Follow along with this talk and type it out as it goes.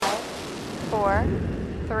4,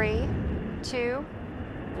 3, 2,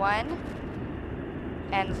 1.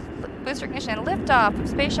 And booster ignition and liftoff of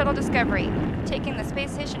Space Shuttle Discovery, taking the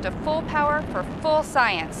space station to full power for full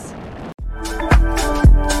science.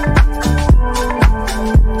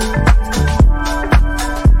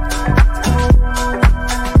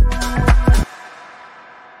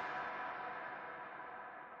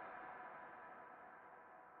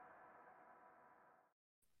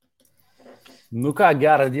 Nu ką,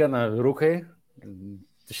 gerą dieną, vyrukai.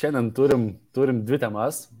 Šiandien turim dvi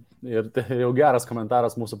temas ir tai jau geras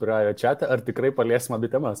komentaras mūsų priejo čiate, ar tikrai paliesim abi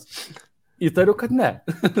temas. Įtariu, kad ne.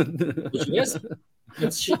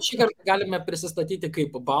 Šį kartą galime prisistatyti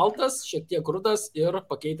kaip baltas, šiek tiek rudas ir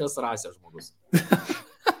pakeitęs rasę žmogus.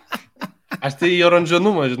 Aš tai į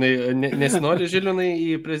oranžanumą, žinai, nesinori Žilinai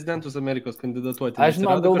į prezidentus Amerikos kandidatuoti.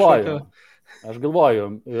 Aš galvoju,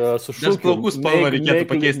 su šūkiu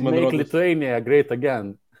Make Lithuania great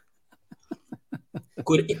again.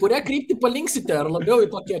 Į kurią kryptį palinksite? Ar labiau į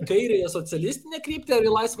tokią kairėje socialistinę kryptį, ar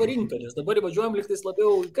į laisvą rinką? Nes dabar įvažiuojam liktais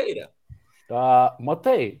labiau į kairę.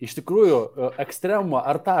 Matai, iš tikrųjų, ekstremumą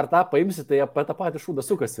ar tą paimsi, tai apie tą patį šūdą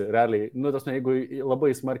sukasi, realiai. Nu, tas, jeigu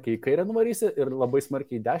labai smarkiai į kairę nuvarysi ir labai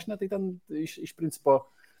smarkiai į dešinę, tai ten iš principo,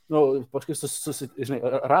 nu, paskui žinai,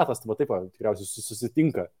 ratas, va, taip, tikriausiai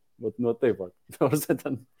susitinka. Nu, taip, nors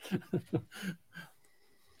ten.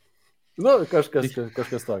 Nu,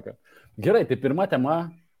 kažkas tokio. Gerai, tai pirma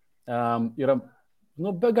tema yra,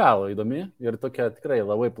 nu, be galo įdomi ir tokia tikrai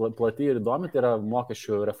labai plati ir įdomi, tai yra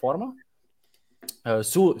mokesčių reforma.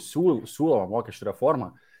 Siūloma mokesčių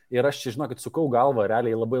reforma. Ir aš čia, žinokit, sukau galvą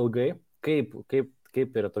realiai labai ilgai,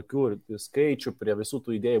 kaip yra tokių skaičių prie visų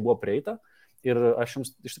tų idėjų buvo prieita. Ir aš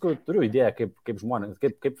jums iš tikrųjų turiu idėją, kaip žmonės,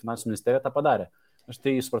 kaip finansų ministerija tą padarė. Aš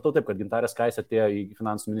tai supratau taip, kad Gintarė Skaistė atėjo į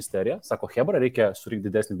finansų ministeriją, sako, hebra, reikia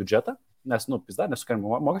surinkti didesnį biudžetą, nes, nu, nesukariam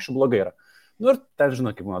mokesčių blogai yra. Nu ir ten,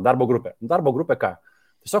 žinot, kaip būna, darbo grupė. Darbo grupė ką?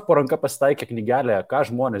 Tiesiog po ranka pasitaikė knygelė, ką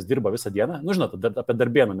žmonės dirba visą dieną. Nu, žinot, apie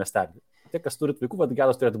Darbėnų miestelį. Tie, kas turit vaikų, vad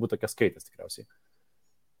geras turėtų būti tokia skaitęs tikriausiai.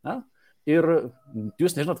 Na? Ir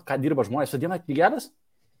jūs nežinot, ką dirba žmonės visą dieną knygelės?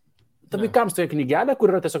 Ta vaikams tokia knygelė,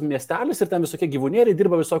 kur yra tiesiog miestelis ir ten visokie gyvūnėliai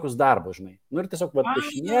dirba visokius darbus, žinai. Nu ir tiesiog, va,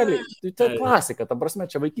 piešinėliai, tai klasika, ta prasme,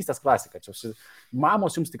 čia vaikystės klasika. Čia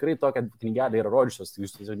mamos jums tikrai tokią knygelę yra rodžiusios,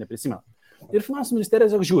 jūs tiesiog neprisimenat. Ir finansų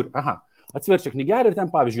ministerija tiesiog žiūri, atsiverčia knygelę ir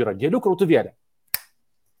ten, pavyzdžiui, yra gėlių krautuvėlė.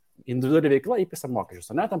 Individuali veikla įpisa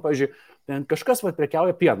mokesčius. Ne? Ten, pavyzdžiui, ten kažkas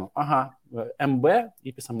prekiauja pienu. MB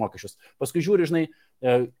įpisa mokesčius. Paskui žiūri, žinai,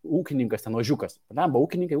 ūkininkas ten ožiukas.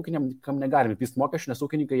 Ūkininkam negalime įpist mokesčių, nes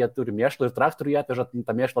ūkininkai jie turi mėšlą ir traktorių, jie atveža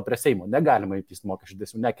tą mėšlą prie Seimo. Negalima įpist mokesčių,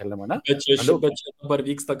 nes jau nekeliama, ne? Bet čia dabar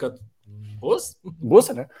vyksta, kad bus?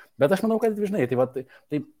 Bus, ne? Bet aš manau, kad, žinai,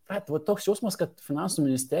 tai toks jausmas, kad finansų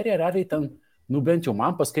ministerija realiai ten, nu bent jau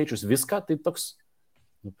man paskaičius viską, tai toks,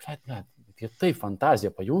 jie taip fantaziją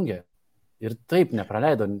pajungė ir taip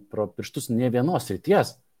nepraleido pro pirštus nė vienos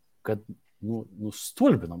srities, kad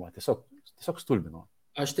stulbinama, tiesiog stulbinama.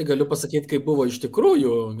 Aš tai galiu pasakyti, kaip buvo iš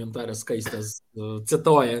tikrųjų Gintarės Skaistės,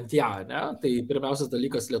 cituojant ją, ne? Tai pirmiausias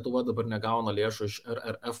dalykas, Lietuva dabar negauna lėšų iš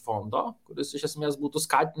RRF fondo, kuris iš esmės būtų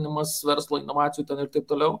skatinimas verslo inovacijų ten ir taip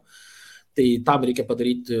toliau. Tai tam reikia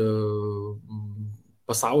padaryti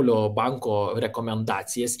Pasaulio banko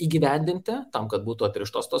rekomendacijas įgyvendinti, tam, kad būtų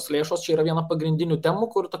atrištos tos lėšos. Čia yra viena pagrindinių temų,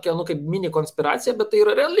 kur tokia, kaip mini konspiracija, bet tai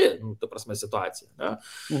yra reali, ta prasme, situacija. Ne?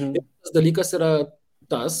 Ir tas dalykas yra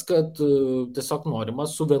tas, kad tiesiog norima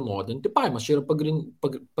suvienodinti pajamas. Čia yra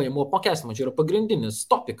pajamų apmokestinimas, čia yra pagrindinis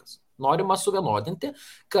topikas. Norima suvienodinti,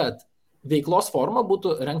 kad veiklos forma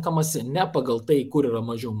būtų renkamasi ne pagal tai, kur yra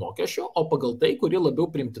mažiau mokesčių, o pagal tai, kuri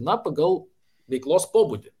labiau primtina pagal veiklos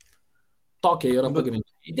pobūdį. Tokia yra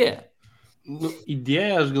pagrindinė idėja. Nu,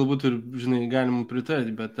 idėja, aš galbūt ir, žinai, galim pritarti,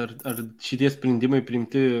 bet ar šitie sprendimai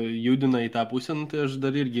priimti judina į tą pusę, tai aš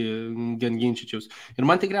dar irgi ginčyčiaus. Ir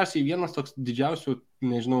man tikriausiai vienas toks didžiausių,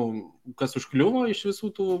 nežinau, kas užkliuvo iš visų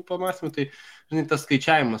tų pamąstymų, tai, žinai, tas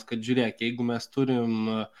skaičiavimas, kad žiūrėk, jeigu mes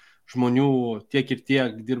turim žmonių tiek ir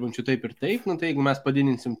tiek dirbančių taip ir taip, tai jeigu mes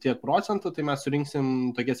padidinsim tiek procentų, tai mes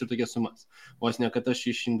surinksim tokias ir tokias sumas. Vos ne, kad aš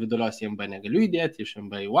iš individualios į MB negaliu įdėti, iš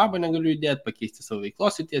MB į UAB negaliu įdėti, pakeisti savo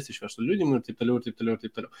veiklos įties, iš verslo liudijimų ir taip toliau, ir taip toliau, ir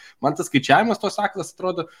taip toliau. Man tas skaičiavimas tos aklas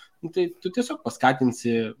atrodo, tai tu tiesiog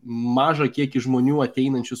paskatinsi mažą kiekį žmonių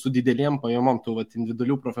ateinančių su didelėm pajamom, tų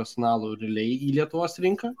individualių profesionalų realiai į Lietuvos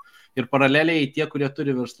rinką ir paraleliai tie, kurie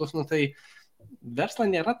turi verslus, tai verslą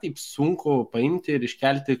nėra taip sunku paimti ir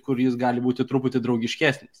iškelti, kur jis gali būti truputį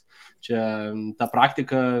draugiškesnis. Čia ta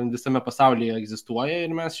praktika visame pasaulyje egzistuoja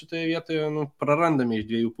ir mes šitoje vietoje prarandame iš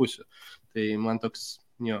dviejų pusių. Tai man toks,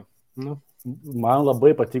 Man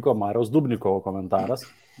labai patiko Mariaus Dubnikovo komentaras.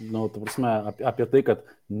 ta prasme, apie tai, kad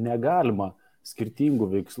negalima skirtingų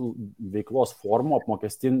veiklos formų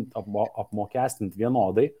apmokestinti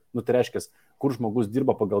vienodai. Tai reiškia, kur žmogus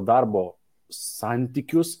dirba pagal darbo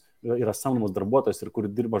santykius, yra samdomas darbuotojas ir kur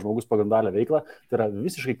dirba žmogus pagal dalę veiklą, tai yra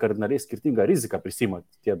visiškai kardinaliai skirtinga rizika prisima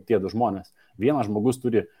tie du žmonės. Vienas žmogus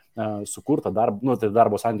turi sukurtą darbą, tai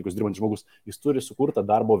darbo santykius dirbantis žmogus, jis turi sukurtą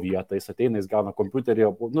darbo vietą, jis ateina, jis gauna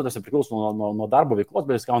kompiuterį, tas priklauso nuo darbo veiklos,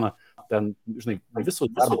 bet jis gauna ten,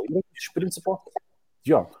 visų darbo iš principo.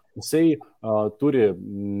 Jo, jisai turi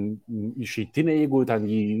išeitinę, jeigu ten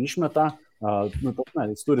jį išmeta,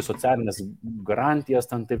 jis turi socialinės garantijas,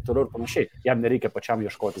 ten taip toliau ir panašiai. Jam nereikia pačiam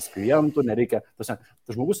ieškotis klientų, nereikia. Tas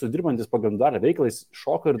žmogus, dirbantis pagal dalę veiklą, jis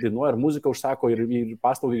šoka ir dainuoja, ir muziką užsako, ir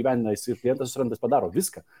paslaugą gyvenina, ir klientas susirandas padaro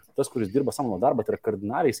viską. Tas, kuris dirba samdomą darbą, tai yra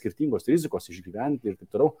kardinaliai skirtingos rizikos išgyventi ir taip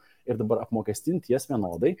toliau. Ir dabar apmokestinti jas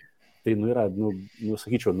vienodai, tai yra,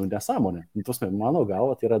 sakyčiau, nesąmonė. Mano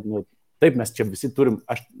galva, tai yra, taip, mes čia visi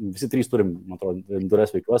trys turim, man atrodo,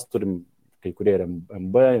 individualias veiklas, turim kai kurie ir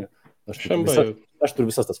MB, aš turiu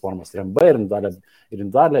visas tas formas, ir MB, ir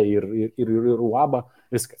individualią, ir UAB,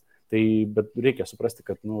 viską. Bet reikia suprasti,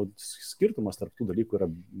 kad skirtumas tarp tų dalykų yra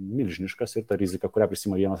milžiniškas ir ta rizika, kurią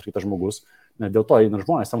prisima vienas ar kitas žmogus. Dėl to eina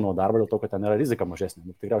žmonės samdomą darbą, dėl to, kad ten yra rizika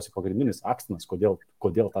mažesnė. Tikriausiai pagrindinis akstinas, kodėl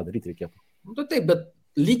tą daryti reikėtų. Taip, bet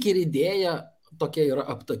lyg ir idėja tokia yra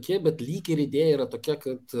aptaki, bet lyg ir idėja yra tokia,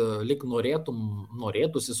 kad lyg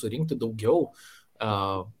norėtųsi surinkti daugiau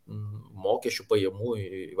mokesčių pajamų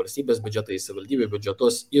į valstybės biudžetą, į savivaldybių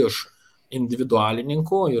biudžetus iš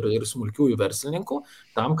individualininkų ir smulkiųjų verslininkų,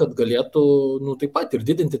 tam, kad galėtų taip pat ir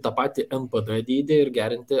didinti tą patį NPD dydį ir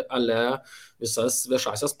gerinti visas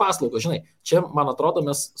viešasias paslaugas. Žinai, čia, man atrodo,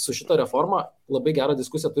 mes su šita reforma labai gerą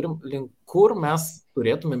diskusiją turim, link kur mes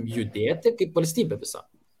turėtumėm judėti kaip valstybė visą.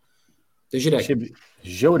 Tai žiūrėk.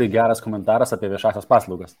 Žiauriai geras komentaras apie viešasias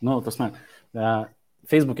paslaugas.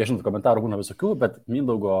 Facebook'e, žinot, komentarų būna visokių, bet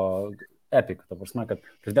Mindaugo epic, ta prasme, kad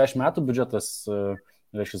prieš 10 metų biudžetas,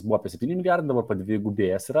 reiškia, buvo apie 7 milijardų, dabar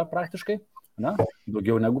padvigubėjęs yra praktiškai,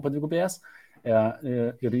 daugiau negu padvigubėjęs.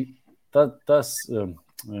 Ir tas,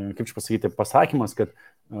 kaip čia pasakyti, pasakymas, kad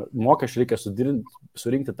mokesčių reikia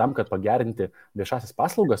surinkti tam, kad pagerinti viešasias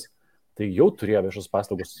paslaugas, tai jau turėjo viešas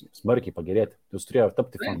paslaugos smarkiai pagerėti. Jūs turėjo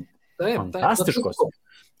tapti fantastiškos.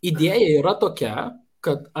 Idėja yra tokia,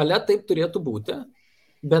 kad taip turėtų būti,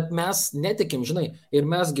 bet mes netikim, žinai, ir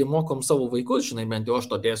mesgi mokom savo vaikus, žinai, bent jau aš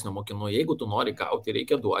to dėsnio mokinu, jeigu tu nori gauti,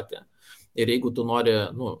 reikia duoti. Ir jeigu tu nori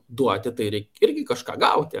duoti, tai reikia irgi kažką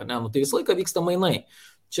gauti, ne? Tai visą laiką vyksta mainai.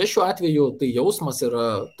 Čia šiuo atveju tai jausmas yra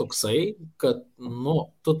toksai, kad,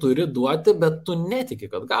 tu turi duoti, bet tu netiki,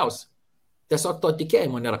 kad gausi. Tiesiog to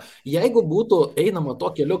tikėjimo nėra. Jeigu būtų einama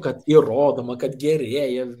to keliu, kad įrodoma, kad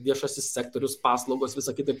gerėja viešasis sektorius, paslaugos,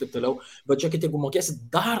 visa kita ir taip toliau, bet čia, jeigu mokėsi,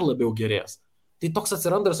 dar labiau gerės. Tai toks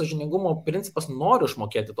atsiranda ir sąžiningumo principas, noriu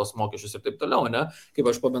išmokėti tos mokesčius ir taip toliau, ne? Kaip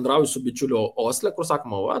aš pabendrauju su bičiuliu Osle, kur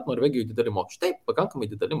sakoma, Norvegijoje dideli mokesčiai. Taip, pakankamai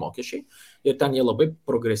dideli mokesčiai ir ten jie labai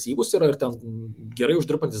progresyvūs yra ir ten gerai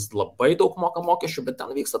uždirbantis labai daug moka mokesčių, bet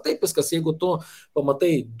ten vyksta taip viskas, jeigu tu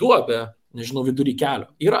pamatai duobę, nežinau, vidury kelio.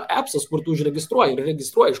 Yra appsas, kur tu užregistruoji ir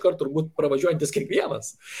registruoji iš karto turbūt pravažiuojantis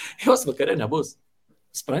kiekvienas. Jos vakare nebus.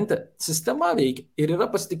 Sprantė, sistema veikia ir yra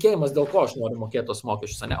pasitikėjimas, dėl ko aš noriu mokėti tos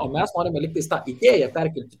mokesčius, ne? O mes norime liktais tą idėją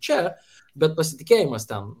perkelti čia, bet pasitikėjimas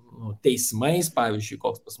ten teismais, pavyzdžiui,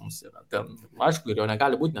 koks pas mus yra. Ten, aišku, ir jo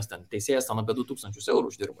negali būti, nes ten teisėjas ten apie 2000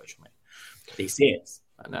 eurų uždirba, žinai. Teisėjas,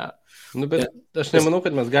 ne? Bet aš nemanau,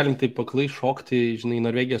 kad mes galim taip paklai šokti, žinai,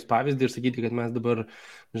 Norvegijos pavyzdį ir sakyti, kad mes dabar,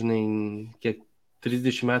 žinai, kiek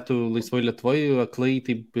 30 metų laisvoje Lietuvoje aklai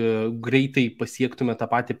taip greitai pasiektume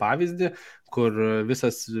tą patį pavyzdį, kur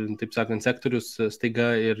visas, taip sakant, sektorius staiga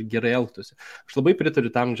ir gerai elgtųsi. Aš labai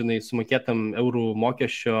pritariu tam, žinai, sumokėtam eurų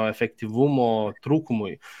mokesčio efektyvumo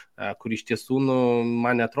trūkumui, kur iš tiesų,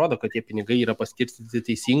 man netrodo, kad tie pinigai yra paskirstyti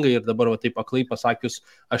teisingai ir dabar taip aklai pasakius,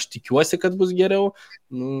 aš tikiuosi, kad bus geriau,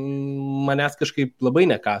 manęs kažkaip labai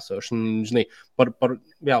nekaso. Aš, žinai,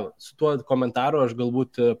 vėl, su tuo komentaru aš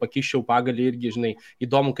galbūt pakiščiau pagalį irgi, žinai,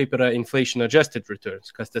 įdomu, kaip yra inflation adjusted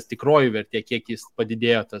returns, kas tas tikroji vertė, kiek jis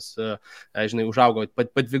padidėjo, tas, žinai, užaugo,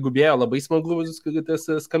 padvigubėjo, labai smagu tas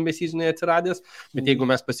skambesys, žinai, atsiradęs, bet jeigu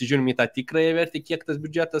mes pasižiūrim į tą tikrąją vertę, kiek tas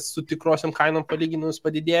biudžetas su tikrosiam kainom palyginus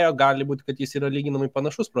padidėjo, gali būti, kad jis yra lyginamai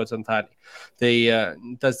panašus procentaliai. Tai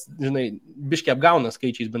tas, žinai, biškiai apgauna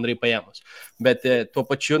skaičiais bendrai paėmus. Bet tuo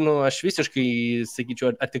pačiu, aš visiškai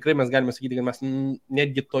sakyčiau, ar tikrai mes galime sakyti, kad mes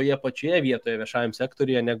netgi toje pačioje vietoje viešajam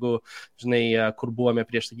sektoriuje, negu, žinai, kur buvome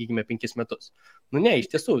prieš, sakykime, 5 metus. Ne, iš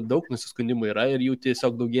tiesų, daug nusiskundimų yra ir jų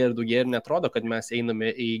tiesiog daugėja ir netrodo, atrodo, kad mes einame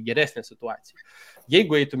į geresnę situaciją.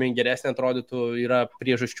 Jeigu eitume į geresnę, atrodytų, yra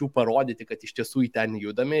priežasčių parodyti, kad iš tiesų į ten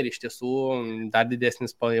judame ir iš tiesų dar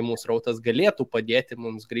didesnis pajamų srautas galėtų padėti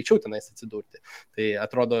mums greičiau tenais atsidurti. Tai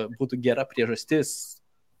atrodo, būtų gera priežastis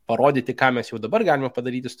parodyti, ką mes jau dabar galime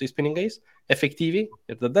padaryti su tais pinigais efektyviai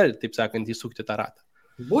ir tada, taip sakant, įsukti tą ratą.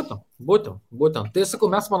 Būtent. Tai sakau,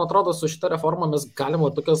 mes, man atrodo, su šita reforma mes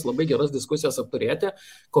galime tokias labai geras diskusijas apturėti,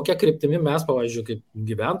 kokia kryptimi mes, pavyzdžiui, kaip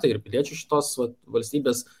gyventojai ir piliečiai šitos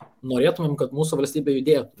valstybės norėtumėm, kad mūsų valstybė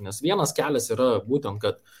judėtų. Nes vienas kelias yra būtent,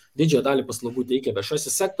 kad didžiąją dalį paslaugų teikia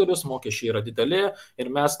viešasis sektorius, mokesčiai yra dideli ir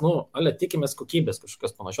mes, tikimės kokybės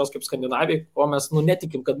kažkokios panašios kaip Skandinavijai, o mes,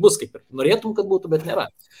 netikim, kad bus kaip ir norėtum, kad būtų, bet nėra.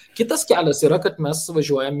 Kitas kelias yra, kad mes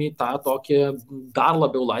važiuojam į tą tokį dar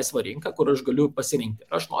labiau laisvą rinką, kur aš galiu pasirinkti.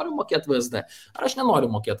 Ar aš noriu mokėti VSD, ar aš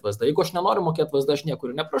nenoriu mokėti VSD. Jeigu aš nenoriu mokėti VSD, aš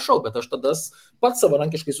niekur neprašau, bet aš tada pats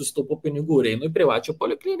savarankiškai susitaupu pinigų ir einu į privačią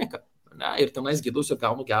polikliniką. Ne, ir tenais gydusiu ir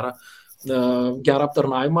gaunu gerą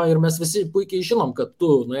aptarnavimą ir mes visi puikiai žinom, kad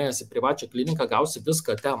tu nuėjęs į privačią kliniką gausi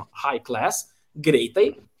viską ten high class,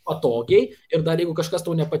 greitai, patogiai ir dar jeigu kažkas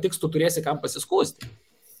tau nepatiks, tu turėsi kam pasiskųsti.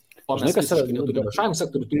 O mes visiškai neturime viešajam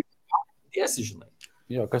sektoriui, tu tiesi, žinai.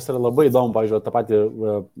 Jo, kas yra labai įdomu, pavyzdžiui, tą patį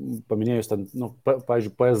paminėjus,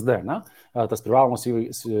 pavyzdžiui, PSD, tas privalomas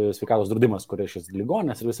sveikatos draudimas, kur reiškia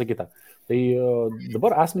ligoninės ir visa kita. Tai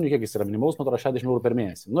dabar asmeniui kiek jis yra minimalus, man atrodo, 60 eurų per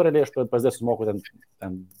mėnesį. Realiai aš PSD sumoku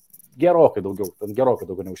ten gerokai daugiau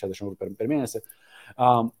negu 60 eurų per mėnesį.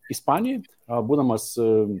 Ispanijoje, būdamas,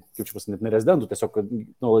 kaip čia pasakyti, nerezidentų, tiesiog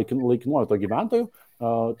laikinuoju to gyventojų,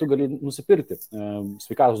 tu gali nusipirkti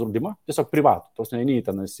sveikatos draudimą, tiesiog privatų. Tos neini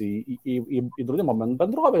į draudimo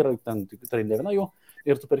bendrovę, ir ten tikrai ne viena jų,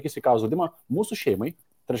 ir tu perki sveikatos draudimą mūsų šeimai,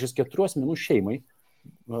 tai reiškia 4 asmenų šeimai,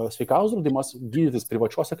 sveikatos draudimas gydytis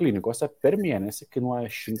privačiuose klinikose per mėnesį kainuoja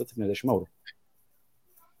 170 eurų.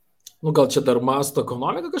 Gal čia dar masto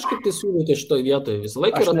ekonomika kažkaip tai siūlyti šitoje vietoje, visą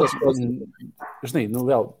laiką yra tas procentas. Žinai,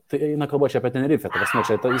 vėl, tai eina kalba čia apie Tenerifę,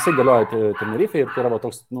 jisai galioja Tenerifė ir tai yra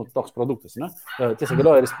toks produktas, ne? Tiesa,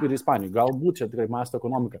 galioja ir Ispanijai, galbūt čia tikrai masto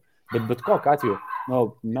ekonomika, bet kokiu atveju,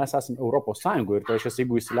 mes esame Europos Sąjungoje ir tai reiškia,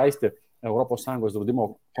 jeigu įsileisti Europos Sąjungos draudimo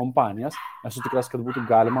kompanijas, esu tikras, kad būtų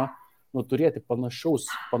galima turėti panašius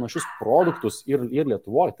produktus ir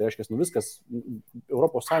Lietuvoje, tai reiškia, viskas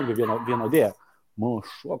Europos Sąjungoje vienodėja. Mano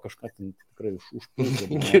šuo kažką ten tikrai užpūsė.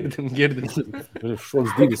 Girdim. Šuos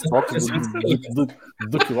dydis toks,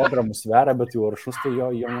 2 kg sveria, bet jau aršus, tai jo.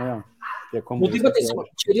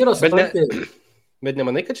 Bet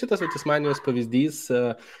nemanai, kad šitas Ispanijos pavyzdys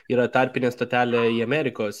yra tarpinė stotelė į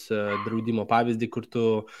Amerikos draudimo pavyzdį, kur tu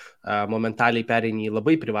momentaliai pereini į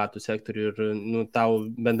labai privatų sektorių ir tau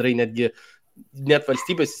bendrai netgi net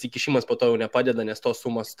valstybės įsikišimas po to jau nepadeda, nes tos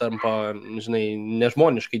sumos tampa, žinai,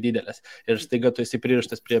 nežmoniškai didelės. Ir staiga tu esi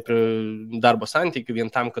pririštas prie darbo santykių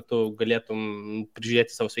vien tam, kad tu galėtum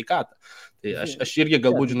prižiūrėti savo sveikatą. Tai aš irgi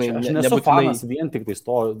galbūt, žinai, aš nesu fanas vien tik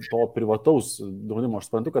to privataus draudimo. Aš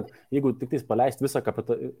suprantu, kad jeigu tik tais paleisti visą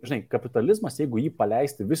kapitalizmas, jeigu jį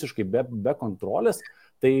paleisti visiškai be kontrolės,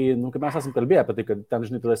 tai, kaip mes esame kalbėję apie tai, kad ten,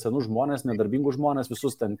 žinai, tada senų žmonės, nedarbingų žmonės,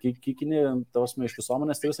 visus ten kikini, tavasme iš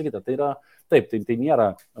visuomenės, tai visą kitą. Tai yra, taip, tai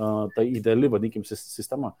nėra ta ideali, vadinkim,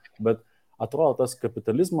 sistema, bet atrodo, tas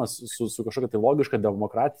kapitalizmas su kažkokia tai logiška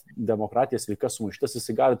demokratija, sveika sumaištis,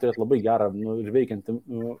 jis gali turėti labai gerą ir veikiantį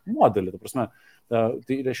modelį. Ta prasme,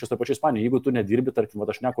 tai reiškia to pačiu Ispanijoje, jeigu tu nedirbi, tarkim,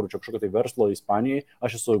 aš nekuriu čia kažkokio tai verslo Ispanijai,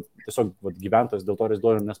 aš esu tiesiog gyventojas, dėl to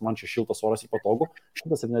reziduoju, nes man čia šiltas oras ir patogu,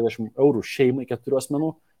 170 eurų šeimai 4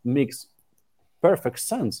 asmenų makes perfect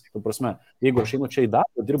sense. Ta prasme, jeigu aš einu čia į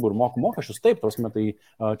darbą, dirbu ir moku mokesčius, taip, prasme, tai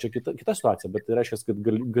čia kita situacija, bet tai reiškia,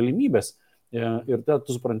 kad galimybės ir tada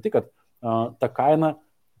tu supranti, kad ta kaina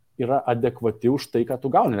yra adekvati už tai, ką tu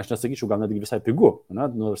gauni. Aš nesakyčiau, gal netgi visai pigu,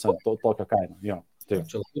 tokia kaina. Jo, taip.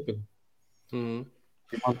 Čia labai pigu.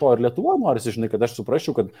 Man to ir Lietuvoje norisi, žinai, kad aš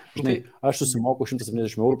suprasčiau, kad, žinai, aš susimoku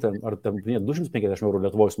 170 eurų, ar 250 eurų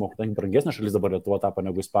Lietuvoje sumoku, tai brangesnė šalis dabar Lietuva tapo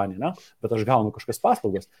negu Ispanija, ne? Bet aš gaunu kažkas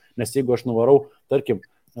paslaugas, nes jeigu aš nuvarau, tarkim,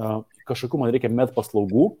 kažkokių man reikia med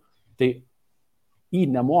paslaugų, tai į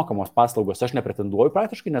nemokamos paslaugos aš nepretenduoju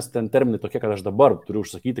praktiškai, nes ten terminai tokie, kad aš dabar turiu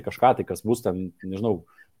užsakyti kažką, tai kas bus ten, nežinau,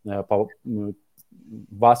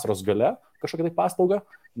 vasaros gale kažkokia tai paslauga,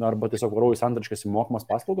 arba tiesiog varau į santariškas įmokamas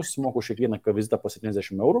paslaugas, susimoku už kiekvieną vizitą po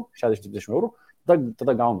 70 eurų, 60 eurų,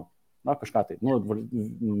 tada gaunu, kažką tai.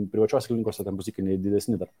 Privačios klinikose ten bus iki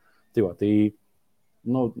didesni dar. Tai va, tai,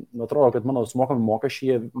 atrodo, kad mano sumokami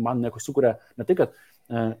mokesčiai man nesukuria, ne tai, kad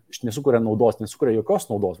nesukuria naudos, nesukuria jokios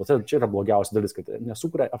naudos, va, čia yra blogiausia dalis, kad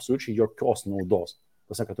nesukuria absoliučiai jokios naudos.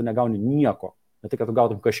 Pasaka, kad tu negauni nieko ne tai, kad tu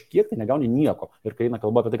gautum kažkiek, tai negauni nieko. Ir kai eina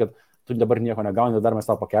kalba apie tai, kad tu dabar nieko negauni, dar mes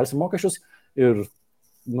tau pakelsim mokesčius ir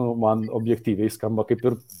man objektyviai skamba kaip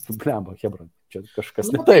ir blemba, hebra. Čia kažkas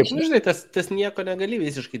ne taip. Žinai, tas nieko negali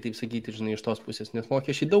visiškai taip sakyti, žinai, iš tos pusės, nes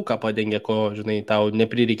mokesčiai daug ką padengia, ko, žinai, tau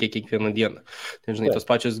neprireikia kiekvieną dieną. Tai, žinai, tos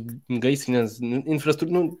pačios gaisrinės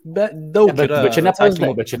infrastruktūros, daug yra. Bet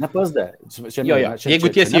čia ne PSD.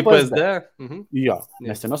 Jeigu tiesiai PSD. Jo,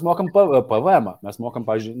 nes čia mes mokam PVM, mes mokam,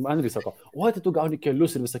 pavyzdžiui, Andrius sako, tai tu gauni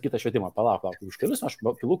kelius ir visą kitą švietimą. Palauk, už kelius aš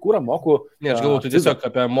pilu kūrą moku. Ne, aš galvoju, tu tiesiog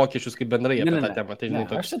apie mokesčius kaip bendrai apie tą temą. Tai, žinai,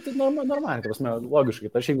 aš tai normaliai, logiškai,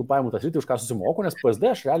 tai aš jeigu paimu tas rytį, už ką susimoku, nes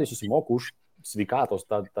PSD aš realiai susimoku už sveikatos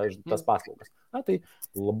tas paslaugas. Na, tai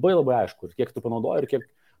labai aišku, ir kiek tu panaudoji, ir kiek...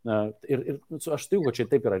 Ir aš tikiu, kad čia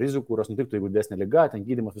taip yra rizikų, kurios nutiktų, jeigu didesnė liga, ten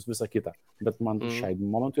gydymas visą kitą. Bet man šiai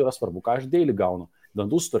momentui yra svarbu, ką aš daily gaunu.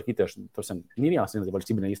 Dantų sutvarkyti, aš, tarsi, nei vienas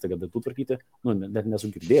valstybinė įstaiga dantų tvarkyti, net nesu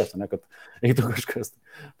girdėjęs, ne, kad eitų kažkas.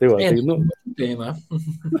 Tai va,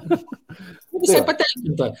 visai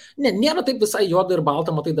patenkinta. Nėra taip visai juoda ir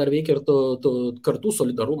balta, matai, dar veikia ir tu kartų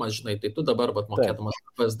solidarumas, žinai, tai tu dabar mokėdamas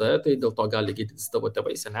PSD, tai dėl to gali gydytis tavo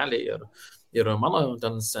tėvai, seneliai ir mano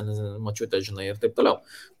ten mačiutė, žinai, ir taip toliau.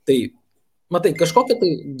 Tai, matai, kažkokio tai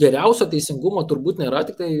geriausio teisingumo turbūt nėra,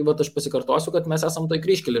 tik tai, aš pasikartosiu, kad mes esam toj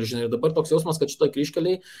kryžkelėj ir, žinai, ir dabar toks jausmas, kad šitoj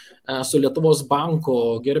kryžkelėj su Lietuvos banko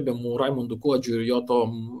gerbiamu Raimundu Kuodžiu ir jo to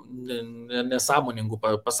nesąmoningų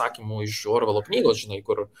pasakymų iš Orvelo knygos, žinai,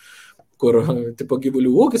 kur tipo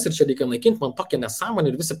gyvulių ūkis ir čia reikia naikinti, man tokia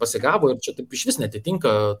nesąmonė ir visi pasigavo ir čia taip iš vis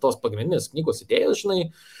netitinka tos pagrindinės knygos idėjos, žinai.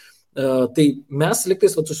 Tai mes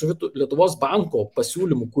liktais su Lietuvos banko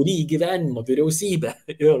pasiūlymu, kurį įgyvenino vyriausybė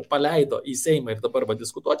ir paleido į Seimą ir dabar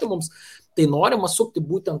diskutuoti mums, tai norima sukti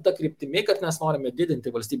būtent tą kryptimį, kad mes norime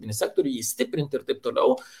didinti valstybinį sektorių, jį stiprinti ir taip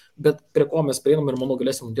toliau, bet prie ko mes prieinam ir manau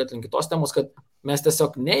galėsim dėti link kitos temos, kad mes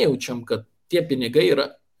tiesiog nejaučiam, kad tie pinigai yra,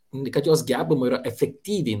 kad jos gebama yra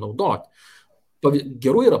efektyviai naudoti.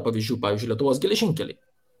 Gerų yra pavyzdžių, pavyzdžiui, Lietuvos geležinkeliai.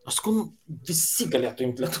 Visi galėtų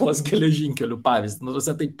imti Lietuvos geležinkelių pavyzdį,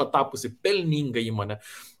 tai patapusi pelninga įmonė,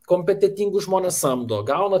 kompetitingų žmonės samdo,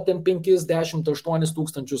 gauna ten 5-10-8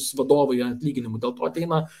 tūkstančius vadovai atlyginimų, dėl to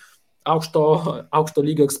ateina aukšto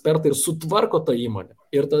lygio ekspertai ir sutvarko tą įmonę.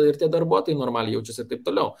 Ir tie darbuotojai normaliai jaučiasi ir taip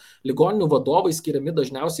toliau. Ligoninių vadovai skiriami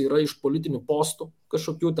dažniausiai yra iš politinių postų,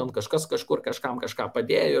 kažkokių ten kažkas kažkur kažkam kažką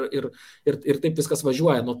padėjo ir taip viskas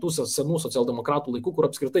važiuoja nuo tų senų socialdemokratų laikų, kur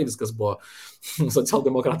apskritai viskas buvo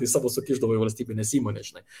socialdemokratai savo sukiždavo į valstybinės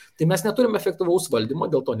įmonės, žinai. Tai mes neturime efektyvaus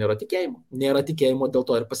valdymo, dėl to nėra tikėjimo. Nėra tikėjimo, dėl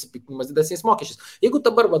to ir pasipiktinimas didesniais mokesčiais. Jeigu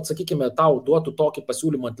dabar, sakykime, tau duotų tokį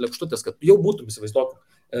pasiūlymą ant lėkštutės, kad jau būtum, įsivaizduotum,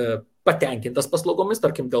 patenkintas paslaugomis,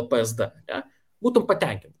 tarkim, dėl PSD, ne? Būtum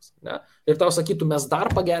patenkintas. Ne? Ir tau sakytų, mes dar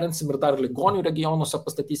pagerinsim ir dar ligonių regionuose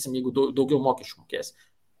pastatysim, jeigu daugiau mokesčių mokės.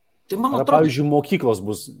 Tai man atrodo... Pavyzdžiui, mokyklos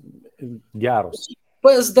bus geros.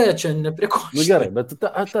 PSD čia nepriko. Gerai, bet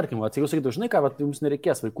tarkim, jeigu sakytų, žinai ką, jums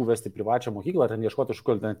nereikės vaikų vesti privačią mokyklą ar ten ieškoti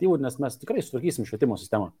kažkokių alternatyvų, nes mes tikrai sutvarkysim švietimo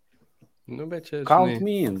sistemą. Bet čia, count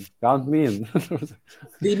me in. Tai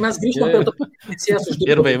mes grįžtame prie to paties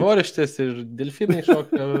uždirbimo. Ir vaivorištės, ir delfinai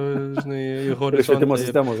šoka, žinai, į horizontą. Švietimo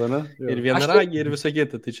sistemos, ne? Ir vienaragį, ir visą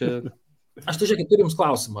kitą. Tai čia... Aš tai žiūrėkit, turiu jums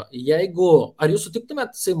klausimą. Ar jūs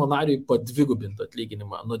sutiktumėt Seimo nariui padvigubinti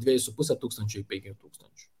atlyginimą nuo 2,5 tūkstančių į 5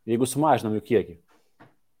 tūkstančių? Jeigu sumažinam jų kiekį.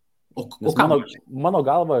 O mano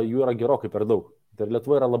galva jų yra gerokai per daug. Tai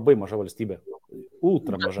Lietuva yra labai maža valstybė.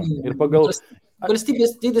 Ultra maža. Ir pagal...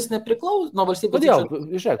 Valstybės dydis nepriklauso nuo valstybės. Kodėl?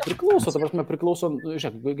 Žiūrėk, priklauso,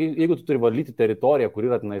 žiūrėk, jeigu tu turi valyti teritoriją, kur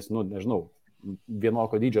yra tenais, nežinau,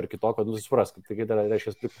 vienoko dydžio ar kitoko, suprask, tai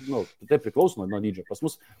reiškia, tai priklauso nuo dydžio. Pas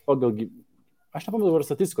mus pagal, aš nepamenu dabar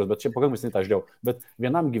statistikos, bet čia pakankamai seniai tą žiūrėjau, bet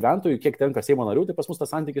vienam gyventojui, kiek tenka Seimo narių, tai pas mus tas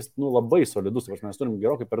santykis labai solidus, mes turim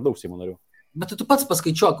gerokai per daug Seimo narių. Bet tu pats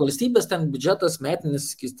paskaičiuok, valstybės ten biudžetas metinis,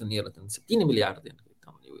 ten yra 7 milijardai.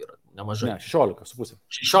 Nemažai. Ne, 16,5.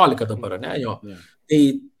 16 dabar, ne, jo. Yeah.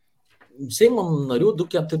 Tai Seimo narių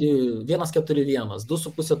 141,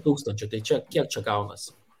 2,5 tūkstančio, tai čia kiek čia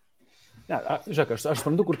gaunasi? Ne, žiūrėk, aš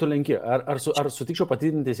suprantu, kur tu lenki. Ar sutikčiau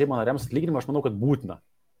padidinti Seimo nariams atlyginimą, aš manau, kad būtina.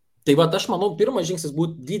 Tai aš manau, pirmas žingsnis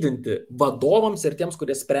būtų didinti vadovams ir tiems,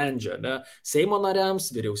 kurie sprendžia, ne, Seimo nariams,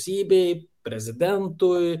 vyriausybei,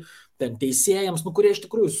 prezidentui, ten teisėjams, kurie iš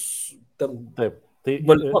tikrųjų ten... Taip. Tai,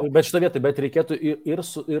 bet šitą vietą, reikėtų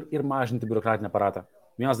ir mažinti biurokratinę aparatą.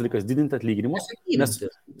 Vienas dalykas - didinti atlyginimus, nes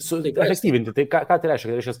efektyvinti. Tai ką tai reiškia?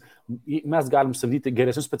 Tai reiškia, mes galim samdyti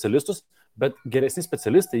geresnius specialistus, bet geresni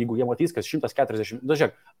specialistai, jeigu jie matys, kad 140...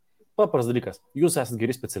 Žiūrėk, paprastas dalykas. Jūs esate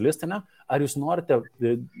geri specialistai, ne? Ar jūs norite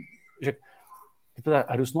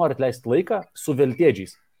leisti laiką su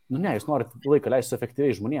veltėdžiais? Ne, jūs norite laiką leisti su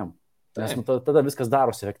efektyviai žmonėm. Nes tada viskas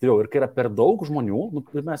darosi efektyviau. Ir kai yra per daug žmonių,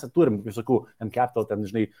 mes turim visokių Capital, ten,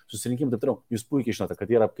 žinai, susirinkimų, taip toliau. Jūs puikiai žinote,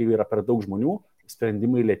 kad kai yra per daug žmonių,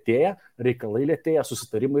 sprendimai lėtėja, reikalai lėtėja,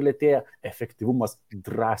 susitarimai lėtėja, efektyvumas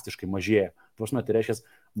drastiškai mažėja. Tai reiškia,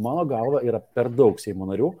 mano galva yra per daug Seimo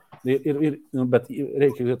narių, bet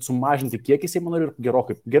reikia sumažinti kiekį Seimo narių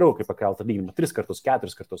ir gerokai pakelti atlyginimą. 3 kartus,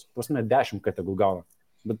 4 kartus, 10 tegul gauna.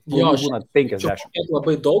 Bet būna 50.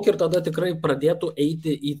 Labai daug ir tada tikrai pradėtų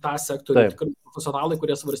eiti į tą sektorių tikrai profesionalai,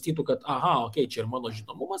 kurie svarstytų, kad čia ir mano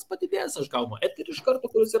žinomumas padidės, aš gaunu eterį iš karto,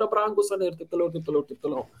 kuris yra brangus, ir taip toliau.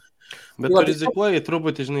 Bet tu rizikuoji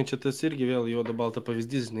truputį, žinai, čia tas irgi vėl juoda balta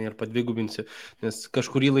pavyzdys, žinai, ir padvigubinsi, nes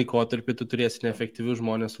kažkurį laikotarpį tu turėsi neefektyvius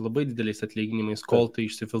žmonės su labai dideliais atlyginimais, kol tai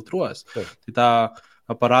išsifiltruos. Tai tą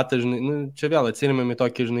aparatą, žinai, čia vėl atsirėmėm į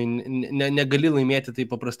tokį, žinai, negali laimėti tai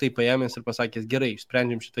paprastai paėmęs ir pasakęs, gerai,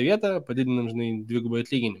 išsprendžiam šitą vietą, padidinam, žinai, dvigubai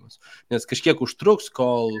atlyginimus. Nes kažkiek užtruks,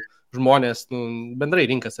 kol žmonės, bendrai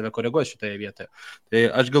rinka save koreguos šitoje vietoje. Tai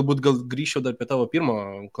aš galbūt grįžčiau dar apie tavo pirmo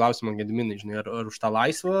klausimą, Gediminai, žinai, ar už tą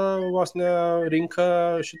laisvą vos ne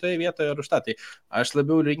rinką šitoje vietoje, ar už tą. Tai aš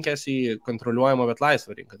labiau rinkęs į kontroliuojamą, bet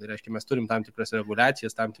laisvą rinką. Tai reiškia, mes turim tam tikras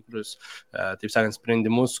reguliacijas, tam tikrus, taip sakant,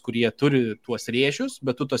 sprendimus, kurie turi tuos rėžius,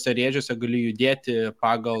 bet tu tose rėžiuose gali judėti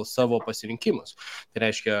pagal savo pasirinkimus. Tai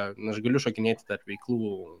reiškia, aš galiu šokinėti tarp veiklų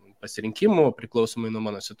pasirinkimų, priklausomai nuo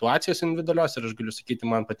mano situacijos individualios ir aš galiu sakyti,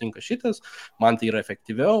 man patinka šitas, man tai yra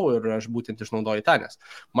efektyviau ir aš būtent išnaudoju tą, nes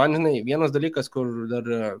man, žinai, vienas dalykas, kur dar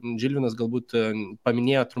Žilvinas galbūt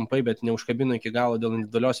paminėjo trumpai, bet neužkabino iki galo dėl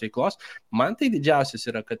individualios veiklos, man tai didžiausias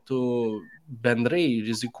yra, kad tu bendrai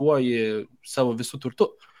rizikuoji savo visų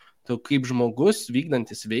turtų. Tu kaip žmogus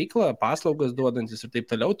vykdantis veiklą, paslaugas duodantis ir taip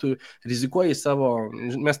toliau, tu rizikuoji savo,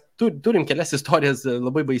 mes turim kelias istorijas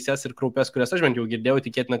labai baises ir kraupes, kurias aš bent jau girdėjau,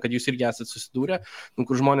 tikėtina, kad jūs irgi esate susidūrę,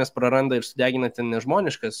 kur žmonės praranda ir sudegina ten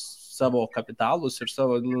nežmoniškas savo kapitalus ir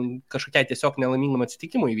savo kažkokiai tiesiog nelaimingam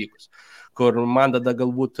atsitikimui įvykus, kur man tada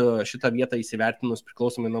galbūt šitą vietą įsivertinus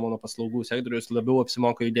priklausomai nuo mano paslaugų sektorius labiau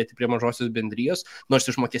apsimoka judėti prie mažosios bendrijos, nors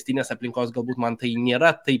iš mokestinės aplinkos galbūt man tai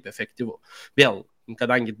nėra taip efektyvu. Vėl,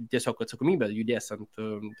 kadangi tiesiog atsakomybė judės ant,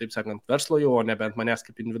 taip sakant, verslo jau, o nebe ant manęs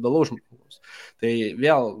kaip individualaus žmogaus. Tai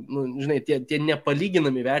vėl, žinai, tie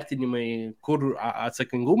nepalyginami vertinimai, kur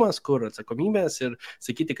atsakingumas, kur atsakomybės ir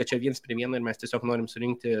sakyti, kad čia 1:1 ir mes tiesiog norim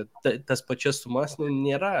surinkti tas pačias sumas,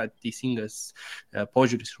 nėra teisingas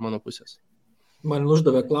požiūris iš mano pusės. Man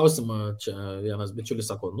uždavė klausimą, čia vienas bičiulis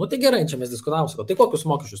sako, tai gerai, čia mes diskutavom, sako, tai kokius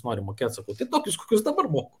mokesčius nori mokėti, sako, tai tokius, kokius dabar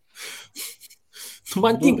moku.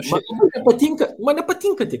 Man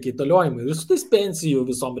nepatinka tie kaitaliojimai ir su tais pensijų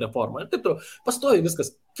visom reformom. Ir taip toliau. Pastovi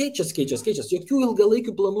viskas keičiasi. Jokių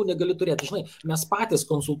ilgalaikių planų negali turėti. Žinai, mes patys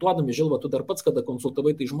konsultuodami, Žilva, tu dar pats, kada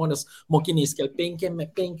konsultavai, tai žmonės mokiniai skelbia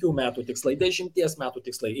 5 metų tikslai, 10 metų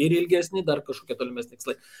tikslai ir ilgesni dar kažkokie tolimesni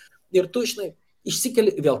tikslai. Ir tu, žinai,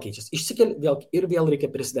 išsikeli, vėl keičiasi. Ir vėl reikia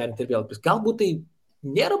prisiderinti ir vėl. Galbūt tai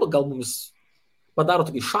nėra, gal mums padaro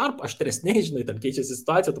tokį sharp, aštresnė, žinai, tam keičiasi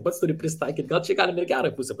situacija, tu pats turi pristaikyti, gal čia galim ir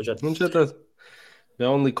gerą pusę pažiūrėti. Čia tas, the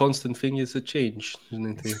only constant thing is a change,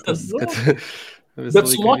 žinai, tai tas, kad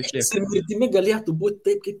bet su mokesčiais ir mirtimi galėtų būti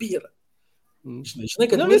taip, kaip yra. Žinai,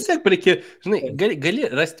 kad vis tiek gali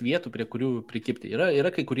rasti vietų, prie kurių prikipti.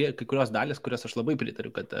 Yra kai kurios dalis, kurias aš labai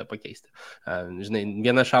pritariu, kad pakeisti. Žinai,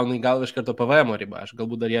 viena šauna į galvą iš karto PVM ribą, aš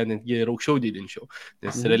galbūt dar ją netgi ir aukščiau didinčiau,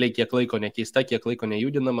 nes realiai kiek laiko nekeista, kiek laiko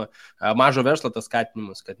nejudinama. Mažo verslo tas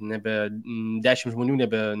skatinimas, kad 10 žmonių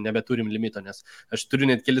nebeturim limito, nes aš turiu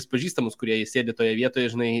net kelis pažįstamus, kurie įsėdi toje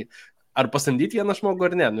vietoje, žinai, ar pasamdyti vieną žmogų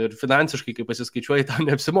ar ne. Ir finansiškai, kai pasiskaičiuoji, tam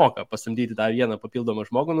neapsimoka pasamdyti tą vieną papildomą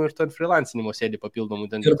žmogų, ir ten freelancinimo sėdi papildomų.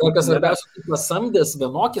 Ir dar kas svarbiausia, tu pasamdęs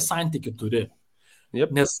vienokį santykį turi.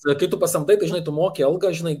 Yep. Nes kai tu pasamdai, tai žinai, tu moki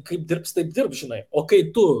algą, žinai, kaip dirbs, taip dirb, žinai. O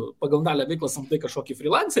kai tu pagal dalę veiklą samdai kažkokį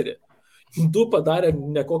freelancerį, tu padarė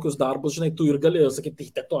nekokius darbus, žinai, tu ir gali sakyti,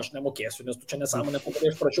 tai to aš nemokėsiu, nes tu čia nesąmonė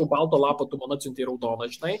padarė, aš prašiau balto lapą, tu man atsiuntei raudoną,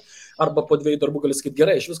 žinai, arba po 2 darbų gali sakyti,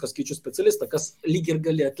 gerai, aš viskas keičiu specialistą, kas lyg ir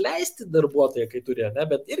gali atleisti darbuotoją, kai turi, ne,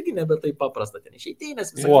 bet irgi nebe taip paprasta, ten išeitėjai,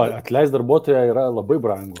 nes visą... Atleisti darbuotoją yra labai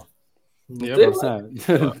brangu.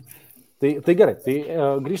 Tai gerai, tai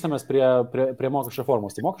grįžtame prie mokesčio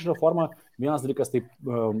reformos. Tai mokesčio reforma, vienas dalykas, tai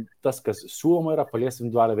tas, kas siūloma yra palies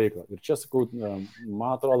individualią veiklą. Ir čia, sakau,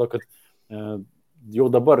 man atrodo, kad jau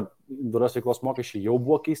dabar individualios veiklos mokesčiai jau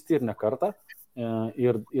buvo keisti ir ne kartą,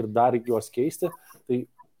 ir dar juos keisti. Tai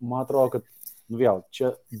man atrodo, kad vėl,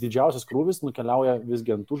 čia didžiausias krūvis nukeliauja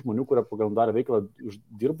visgi ant tų žmonių, kurie pagal individualią veiklą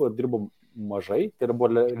dirbo mažai, tai yra buvo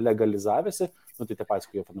legalizavęsi, tai tie patys,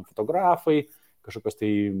 kurie fotografai, kažkokios tai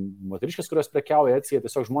moteriškės, kurios prekiauja, jie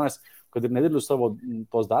tiesiog žmonės, kad ir nedidelius savo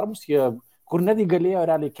tos darbus, jie kur netgi galėjo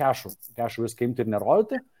realiai kešų viską imti ir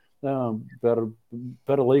nerodyti,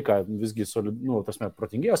 per laiką visgi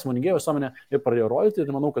protingėjo, sąmoningėjo visuomenė ir pradėjo rodyti,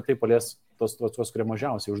 ir manau, kad tai palies tos, kurie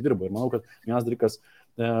mažiausiai uždirba. Ir manau, kad vienas dalykas,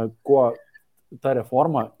 kuo ta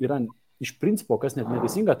reforma yra iš principo, kas net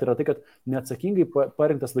neteisinga, tai yra tai, kad neatsakingai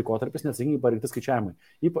parinktas laikotarpis, neatsakingai parinkti skaičiavimai.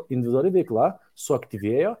 Individuali veikla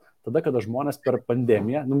suaktyvėjo tada, kada žmonės per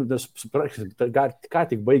pandemiją, ką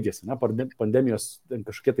tik baigėsi, pandemijos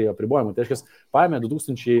kažkokie tai apribojimai. Tai reiškia, paėmė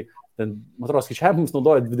 2000, man atrodo, skaičiavimams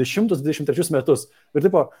naudoja 20-23 metus. Ir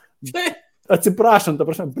tipo, atsiprašant, ta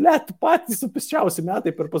prasme, patys supisčiausi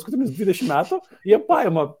metai per paskutinius 20 metų, jie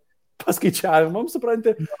paima paskaičiavimams,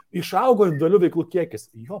 supranti, išaugo individualių veiklų kiekis.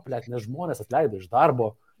 Jo, nes žmonės atleido iš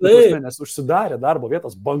darbo, nes užsidarė darbo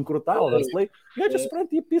vietos, bankrutavo verslai. Jie čia,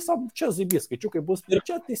 supranti, įpisam, čia zaibys, skaičiukai bus, ir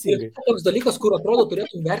čia teisingai. Ir toks dalykas, kur atrodo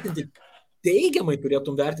turėtum vertinti, teigiamai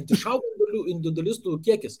turėtum vertinti, išaugo individualistų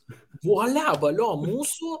kiekis. Vuolia, valio,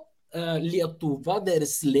 mūsų Lietuva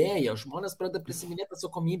verslėja, žmonės pradeda prisiminėti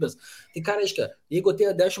atsakomybės. Tai ką reiškia, jeigu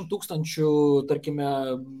atėjo 10 000, tarkime,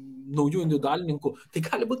 naujų individualininkų, tai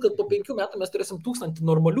gali būti, kad po 5 metų mes turėsim 1000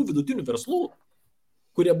 normalių vidutinių verslų,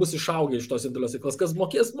 kurie bus išaugę iš tos individualios veiklos, kas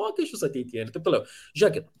mokės mokesčius ateityje ir taip toliau.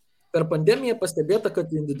 Žiūrėkit, per pandemiją pastebėta, kad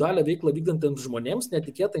individualią veiklą vykdantiems žmonėms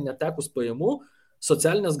netikėtai netekus pajamų,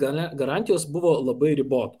 socialinės garantijos buvo labai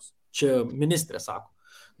ribotos. Čia ministrė sako.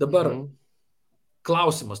 Dabar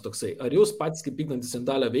klausimas toksai, ar jūs patys kaip vykdantis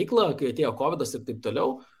individualią veiklą, kai atėjo COVID-as ir taip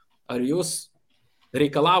toliau, ar jūs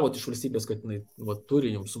reikalavote iš valstybės, kad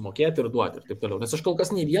turi jums sumokėti ir duoti ir taip toliau. Nes aš kol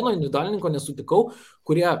kas nei vieno individualininko nesutikau,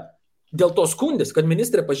 kurie dėl to skundės, kad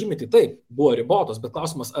ministrė pažymėti taip, buvo ribotos, bet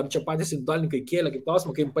klausimas, ar čia patys individualininkai kėlė kaip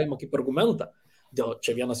klausimą, kaip paima kaip argumentą. Dėl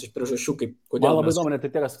čia vienas iš priežasčių, kodėl. Man labai įdomu,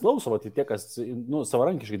 tai tie, kas klauso, tai tie, kas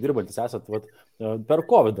savarankiškai dirbantis esat per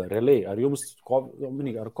COVID-ą, realiai,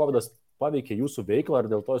 ar COVID-as paveikė jūsų veiklą, ar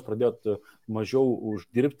dėl to jūs pradėjot mažiau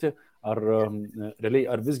uždirbti, ar realiai,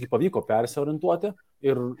 ar visgi pavyko persiorientuoti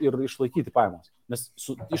ir išlaikyti pajamas. Nes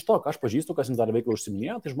iš to, ką aš pažįstu, kas individualią veiklą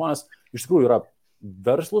užsiminėjo, tai žmonės iš tikrųjų yra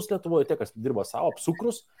verslus Lietuvoje, tie, kas dirba savo,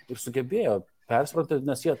 apsukrus ir sugebėjo persiorientuoti,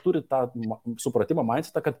 nes jie turi tą supratimą,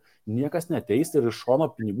 mindsetą, kad niekas neteis ir iš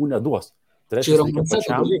šono pinigų neduos. Tai reiškia,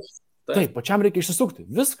 taip, pačiam reikia išsisukti.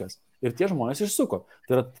 Viskas. Ir tie žmonės išsuko.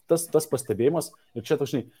 Tai yra tas pastebėjimas. Ir čia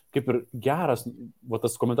toks, kaip ir geras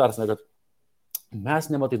tas komentaras, kad mes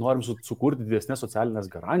nematai norim sukurti didesnės socialinės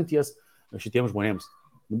garantijas šitiems žmonėms.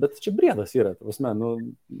 Bet čia briedas yra. Aš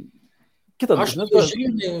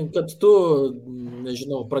pažymė, kad tu,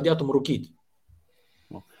 nežinau, pradėtum rūkyti.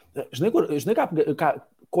 Žinai,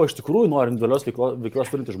 ko iš tikrųjų nori individualios veiklos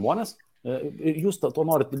turinti žmonės, jūs to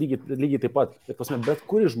norit lygiai taip pat. Bet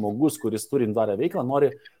kuris žmogus, kuris turi individualią veiklą, nori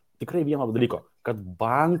tikrai vieno dalyko, kad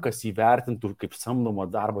bankas įvertintų kaip samdomą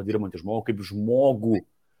darbą dirbantį žmogų, kaip žmogų.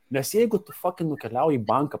 Nes jeigu tu nukeliauji į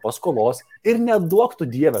banką paskolos ir neduok tu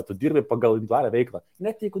dievę, tu dirbi pagal individualią veiklą,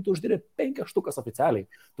 net jeigu tu uždirbi 5 štukas oficialiai,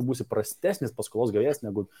 tu būsi prastesnis paskolos gavėjas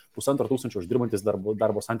negu 1500 uždirbantis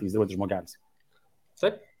darbo santykiais dirbantis žmogelis.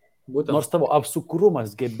 Taip. Būtent. Nors tavo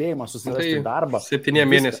apsukrumas, gebėjimas susirasti darbą. 7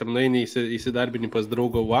 mėnesiam nueini įsidarbinį pas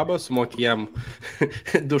draugo Uabą, sumoki jam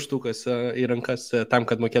 2 štukas į rankas tam,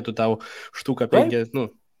 kad mokėtų tau štuką 5,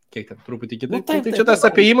 kiek ten, truputį kitaip. Tai čia tas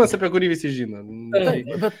apėjimas, apie kurį visi žino.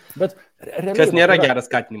 Bet realiai, kas nėra geras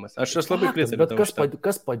skatinimas. Aš labai pritariu. Bet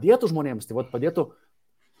kas padėtų žmonėms, tai padėtų,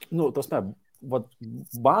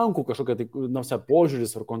 bankų kažkokia tai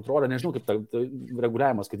požiūris ar kontrolė, nežinau kaip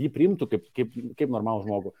reguliavimas, kad jį priimtų kaip normalų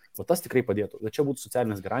žmogų. Tas tikrai padėtų. Bet čia būtų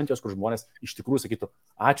socialinės garantijos, kur žmonės iš tikrųjų sakytų,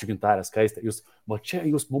 ačiū Gintarė Skaistė,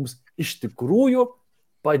 jūs mums iš tikrųjų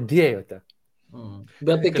padėjote.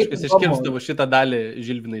 Bet tai kažkas iškirstavo šitą dalį,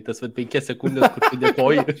 Žilvinai, tas 5 sekundės, kur tu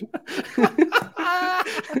dėkoji.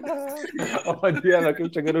 O Dieve, kaip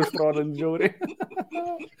čia galiu užprodant žiauriai.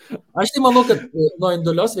 Aš tai manau, kad nuo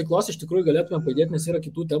individualios veiklos iš tikrųjų galėtume padėti, nes yra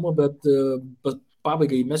kitų temų, bet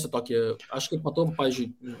pabaigai įmesiu tokį, aš kaip matau, pavyzdžiui,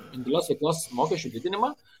 individualios veiklos mokesčių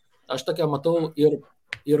didinimą, aš tokia matau ir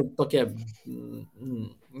tokia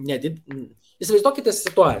įsivaizduokite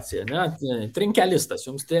situaciją, trinkelistas,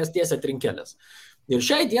 jums tiesia trinkelės. Ir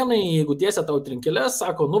šiai dienai, jeigu tiesia tau trinkelės,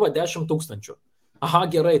 sako, 10 000. Aha,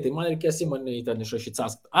 gerai, tai man reikės įmonį ten išrašyti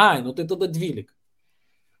sąskaitą. Tai tada 12.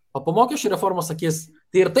 O po mokesčių reformos sakys,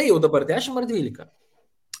 tai ir tai jau dabar 10 ar 12.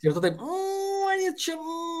 Ir tada taip, čia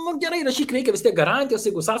gerai, rašyk, reikia vis tiek garantijos,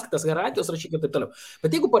 jeigu sąskaitas garantijos, rašyk ir taip toliau.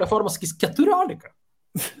 Bet jeigu po reformos sakys 14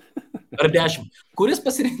 ar 10, kuris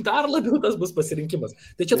pasirinkti, dar labiau tas bus pasirinkimas.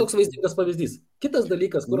 Tai čia toks vaizdingas pavyzdys. Kitas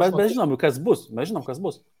dalykas, kur... Mes žinom, kas bus.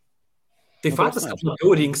 Tai faktas, kad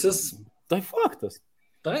labiau rinksis. Tai faktas.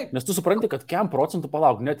 Taip. Nes tu supranti, kad 1%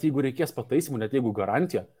 palauk, net jeigu reikės pataisimų, net jeigu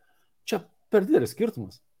garantija, čia per didelis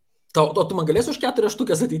skirtumas. O tu man galėsi už 4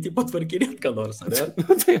 štukės ateitį patvarkinėti, ką nors, ar ne?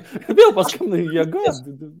 Tai vėl paskambinai jėga,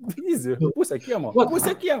 easy, pusę kiemo.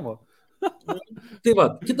 Tai va,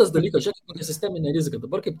 kitas dalykas, čia kokia sisteminė rizika.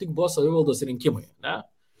 Dabar kaip tik buvo savivaldos rinkimai, ne?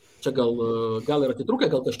 Čia gal ir atitrūkę,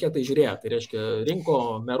 gal kažkiek tai žiūrėjo. Tai reiškia, rinko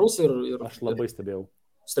merus ir... Aš labai stebėjau.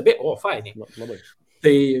 Stebėjau? O, fainiai. Labai.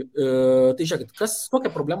 Tai žiūrėkit,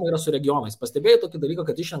 kokia problema yra su regionais? Pastebėjau tokį dalyką,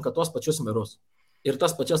 kad išrenka tos pačius merus. Ir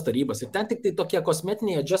tas pačias tarybas. Ir ten tik tai tokie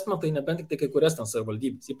kosmetiniai adjustmentai, nebent tik tai kai kurias ten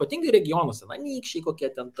savivaldybės. Ypatingai regionuose, Anykščiai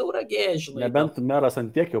kokie ten, Tauragė, žinai. Nebent meras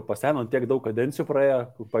ant tiek jau paseno, tiek daug kadencijų praėjo,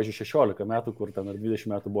 pavyzdžiui, 16 metų, kur ten ar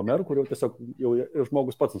 20 metų buvo merų, kur jau tiesiog jau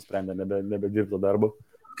žmogus pats nusprendė nebedirbti darbo.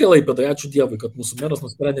 Klaipėdai, ačiū Dievui, kad mūsų meras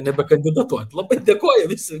nusprendė nebekandidatuoti. Labai dėkoju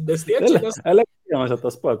visi miestiečiai. Elektrėnuose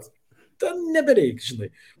tas pats. Ten nebereik,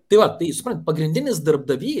 žinai. Tai va, tai suprant, pagrindinis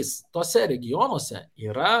darbdavys tose regionuose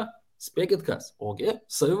yra, spėkit kas, ogi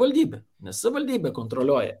savivaldybė, nes savivaldybė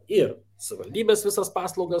kontroliuoja ir savivaldybės visas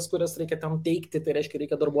paslaugas, kurias reikia ten teikti, tai reiškia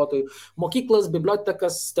reikia darbuotojų, mokyklas,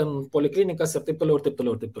 bibliotekas, ten poliklinikas ir taip toliau, ir taip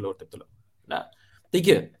toliau, ir taip toliau, ir taip toliau. Ne?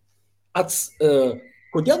 Taigi,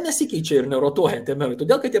 kodėl nesikeičia ir nerotuoja tie merai?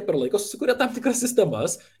 Todėl, kad jie per laiką susikūrė tam tikras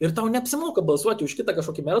sistemas ir tau neapsimoka balsuoti už kitą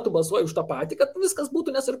kažkokį merą, tu balsuoji už tą patį, kad viskas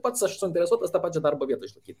būtų, nes ir pats aš suinteresuotas tą pačią darbo vietą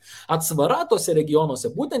išlaikyti. Atsvara tose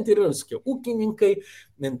regionuose būtent ir yra visokie ūkininkai,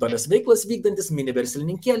 tolės veiklas vykdantis, mini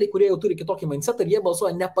verslininkėliai, kurie jau turi kitokį mindsetą ir jie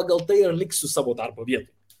balsuoja ne pagal tai, ar liksiu savo darbo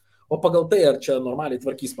vietoj, o pagal tai, ar čia normaliai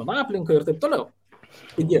tvarkys mano aplinką ir taip toliau.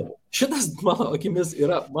 Taigi, šitas mano akimis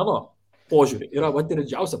yra mano požiūrį, yra ir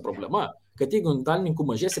didžiausia problema, kad jeigu dalininkų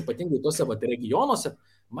mažės ypatingai tose regionuose,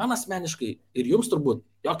 man asmeniškai ir jums turbūt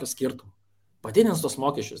jokio skirtumo. Padidins tos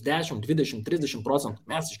mokesčius 10, 20, 30%,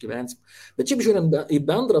 mes išgyvensim. Bet šiaip žiūrint į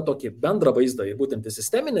bendrą vaizdą, į būtent į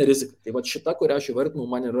sisteminę riziką, tai va šita, kurią aš įvardinau,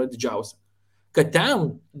 man yra didžiausia. Kad ten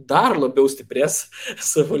dar labiau stiprės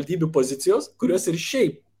savivaldybių pozicijos, kurios ir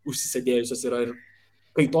šiaip užsisėdėjusios yra ir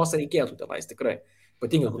kaitos reikėtų tenais tikrai.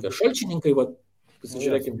 Ypatingai kokie šalčininkai, va,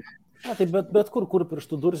 pasižiūrėkime. Tai bet kur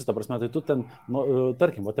pirštų dursi, ta prasme, tai tu ten,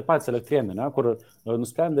 tarkim, tai pats Elektrėnė, kur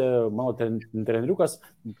nusprendė mano treneriukas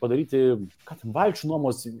padaryti, kad valčių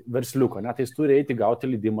nuomos versliuką, tai jis turi eiti gauti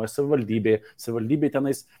leidimą savivaldybėje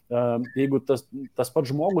tenais, jeigu tas pats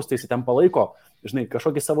žmogus, tai jis ten palaiko, žinai,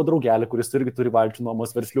 kažkokį savo draugelį, kuris irgi turi valčių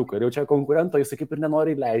nuomos versliuką ir jau čia konkurento jis kaip ir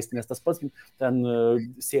nenori įleisti, nes tas pats ten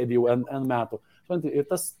sėdi jau N metų. Ir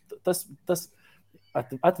tas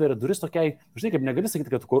atveria duris tokiai, žinai, kaip negali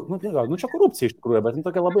sakyti, kad čia korupcija iš tikrųjų, bet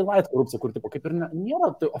tokia labai light korupcija, kur kaip ir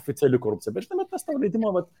nėra tai oficiali korupcija, bet žinai, mes tavo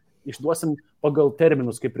leidimą išduosim pagal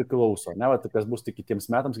terminus, kaip priklauso, ne, kas bus tik kitiems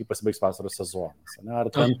metams, kai pasibaigs vasaros sezonas, ne, ar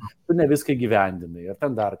ten tu ne viską gyvendinai, ar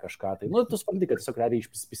ten dar kažką, tai, tu supranti, kad tiesiog realiai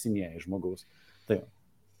išpisinėjai žmogaus. Tai,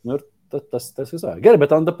 ir tas visą. Gerai,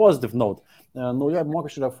 bet on the positive note, naujoje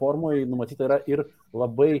mokesčių reformoje numatyta yra ir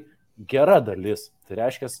labai gera dalis, tai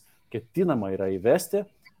reiškia, ketinama yra įvesti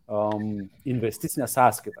investicinę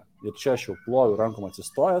sąskaitą. Ir čia aš jau ploju rankom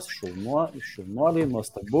atsistojęs, šaunuoliai,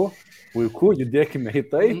 nuostabu, puiku, judėkime į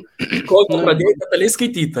tai. Kol nepradėjai detaliai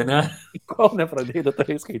skaityti, ne? Kol nepradėjai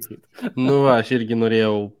detaliai skaityti. Aš irgi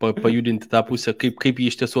norėjau pajudinti tą pusę, kaip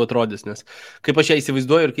jį iš tiesų atrodys, nes kaip aš ją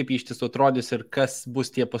įsivaizduoju ir kaip jį iš tiesų atrodys ir kas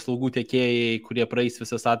bus tie paslaugų tiekėjai, kurie praeis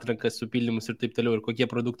visas atrankas, supildymus ir taip toliau ir kokie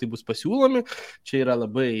produktai bus pasiūlomi, čia yra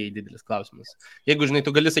labai didelis klausimas. Jeigu, žinai,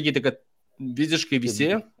 tu gali sakyti, kad visiškai visi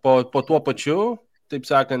po tuo pačiu, taip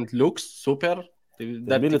sakant, liuks, super. Tai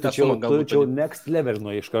next level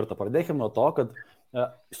nuo iš karto. Pradėkime nuo to, kad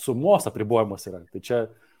sumos apribojimas yra. Tai čia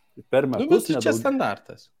per metus... Nu, čia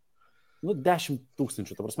standartas. 10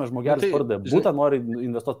 000. Ta prasme, žmogelis pardavė būtą, nori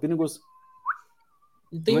investuoti pinigus.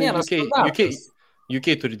 Tai nėra standartas.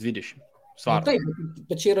 UK turi 20. Taip,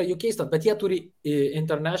 bet čia yra UK, bet jie turi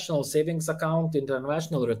International Savings Account,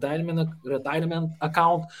 International Retirement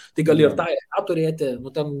Account, tai gali ir tą turėti,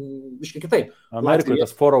 ten iškai kitaip. Amerikoje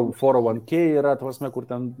tas 401k yra, kur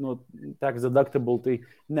ten tax deductible, tai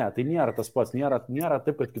ne, tai nėra tas pats, nėra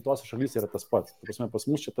taip, kad kitose šalyse yra tas pats. Pas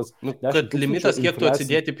mus čia tas... Kad limitas, kiek tu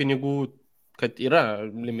atsidėti pinigų, kad yra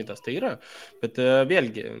limitas, tai yra, bet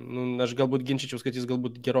vėlgi, aš galbūt ginčyčiaus, kad jis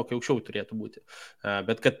galbūt gerokai aukščiau turėtų būti,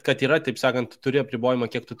 bet kad yra, taip sakant, turi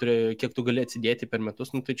apribojimą, kiek tu gali atsidėti per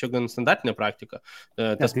metus, tai čia gan standartinė praktika.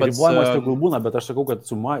 Tas pats ribojimas tegul būna, bet aš sakau, kad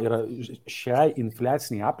suma yra šiai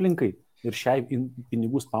infliaciniai aplinkai ir šiai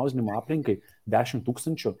pinigų spausdinimo aplinkai 10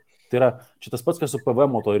 000. Tai yra čia tas pats, kas su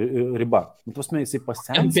PVM to riba. Tuosme, jisai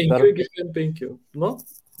pasens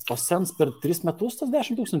pasens per 3 metus tas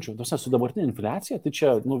 10 000. Su dabartinė infliacija, tai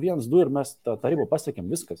čia 1, 2 ir mes tą ribą pasiekėm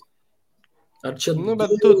viskas. Ar čia...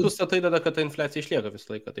 Bet tu statai tada, kad ta infliacija išlieka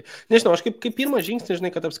visą laiką. Tai, nežinau, aš kaip pirmas žingsnis,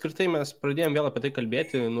 žinai, kad apskritai mes pradėjom vėl apie tai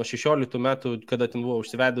kalbėti nuo 16 metų, kada ten buvo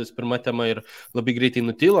užsivedus pirma tema ir labai greitai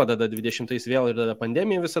nutilo, tada 20-ais vėl ir tada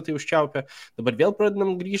pandemija visą tai užčiaupė. Dabar vėl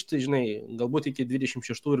pradedam grįžti, žinai, galbūt iki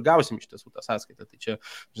 26 ir gausim iš tiesų tą sąskaitą. Tai čia,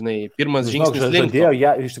 žinai, pirmas žingsnis link.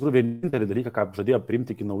 Iš tikrųjų, vienintelį dalyką, ką žadėjo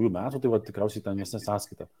priimti iki naujų metų, tai va tikriausiai ta nesnė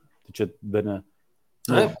sąskaita. Tai čia be ne...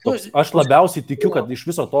 Aš labiausiai tikiu, kad iš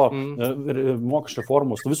viso to mokesčio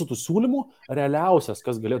reformos, visų tų siūlymų, realiausias,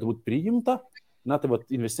 kas galėtų būti priimta, na tai va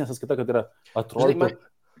investicinė sąskaita, kad yra atrodo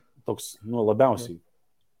toks, labiausiai.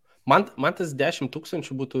 Man tas 10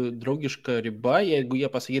 000 būtų draugiška riba, jeigu jie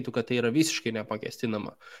pasakytų, kad tai yra visiškai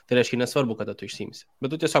neapmokestinama. Tai reiškia nesvarbu, kada tu išsiimsi.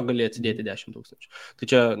 Bet tu tiesiog gali atsidėti 10 000. Tai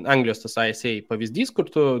čia Anglijos tas ISA pavyzdys, kur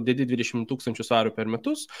tu dedi 20 000 svarų per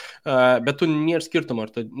metus, bet tu nėra skirtumo.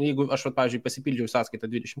 Jeigu aš, pavyzdžiui, pasipildžiau sąskaitą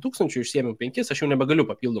 20 000, išsiėmiau 5, aš jau nebegaliu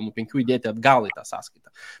papildomų 5 įdėti atgal į tą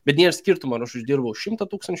sąskaitą. Bet nėra skirtumo, ar aš uždirbau 100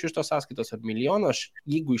 000 iš tos sąskaitos ar milijoną, aš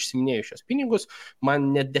jeigu išsiminėjau šios pinigus,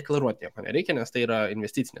 man net deklaruoti nieko nereikia, nes tai yra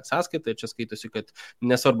investicinė sąskaita ir čia skaitosi, kad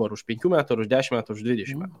nesvarbu ar už 5 metų, ar už 10 metų, už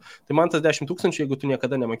 20 metų. Tai man tas 10 000, jeigu tu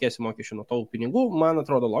niekada nemokėsi mokesčių nuo tavo pinigų, man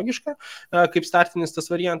atrodo logiška, kaip startinis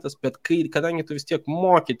tas variantas, bet kadangi tu vis tiek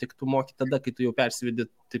moki, tik tu moki tada, kai tu jau persivedi,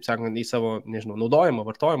 taip sakant, į savo, nežinau, naudojimą,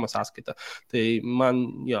 vartojimą sąskaitą. Tai man,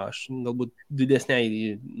 aš galbūt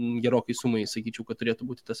didesniai gerokai sumai sakyčiau, kad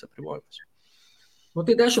turėtų būti tas apribojimas.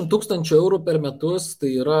 Tai 10 000 eurų per metus,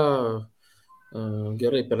 tai yra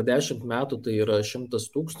gerai, per 10 metų tai yra 100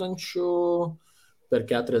 000, per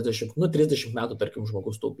 40, 30 metų, tarkim,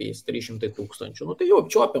 žmogus taupys 300 000. Tai jau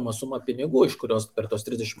apčiuopiama suma pinigų, iš kurios per tos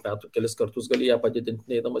 30 metų kelis kartus gali ją padidinti,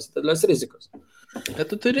 neįdamas į didelės rizikas. Bet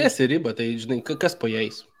tu turėsi ribą, tai žinai, kas po ją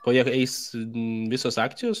eis? Po ją eis visos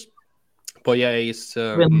akcijos, po ją eis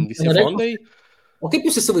visi fondai. O kaip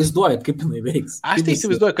jūs įsivaizduojat, kaip jinai veiks? Aš tai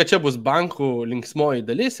įsivaizduoju, kad čia bus bankų linksmoji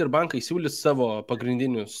dalis ir bankai siūlys savo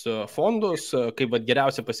pagrindinius fondus, kaip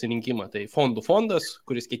geriausią pasirinkimą. Tai fondų fondas,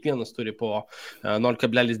 kuris kiekvienas turi po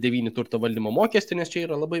 0,9 turto valdymo mokestį, nes čia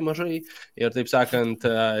yra labai mažai. Ir taip sakant,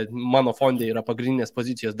 mano fondai yra pagrindinės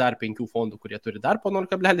pozicijos dar 5 fondų, kurie turi dar po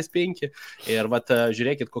 0,5. Ir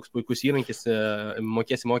žiūrėkit, koks puikus įrankis,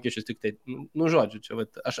 mokėsi mokesčius tik tai, žodžiu, čia,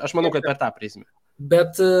 aš manau, kad per tą prizmę.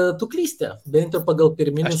 Bet tu klysti, bent jau pagal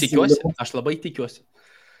pirminius... Aš tikiuosi, aš labai tikiuosi.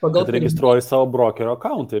 Kad registruoji savo brokerio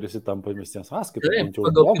accountą ir jis įtampa investicinės sąskaitą.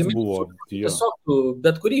 Tiesiog tu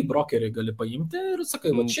bet kurį brokerį gali paimti ir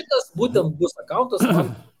sakai, šitas būtent bus accountas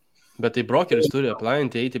man. Bet tai brokeris turi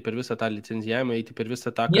aplainti, eiti per visą tą licenzijavimą, eiti per visą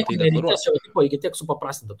tą, kad tai deklaruos. Iki tiek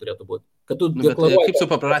supaprastinta turėtų būti. Kaip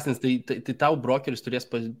supaprastins, tai tau brokeris turės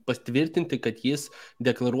patvirtinti, kad jis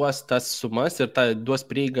deklaruos tas sumas ir duos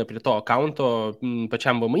prieigą prie to accounto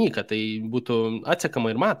pačiam VMI, kad tai būtų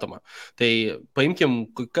atsekama ir matoma. Tai paimkim,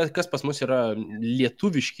 kas pas mus yra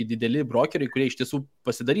lietuviški dideli brokeriai, kurie iš tiesų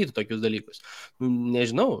pasidarytų tokius dalykus.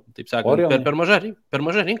 Nežinau, taip sakant, per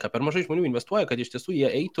mažą rinką, per mažai žmonių investuoja, kad iš tiesų jie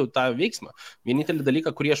eitų tą veiksmą. Vienintelį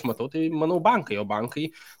dalyką, kurį aš matau, tai manau bankai, o bankai...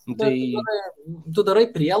 Tai... Tu darai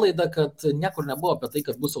prielaidą, kad niekur nebuvo apie tai,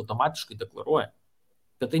 kad bus automatiškai deklaruoja.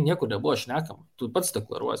 Apie tai niekur nebuvo šnekama. Tu pats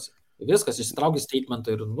deklaruosi. Viskas, išsitrauki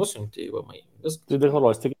statementą ir nusiunti į VMI. Tai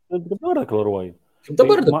deklaruosi, tik dabar deklaruoji.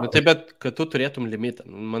 Dabar tai bet, kad tu turėtum limitą.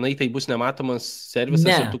 Manai, tai bus nematomas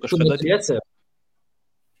servisas ir tu kažkada...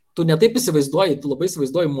 Tu netaip įsivaizduoji, tu labai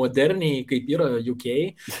įsivaizduoji moderniai, kaip yra UK,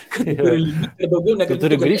 kad daugiau negali... Tu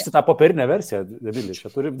turi grįžti tą popierinę versiją, Devilis,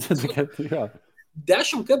 čia turi...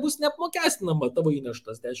 10K bus neapmokestinama tavo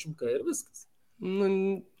įneštas, 10K ir viskas.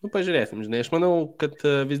 Pažiūrėsim, žinai, aš manau, kad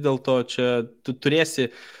vis dėlto čia tu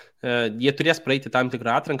turėsi... Jie turės praeiti tam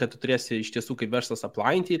tikrą atranką, tu turėsi iš tiesų kaip verslas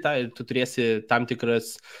aplainti tą ir tu turėsi tam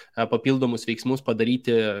tikras papildomus veiksmus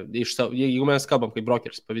padaryti, jeigu mes kalbam kaip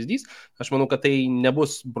brokeris pavyzdys, aš manau, kad tai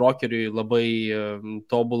nebus brokeriui labai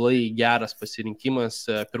tobulai geras pasirinkimas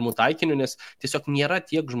pirmų taikinių, nes tiesiog nėra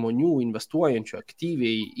tiek žmonių investuojančių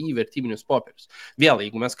aktyviai į vertybinius popierius. Vėl,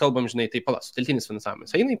 jeigu mes kalbam, žinai, tai sutelktinis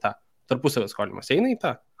finansavimas eina į tą, tarpusavio skolinimas eina į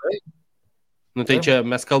tą. Tai čia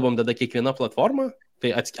mes kalbam tada kiekviena platforma,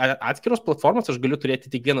 tai atskiros platformos aš galiu turėti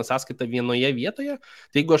tik vieną sąskaitą vienoje vietoje,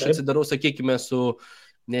 tai jeigu aš atsidarau, sakykime, su,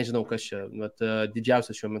 nežinau, kas čia,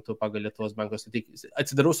 didžiausias šiuo metu pagal Lietuvos bankos, tai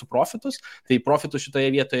atsidarau su profitus, tai profitus šitoje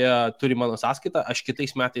vietoje turi mano sąskaita, aš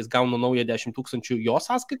kitais metais gaunu naują 10 000 jo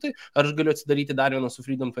sąskaitai, ar aš galiu atsidaryti dar vieną su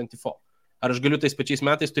Freedom 24. Ar aš galiu tais pačiais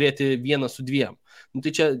metais turėti vieną su 2.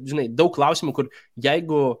 Tai čia, žinai, daug klausimų, kur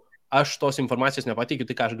jeigu aš tos informacijos nepateikiu,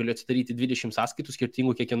 tai ką aš galiu atsidaryti 20 sąskaitų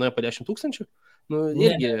skirtingų kiekvienoje po 10 000?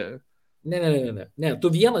 Irgi... Ne.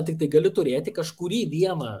 Tu vieną tik tai gali turėti, kažkurį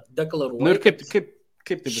vieną deklaruoti. Ir kaip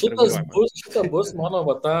Kaip tai bus Šita reguliuojama? bus mano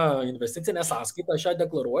ta investicinė sąskaita, aš ją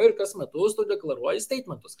deklaruoju ir kas metus tu deklaruoji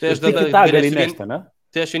statementus. Tai aš Tik tada tą gali galėsiu nešti, ne?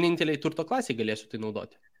 Tai aš vieninteliai turto klasiai galėsiu tai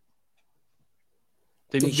naudoti.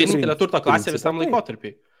 Tai Tai vienintelė turto klasė principe visam taip.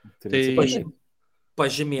 laikotarpiui. Tai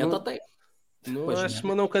Pažymėta taip. Aš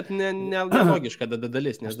manau, kad nelogiška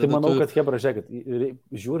dalis. Aš tai manau, kad Hebra, žiūrėkit,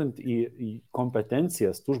 žiūrint į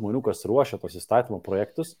kompetencijas tų žmonių, kas ruošia tos įstatymo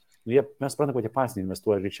projektus, mes suprantame, kad jie patys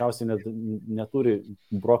investuoja, greičiausiai neturi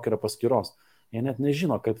brokerio paskyros. Jie net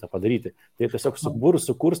nežino, kaip tą padaryti. Tai tiesiog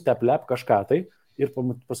sukurs teplep kažką tai ir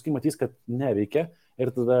paskui matys, kad neveikia ir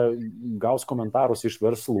tada gaus komentarus iš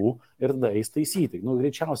verslų ir tada eis taisyti.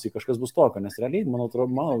 Greičiausiai kažkas bus tokio, nes realiai, mano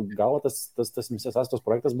galva, tas misijos sąskaitos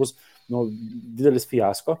projektas bus didelis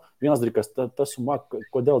fiasko. Vienas dalykas, ta suma,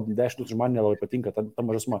 kodėl 10 000 man nelabai patinka, ta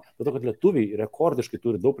maža suma, dėl to, kad lietuviai rekordiškai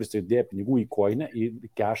turi daug prisidėję pinigų į koinę,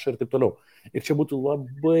 į kešą ir taip toliau. Ir čia būtų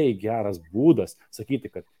labai geras būdas sakyti,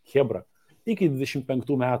 kad Hebra, iki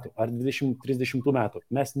 25 metų ar 20-30 metų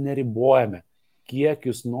mes neribojame, kiek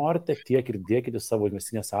jūs norite, tiek ir dėkite savo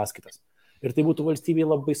investicinės sąskaitas. Ir tai būtų valstybėje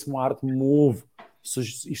labai smart move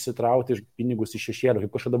išsitrauti pinigus iš šešėlio.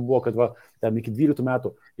 Kaip kažkada buvo, kad iki 12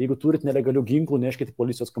 metų, jeigu turit nelegalių ginklų, neškite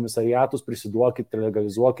policijos komisariatus, prisiduokite,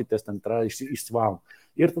 legalizuokite, išsivavom.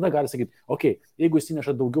 Ir tada gali sakyti, jeigu jūs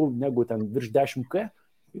įneša daugiau negu ten virš 10K,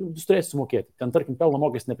 jūs turėsite sumokėti. Ten, tarkim, pelno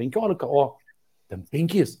mokestis ne 15, o ten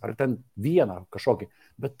 5 ar ten 1 kažkokį.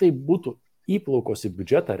 Bet tai būtų įplaukos į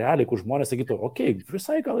biudžetą realiai, kur žmonės sakytų,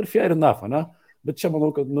 visai gal ir fair enough, ne? Bet čia manau,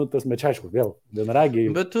 kad tas mečiaišku vėl, vienaragiai.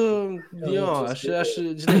 Bet aš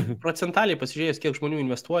žinai, procentaliai pasižiūrėjęs, kiek žmonių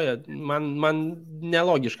investuoja, man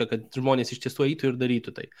nelogiška, kad žmonės iš tiesų eitų ir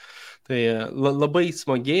darytų tai. Tai labai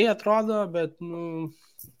smagiai atrodo, bet,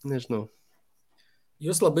 nežinau.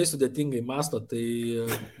 Jūs labai sudėtingai mąsto, tai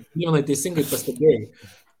vienai teisingai pastebėjai.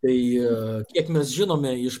 Tai kiek mes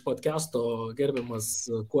žinome iš podcast'o, gerbiamas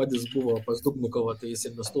Kuodis buvo pas Dubnikovą, tai jis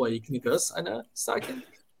investuoja į knygas, ane, sakė.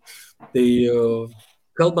 Tai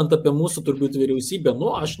kalbant apie mūsų turbūt vyriausybę,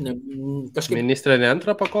 aš kažkaip... Ministrė ne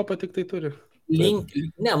antrą pakopą tik tai turi?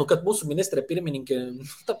 Kad mūsų ministrė pirmininkė,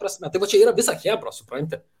 ta prasme, tai čia yra visa Hebra,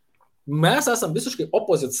 suprantate. Mes esam visiškai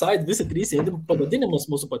opposite side, visi trys sėdim, pavadinimas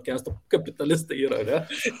mūsų podcast'o kapitalistai yra, ne?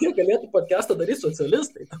 Jie galėtų podcast'ą daryti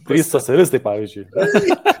socialistai. 3 socialistai, pavyzdžiui.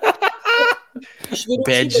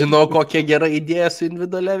 Bet žinau, kokia gera idėja su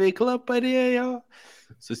individualia veikla parėjo.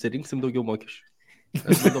 Susirinksim daugiau mokesčių.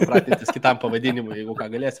 Aš manau pratintis kitam pavadinimui, jeigu ką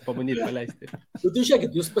galėsi pamanyti paleisti. Tai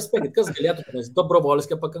žiūrėkit, jūs paspėkit, kas galėtų, nes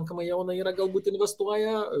Dobrovolskė pakankamai jauna yra, galbūt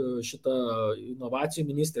investuoja, šitą inovacijų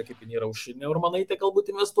ministrė, kaip jin yra Aušrinė Urmanaitė, galbūt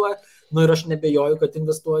investuoja, ir aš nebejoju, kad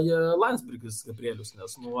investuoja Landsbergis Gabrielius,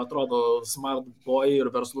 nes, atrodo, smart boy ir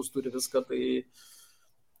verslus turi viską,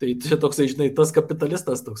 tai čia toksai, žinai, tas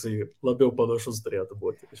kapitalistas toksai labiau panašus turėtų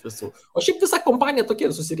būti iš visų. O šiaip visa kompanija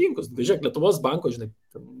tokia susirinkus, žiūrėk, Lietuvos banko, žinai,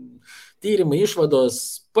 tyrimai, išvados,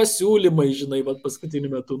 pasiūlymai, žinai, paskutiniu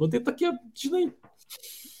metu, tai tokie, žinai.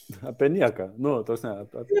 Apie nieką,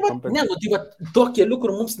 tai tuo keliu,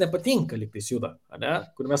 kur mums nepatinka, lygtais juda, ne?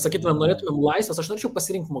 Kur mes sakytumėm, norėtumėm laisvės, aš norėčiau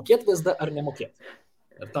pasirinkti mokėti VSD ar nemokėti.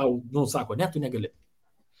 Ir tau, sako, ne, tu negali.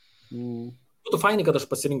 Būtų fainai, kad aš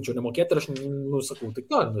pasirinkčiau nemokėti ir aš, sakau, tai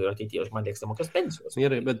ateityje aš man reiks nemokės pensijos.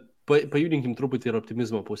 Gerai, bet pajudinkim truputį ir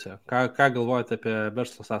optimizmo pusę. Ką galvojate apie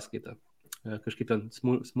verslo sąskaitą? Kažkaip ten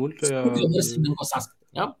smulkiojo... Smulkiojo verslininko sąskaitą,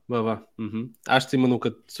 ne? Va. Aš tai manau,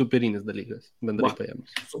 kad superinis dalykas, bendrai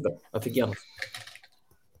paėmus. Super, aфиgenas.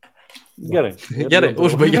 Gerai,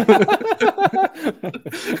 užbaigiam.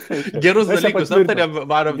 Gerus dalykus aptarėm,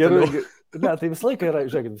 varom toliau. Ne, tai visą laiką yra,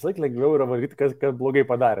 žiūrėkit, visą laiką lengviau yra varyti, kas blogai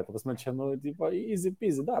padarė. Tas man čia, easy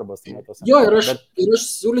peasy darbas. Jo, ir aš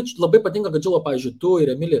siūlyčiau, labai patinka, kad Džilo, pavyzdžiui, tu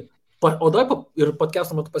ir Emilį, o dar ir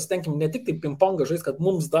podcast'o metu pasitenkim ne tik tai pingpongą žais, kad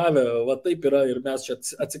mums davė, taip yra ir mes čia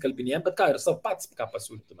atsikalbinėjom, bet ką ir savo pats ką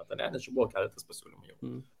pasiūlytumėte, ne? Nes čia buvo keletas pasiūlymų jau.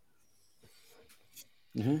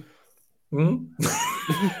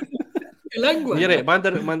 Lengva. Gerai, man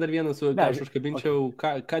dar vienas, aš užkabinčiau,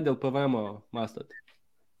 ką dėl PVM-o mastat?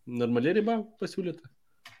 Normali riba pasiūlyta?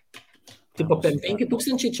 Tipo,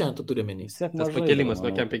 5,000 čia tu turi menys. Tas pakelimas nuo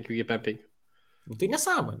 5 iki 5. Tai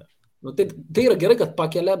nesąmonė. Tai yra gerai, kad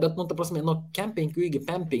pakelia, bet, ta prasme, nuo 5 iki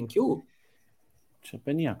 5. Čia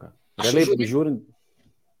apie nieką. Realiai žiūrint.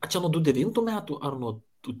 A čia nuo 2009 metų ar nuo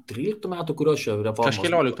 13 metų, kurios čia reformos? Aš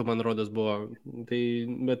 14, man rodos, buvo. Tai,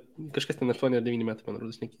 bet kažkas ten 8 ar 9 metų, man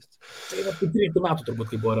rodos, nekeistas. Tai 13 metų turbūt,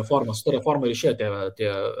 kai buvo reforma. Su ta reforma ir išėjo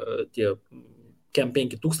tie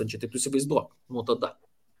 5,000, tai tu įsivaizduok, tada.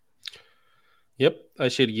 Jep,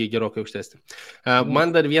 aš irgi gerokai aukštesnį. Man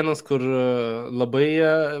dar vienas, kur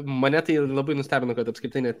mane tai labai nustebino, kad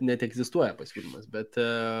apskritai net egzistuoja pasiūlymas, bet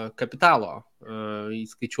kapitalo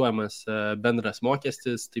įskaičiuojamas bendras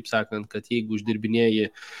mokestis, taip sakant, kad jeigu uždirbinėjai,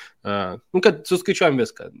 kad suskaičiuojam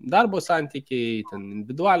viską, darbo santykiai, ten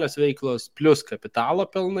individualios veiklos, plus kapitalo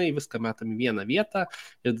pelnai, viską metam į vieną vietą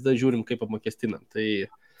ir tada žiūrim, kaip apmokestinam. Tai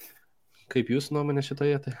kaip jūsų nuomonė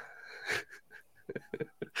šitoje vietoje?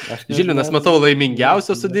 Žilinas, matau,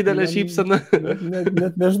 laimingiausias su didelė šypsena.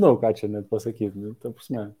 Net nežinau, ką čia net pasakyti.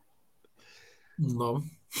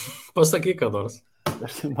 Pasakyk, ką nors.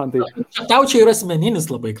 Tai... Tau čia yra asmeninis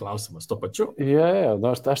labai klausimas, tuo pačiu.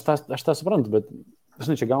 Aš tą suprantu, bet,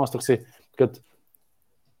 žinai, čia gaunas toksai, kad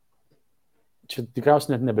čia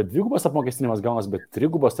tikriausiai net nebe dvigubas apmokestinimas gaunas, bet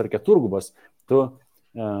trigubas ar keturgubas. Tu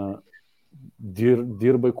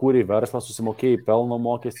dirbai, kūrei verslą, susimokėjai pelno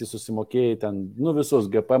mokestį, susimokėjai ten, visus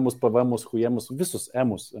GPM-us, PVM-us, HUM-us, visus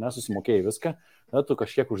M-us, susimokėjai viską, tu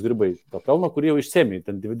kažkiek uždirbai to pelno, kurį jau išsėmėjai,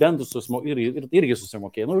 ten dividendus irgi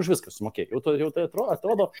susimokėjai, už viską susimokėjai. Jau tai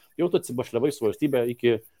atrodo, jau tu atsibašliavai su valstybė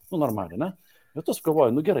iki, normaliai, ne? Ir tu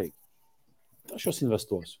sugalvoji, gerai, aš juos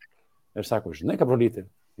investuosiu. Ir sako, žinai, ką brolyti,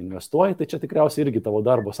 investuoji, tai čia tikriausiai irgi tavo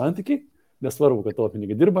darbo santykiai, nesvarbu, kad tavo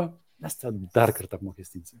pinigai dirba, nes tai dar kartą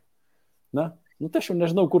apmokestinsi. Tai aš jau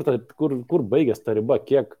nežinau, kur baigės ta riba,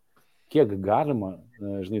 kiek galima,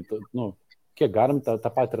 žinai, kiek galim tą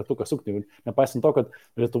patį ratuką sukti. Nepaisant to, kad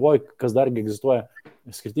Lietuvoje, kas dargi egzistuoja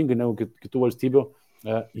skirtingai negu kitų valstybių,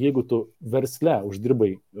 jeigu tu versle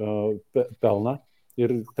uždirbai pelną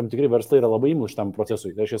ir tam tikrai verslai yra labai imlūs šitam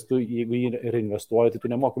procesui, tai tu, jeigu jį reinvestuoji, tai tu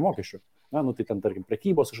nemoki mokesčių. Tai ten, tarkim,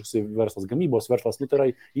 prekybos, kažkoks verslas, gamybos verslas, tai yra,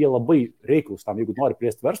 jie labai reiklus tam, jeigu nori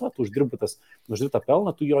plėsti verslą, tu uždirbtą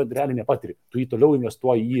pelną, tu jo realiai nepatiri, tu jį toliau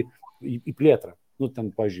investuoji į plėtrą. Ten,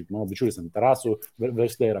 pavyzdžiui, mano bičiulis ant terasų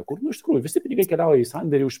verslai yra, kur, iš tikrųjų, visi pinigai keliauja į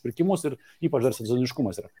sandėrį, už pirkimus ir ypač dar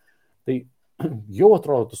sezoniškumas yra. Tai jau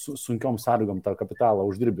atrodo, tu sunkiom sąlygom tą kapitalą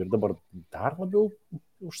uždirbi ir dabar dar labiau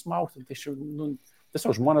užsmaukti. Tai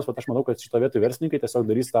tiesiog žmonės, aš manau, kad šito vietoj verslininkai tiesiog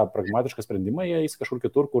darys tą pragmatišką sprendimą, jie eis kažkur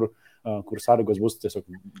kitur, kur sąlygos bus tiesiog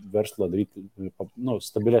verslą daryti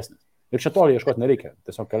stabilesnės. Ir čia toli ieškoti nereikia,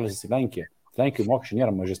 tiesiog kelsis į Lenkiją. Lenkijoje mokesčiai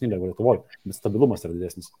nėra mažesni negu Lietuvoje, bet stabilumas yra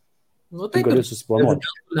didesnis. Taip, gali susiplanuoti.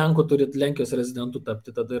 Lenkų turi Lenkijos rezidentų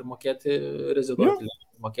tapti, tada ir mokėti reziduoti,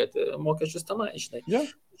 mokėti mokesčius tenai.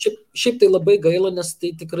 Šiaip tai labai gaila, nes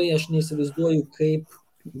tai tikrai aš neįsivaizduoju, kaip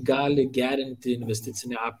gali gerinti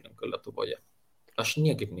investicinę aplinką Lietuvoje. Aš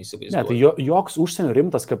niekaip neįsivaizduoju. Ne, tai joks užsienio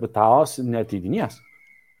rimtas kapitalas neateidinės.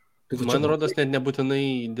 Man rodos, net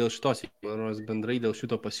nebūtinai dėl šitos, man rodos, bendrai dėl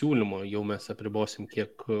šito pasiūlymo jau mes apribosim,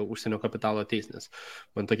 kiek užsienio kapitalo ateis, nes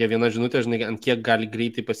man tokia viena žinutė, žinai, ant kiek gali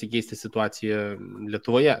greitai pasikeisti situacija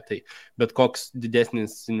Lietuvoje. Tai bet koks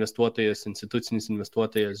didesnis investuotojas, institucinis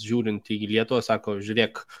investuotojas, žiūrint į Lietuvą, sako,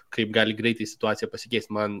 žiūrėk, kaip gali greitai situacija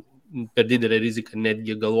pasikeisti. Man per didelę riziką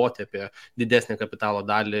netgi galvoti apie didesnę kapitalo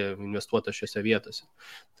dalį investuotą šiose vietose.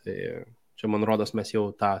 Tai čia, man rodos, mes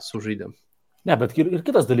jau tą sužaidėm. Ne, bet ir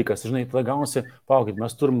kitas dalykas, žinai, tada gaunasi, palaukit,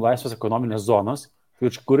 mes turim laisvės ekonominės zonas,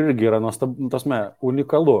 kur irgi yra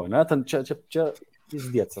unikalu, ne, ten čia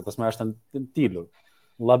įsidėts, aš ten tyliu.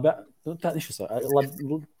 Ten iš viso,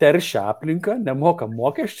 teršia aplinką, nemoka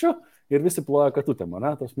mokesčių ir visi ploja katutėm, ne,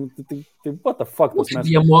 tai what the fuck.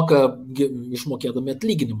 Jie moka išmokėdami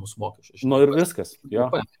atlyginimus mokesčius. Ir viskas, jo.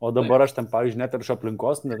 O dabar aš ten, pavyzdžiui, neteršiu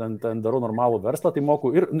aplinkos, ten darau normalų verslą, tai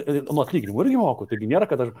moku ir atlyginimų irgi moku. Taigi nėra,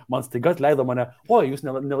 kad man staiga atleido mane, jūs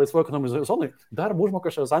nelaisvoje ekonominėje zonoje, darbo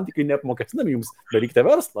užmokesčio santykiai neapmokestinami jums, darykite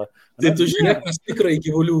verslą. Tai tu žiūrėk, kas tikrai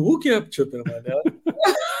gyvulių ūkį apčiupė mane.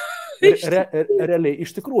 Realiai, iš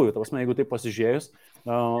tikrųjų, jeigu tai pasižiūrėjus,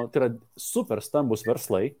 tai yra super stambus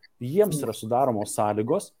verslai, jiems yra sudaromos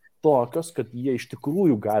sąlygos tokios, kad jie iš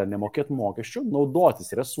tikrųjų gali nemokėti mokesčių, naudotis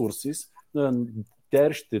resursais,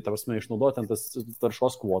 teršti, išnaudoti tas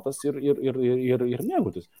taršos kvotas ir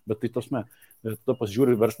mėgautis. Bet tai, tu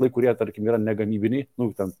pasižiūri verslai, kurie, tarkim, yra negamybiniai,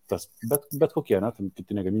 bet kokie,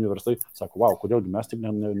 kiti negamybiniai verslai, sako, wow, kodėl mes taip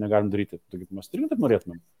negalim daryti, mes irgi taip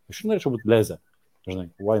norėtumėm. Aš norėčiau būti bleze.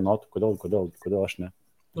 Žinai, why not, kodėl aš ne?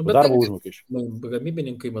 Darbo užmokesčių.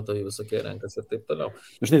 Gamybininkai, matai, visokie renkas ir taip toliau.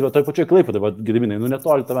 Žinai, toj pačioj Klaipėdoj, Gediminai,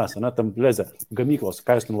 netoli tavęs, tam plėzė gamyklos,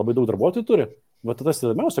 ką jūs ten labai daug darbuotojų turi, tas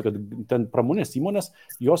įdomiausia, kad ten pramonės įmonės,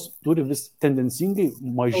 jos turi vis tendencingai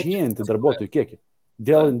mažėjantį darbuotojų kiekį.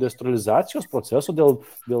 Dėl industrializacijos proceso,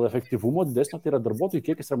 dėl efektyvumo didesnio, tai yra darbuotojų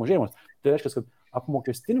kiekis yra mažėjimas. Tai reiškia, kad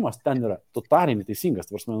apmokestinimas ten yra totaliai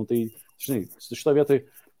neteisingas. Tai, žinai, šito vietoj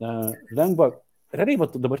lengva. Realiai,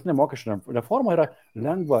 dabartinė mokesčių reforma yra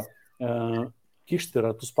lengva kišti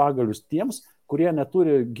ratus pagalius tiems, kurie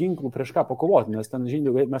neturi ginklų prieš ką pakovoti, nes ten,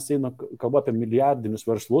 žinai, mes eina kalba apie milijardinius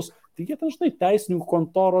verslus, tai jie ten, žinai, teisininkų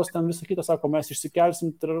kontoros, ten visą kitą sako, mes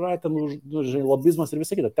išsikelsim, ten, žinai, lobizmas ir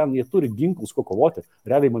visą kitą, ten jie turi ginklus, ko kovoti.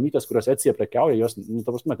 Realiai mamytės, kurios Etsyje prekiauja, jos, nu,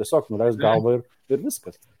 ta prasme, tiesiog nuleis galvą ir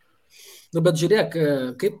viskas. Nu, bet žiūrėk,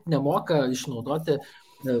 kaip nemoka išnaudoti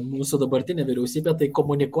mūsų dabartinė vyriausybė, tai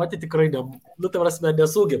komunikuoti tikrai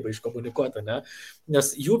nesugeba iškomunikuoti, ne?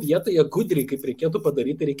 Nes jų vietoje gudriai, kaip reikėtų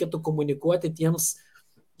padaryti, reikėtų komunikuoti tiems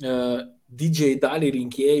didžiai daliai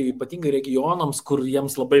rinkėjų, ypatingai regionams, kur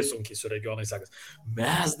jiems labai sunkiai su regionai sekas.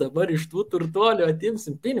 Mes dabar iš tų turtuolių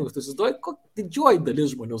atimsim pinigus. Tu įsivaizduoji, kokia didžioji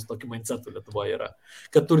dalis žmonių su tokiu mindsetu Lietuvoje yra.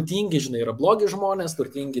 Kad turtingi, žinai, yra blogi žmonės,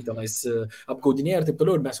 turtingi tenais apgaudinėja ir taip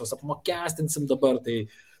toliau, ir mes juos apmokestinsim dabar. Tai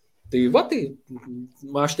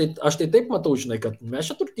aš tai taip matau, žinai, kad mes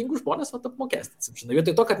čia turtingų žmonės apmokestinsim. Žinai,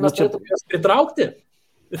 vietoj to, kad mes turėtume juos pritraukti.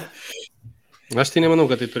 Aš tai nemanau,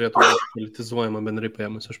 kad tai turėtų būti politizuojama bendrai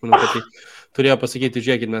paėmus. Aš manau, kad tai turėjo pasakyti,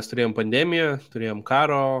 žiūrėkit, mes turėjom pandemiją, turėjom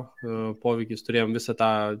karo poveikis, turėjom visą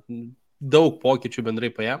tą daug pokyčių bendrai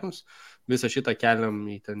paėmus. Visą šitą keliam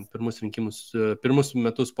į ten pirmus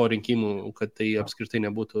metus po rinkimų, kad tai apskritai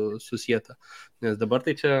nebūtų susijęta. Nes dabar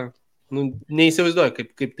tai čia... neįsivaizduoju,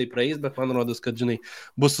 kaip tai praeis, bet man rodos, kad, žinai,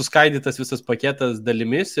 bus suskaidytas visas paketas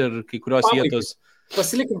dalimis ir kai kurios vietos...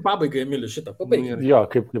 Pasilikim pabaigai, Emiliu, šitą pabaigai. Jo,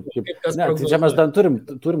 kaip. Ne, tai čia mes dar turim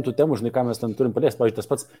tų temų, žinai, ką mes ten turim paliesti. Pavyzdžiui, tas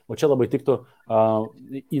pats, o čia labai tiktų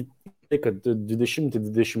į tai, kad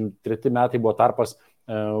 20-23 metai buvo tarpas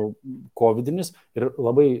covidinis ir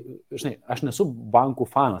labai, žinai, aš nesu bankų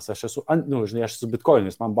fanas, aš esu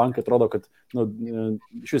bitcoinis, man bankai atrodo, kad,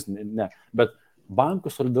 iš vis ne, bet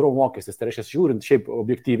bankų solidarumo mokestis, tai reiškia, žiūrint šiaip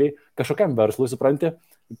objektyviai, kažkokiam verslui, supranti,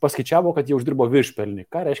 paskaičiavo, kad jie uždirbo viršpelnį.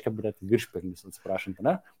 Ką reiškia, viršpelnis, atsiprašant,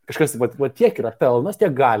 ne? Kažkas, tiek yra pelnas,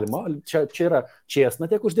 tiek galima, čia yra čėsna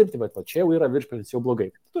tiek uždirbti, bet čia jau yra viršpelnis, jau blogai.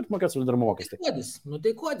 Turit mokėti solidarumo mokestį.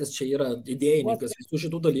 Tai kodis, čia yra idėjininkas visų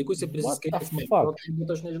šitų dalykų, jis prisiskaitęs,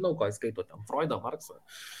 bet aš nežinau, ką jis skaito ten, Freudą, Marksą.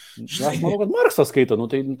 Aš manau, kad Marksą skaito,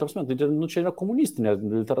 čia yra komunistinė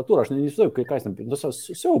literatūra, aš neįsivaizduoju, ką jis ten,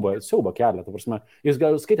 siauba kelia, ta prasme, jis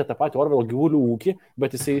gal skaitė tą patį Orvelo Gyvulių ūkį,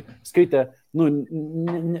 bet jisai skaitė,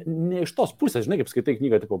 ne iš tos pusės, žinai, kaip skaitai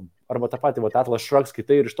knygą, tipo, arba tą patį Atlas Shrugged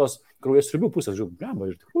skaitai ir iš tos kraujasiurbių pusės, žiūrėjau,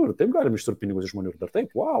 iš tikrųjų, ir taip galim išsiurbti pinigus iš žmonių, ir dar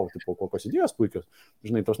taip, wow, tipo, kokios idėjos puikios,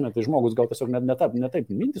 žinai, tai žmogus gal tiesiog ne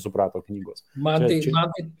taip mintį suprato knygos. Man tai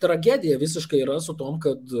tragedija visiškai yra su tom,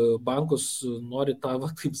 kad bankus nori tą,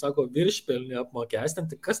 kaip sako, viršpelnį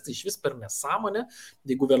apmokestinti, kas tai iš vis per nesąmonę,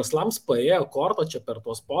 jeigu verslams paėjo korto čia per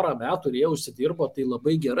tuos porą metų ir jie užsidirbo, tai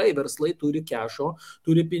labai gerai, verslai turi kešo,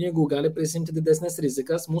 turi pinigų, gali prisimti didesnės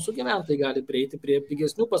rizikas, mūsų gyventojai gali prieiti prie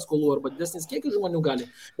pigesnių paskolų arba didesnis kiekis žmonių gali.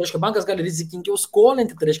 Tai reiškia, bankas gali rizikingiau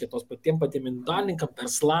skolinti, tai reiškia, tos patiem indalininkam,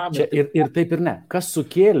 verslam. Ir taip ir ne. Kas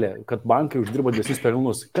sukėlė, kad bankai uždirbo didesnius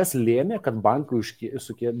pelnus? Kas lėmė, kad bankai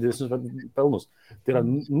sukėlė didesnius pelnus? Tai yra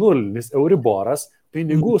nulinis euriboras,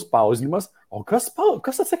 pinigų spausdinimas, o kas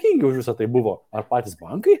atsakingi už visą tai buvo? Ar patys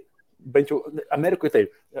bankai? Bent jau Amerikoje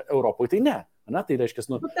taip, Europoje tai ne. Na, tai reiškia,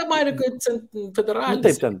 Amerikoje federalinis.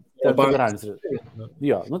 Taip, ten federalinis.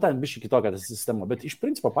 Jo, ten biškai kitokia sistema, bet iš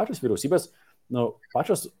principo pačios vyriausybės,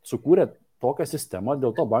 pačios sukūrė tokią sistemą,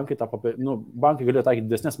 dėl to bankai bankai galėjo taikyti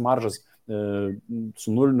didesnės maržas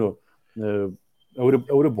su nuliniu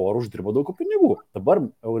euriboru, uždirbo daug pinigų. Dabar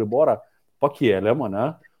euriborą pakėlė mane,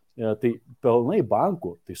 tai pelnai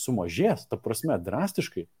bankų, tai sumažės, ta prasme,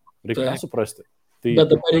 drastiškai. Reikia suprasti.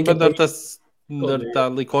 Bet dabar reikia... Dar tą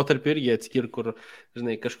laikotarpį irgi atskir, kur,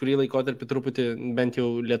 žinai, kažkurį laikotarpį truputį, bent jau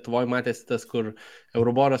Lietuvoje matėsi tas, kur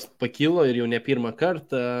euriboras pakilo ir jau ne pirmą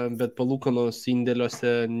kartą, bet palūkanos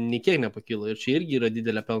indėliuose niekiek nepakilo. Ir čia irgi yra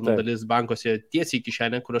didelė pelno dalis bankose tiesiai į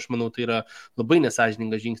kišenę, kur aš manau, tai yra labai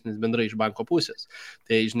nesažiningas žingsnis bendrai iš banko pusės.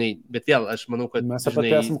 Tai, žinai, bet vėl, aš manau, kad... Mes apie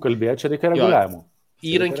tai esam kalbėję, čia reikia reguliavimo.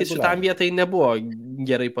 Įrankis šitam vietai nebuvo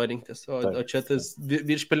gerai parinktas, o čia tas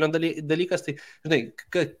viršpelnio dalykas, tai, žinai,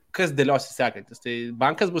 kas dėliosi sekantis. Tai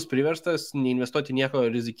bankas bus priverstas neinvestuoti nieko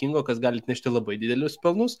rizikingo, kas gali atnešti labai didelius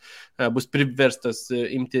pelnus, bus priverstas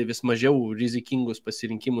imti vis mažiau rizikingus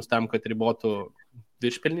pasirinkimus tam, kad ribotų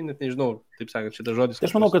viršpelnį, net nežinau, taip sakant, šitas žodis.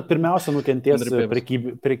 Aš manau, kad pirmiausia nukentės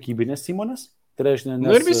prekybinės įmonės. Tai reiškia,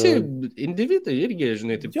 ir visi individai irgi,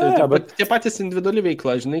 žinai, bet tie patys individuali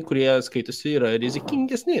veikla, žinai, kurie skaitosi yra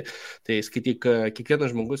rizikingesni. Tai skaityk,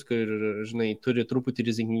 kiekvienas žmogus, kur, žinai, turi truputį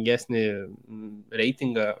rizikingesnį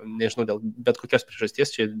reitingą, nežinau, dėl bet kokios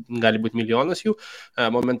priežasties, čia gali būti milijonas jų,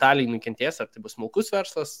 momentaliai nukentės, ar tai bus smulkus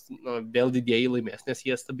verslas, vėl didieji laimės, nes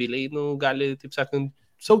jie stabiliai, gali, taip sakant,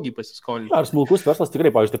 saugiai pasiskolinti. Ar smulkus verslas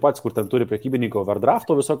tikrai, pavyzdžiui, taip pat, kur ten turi prekybininko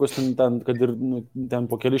overdrafto visokius, ten kad ir ten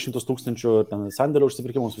po kelius šimtus tūkstančių, ten sandėlio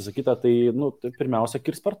užsipirkimus, visą kitą, tai, tai pirmiausia,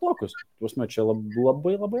 kirs per tokius. Čia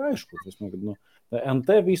labai aišku.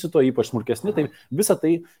 NT vystytojai, ypač smulkesni, tai visą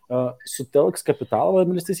tai sutelks kapitalą,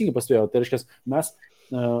 mes teisingai pastebėjau. Tai reiškia, mes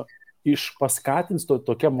paskatins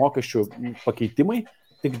tokie mokesčių pakeitimai,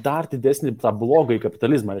 tik dar didesnį tą blogą į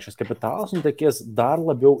kapitalizmą. Reiškia, kapitalas nutekės dar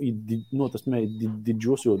labiau į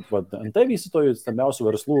didžiusių NT vystytojų, stambiausių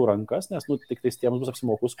verslų rankas, nes tik tais tiems bus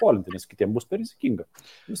apsimokų skolinti, nes kitiems bus per rizikinga.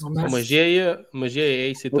 Mažieji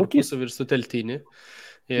eis į tarpusavį ir suteltinį.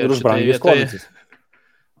 Ir už brangiai skolintis.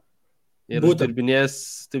 Ir uždirbinės,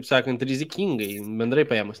 taip sakant, rizikingai, bendrai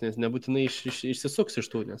paėmus, nes nebūtinai išsisuks iš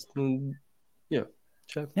tų, nes,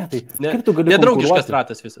 nedraugiškas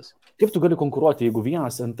ratas visas. Kaip tu gali konkuruoti, jeigu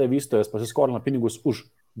vienas NT vystytojas pasiskolina pinigus už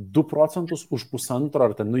 2%, už 1,5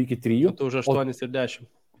 ar ten iki 3%? Tu už 8 ir 10.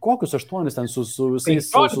 Kokius 8 ten su visais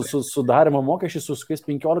sudarimo mokesčiais, su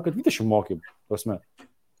 15-20 mokymų? Prasme.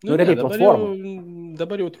 Realiai platforma.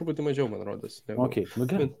 Dabar jau truputį mažiau, man rodos. Okay.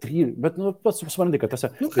 Gerai, 3, bet pats supranti, kad tas...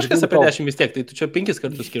 kažkas apie 10 vis tiek, tai tu čia 5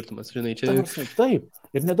 kartus skirtumas, žinai. Čia... Taip,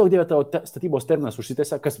 ir nedaug dievė tavo statybos terminas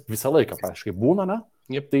užsitęsia, kas visą laiką, praškai, būna, ne?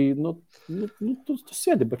 Yep. Tai, tu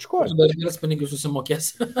sėdi, bačkoji. Dar dėlis pinigus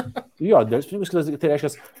susimokės. Jo, dėlis pinigus, tai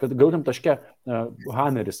reiškia, kad galutiniam taške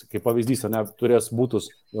Haneris, kaip pavyzdys, turės būtus,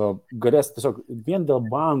 galės tiesiog vien dėl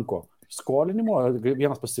banko skolinimo,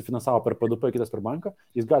 vienas pasifinansavo per PDP, kitas per banką,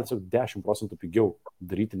 jis gali tiesiog 10% pigiau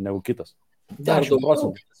daryti negu kitas.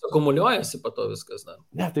 10%. Akumuliuojasi po to viskas.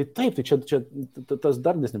 Ne, tai taip, tai čia tas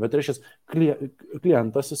dar nesnė, bet reiškia,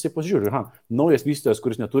 klientas jisai pasižiūri, naujas vystytojas,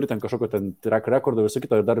 kuris neturi ten kažkokio ten track recordo visą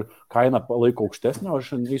kitą ir dar kainą palaiko aukštesnio,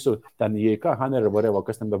 aš eisiu ten į EIK, Haner ir Varevo,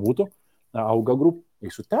 kas ten bebūtų, Auga Group,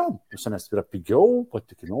 eisiu ten, nes yra pigiau,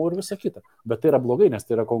 patikimiau ir visa kita. Bet tai yra blogai, nes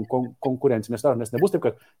tai yra konkurencinės daro, nes nebus taip,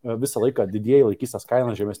 kad visą laiką didieji laikys tas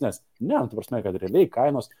kainas žemesnės. Ne, tu prasme, kad realiai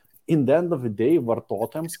kainos, in the end of the day,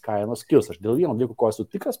 vartotojams kainos kils. Aš dėl vieno dalyko, ko esu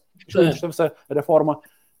tikras, šitą visą reformą,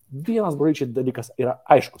 vienas braičiai dalykas yra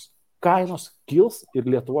aiškus. Kainos kils ir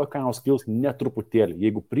Lietuvoje kainos kils netruputėlį.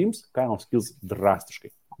 Jeigu priims, kainos kils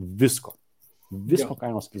drastiškai. Visko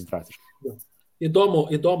kainos kils drastiškai.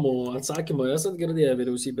 Įdomų atsakymą esat girdėję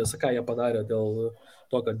vyriausybės, ką jie padarė dėl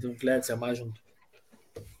to, kad infliacija mažintų?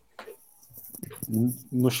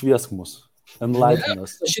 Nušviesk mus.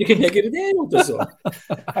 Enlightenas. Aš irgi negirdėjau tiesiog.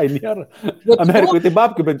 Ai, nėra. Amerikoje tai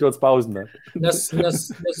babkių bent jau atspausina. Nes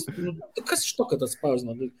kas iš to, kad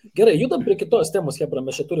atspausina? Gerai, judam prie kitos temos, Hebra,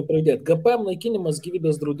 mes čia turim pradėti. GPM naikinimas,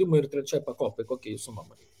 gyvybės draudimai ir trečiai pakopai. Kokie jūsų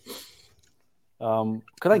nuomonė?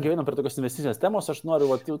 Kadangi einam prie tokios investicinės temos, aš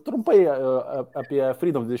noriu trumpai apie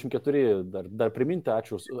Freedom 24 dar priminti,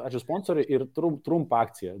 ačiū sponsoriui, ir trumpą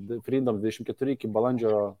akciją. Freedom 24 iki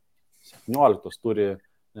balandžio 17 turi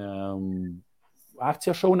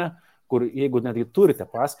akciją šaunę, kur jeigu netgi turite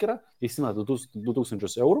paskyrą, įsinat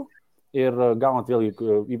 2000 eurų ir gaunat vėlgi,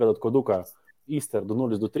 įvedat koduką Easter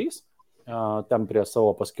 2023, ten prie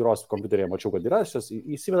savo paskyros kompiuterėje mačiau, kad yra,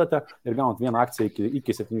 įsivedate ir gaunat vieną akciją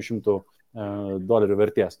iki $700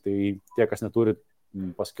 vertės. Tai tie, kas neturit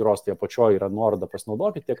paskyros, tie apačioje yra nuoroda,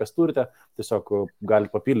 pasinaudokit, tie, kas turite, tiesiog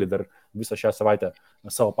galite papildyti dar visą šią savaitę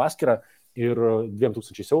savo paskyrą ir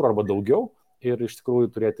 2000 eurų arba daugiau ir iš tikrųjų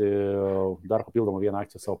turėti dar papildomą vieną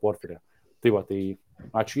akciją savo portfelį. Tai va, tai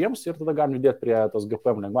ačiū jiems ir tada galim judėti prie tos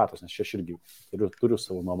GPM lengvatos, nes čia aš irgi turiu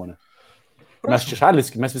savo nuomonę. Mes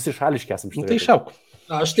visi šališki esam šitą. Tai šauk.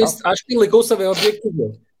 Aš tai laikau save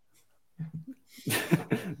objektyviu.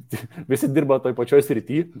 Visi dirba toj pačioj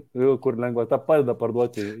srity, kur lengvata padeda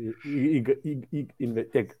parduoti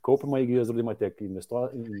tiek kaupimą įgyvės draudimą, tiek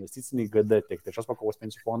investicinį GD, tiek trečios pakopos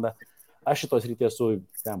pensijų fondą. Aš šitos srity esu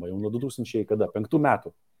jau nuo 2005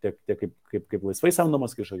 metų, tiek kaip laisvai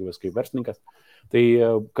samdomas, kaip verslininkas. Tai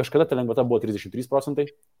kažkada ta lengvata buvo 33%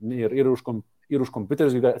 ir už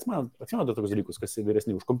kompiuterius, atsimenu tokius dalykus, kas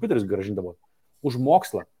vyresni, už kompiuterius gražindavo, už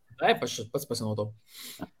mokslą. Taip, aš pats pasinaudau.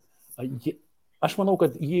 Aš manau,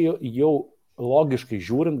 kad jį jau logiškai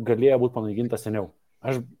žiūrint galėjo būti panaikinta seniau.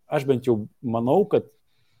 Aš bent jau manau, kad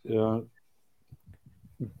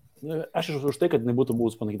aš už tai, kad nebūtų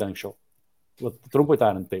buvus panaikinta anksčiau. Trumpai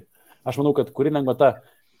tariant, taip. Aš manau, kad kuri lengvata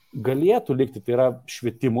galėtų likti, tai yra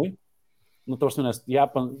švietimui. Nes ją,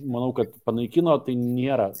 manau, kad panaikino, tai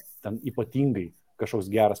nėra ten ypatingai kažkoks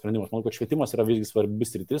geras sprendimas. Manau, kad švietimas yra visgi svarbi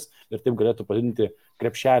sritis ir taip galėtų padidinti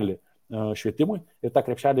krepšelį švietimui ir tą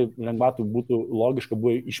krepšelį lengvatų būtų logiška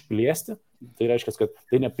buvo išplėsti. Tai reiškia, kad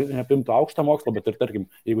tai nepimtų aukštą mokslą, bet ir, tarkim,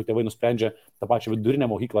 jeigu tėvai nusprendžia tą pačią vidurinę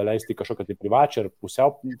mokyklą leisti kažkokią tai privačią ar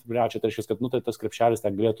pusiau privačią, tai reiškia, kad tai tas krepšelis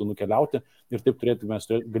ten galėtų nukeliauti ir taip mes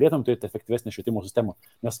galėtum turėti efektyvesnę švietimo sistemą.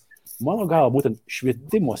 Nes mano galva, būtent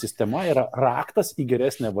švietimo sistema yra raktas į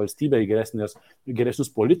geresnę valstybę, į geresnius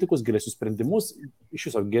politikus, geresnius sprendimus, iš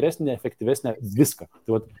viso geresnę, efektyvesnę viską.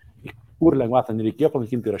 Tai vat, kur lengvatą nereikėjo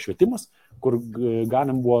panaikinti yra švietimas, kur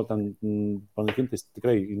galim buvo ten panaikinti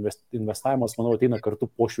tikrai investavimas, manau, ateina kartu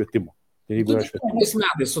po švietimo. Tai jeigu yra švietimas.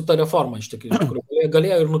 Metais su ta reforma iš tikrųjų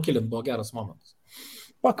galėjo ir nukilinti, buvo geras momentas.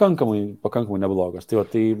 Pakankamai neblogas.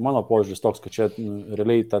 Tai mano požiūris toks, kad čia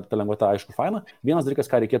realiai ta lengvata aišku faina. Vienas dalykas,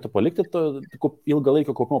 ką reikėtų palikti,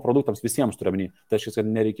 ilgalaikio kaupimo produktams visiems turiuomenį. Tai reiškia, kad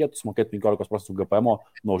nereikėtų sumokėti 15% GPM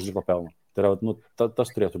nuo uždirbto pelno. Tai yra,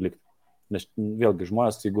 tas turėtų likti. Nes vėlgi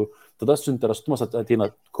žmonės, jeigu tada suinteresuotumas ateina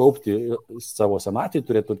kaupti savo senatvį,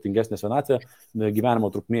 turėti turtingesnę senatvę, gyvenimo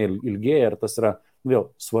trukmė ilgėja ir tas yra vėl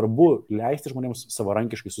svarbu leisti žmonėms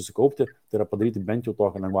savarankiškai susikaupti, tai yra padaryti bent jau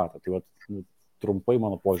tokią lengvatą. Tai trumpai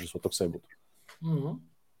mano požiūris toksai būtų.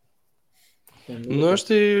 Aš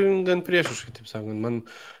tai gan priešiškai, taip sakant.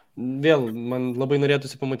 Man labai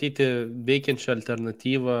norėtųsi pamatyti veikiančią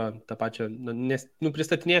alternatyvą, tą pačią, nes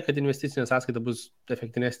pristatinėja, kad investicinė sąskaita bus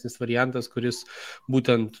efektyvesnis variantas, kuris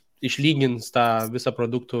būtent išlygins tą visą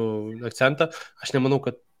produktų akcentą. Aš nemanau,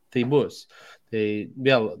 kad tai bus. Tai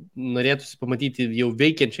vėl norėtųsi pamatyti jau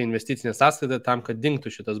veikiančią investicinę sąskaitą tam, kad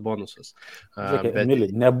dingtų šitas bonusas. Emili,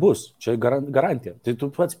 nebus. Čia garantija. Tai tu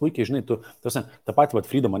pats puikiai žinai, tą patį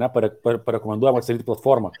Freedom mane parekomenduojama atsidaryti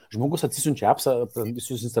platformą. Žmogus atsisiunčia appsą,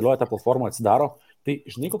 susinstaliuoja tą platformą, atsidaro. Tai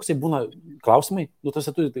žinai, koksai būna klausimai,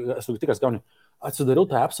 esu tikras gauni. Atsidariau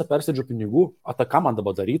tą appsą, persėdžiu pinigų, ką man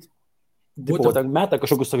dabar daryti? Tipo, ten meta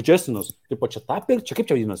kažkokius suggestinus. Tipo, čia tą pirkti, čia kaip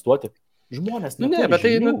čia investuoti? Žmonės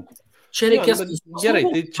neturi žinių. Čia reikės. Gerai,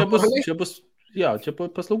 tai čia bus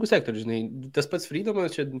paslaugų sektorius, žinai. Tas pats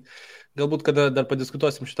Freedomas, čia galbūt kada dar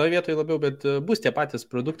padiskutuosim šitoje vietoje labiau, bet bus tie patys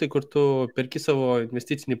produktai, kur tu perki savo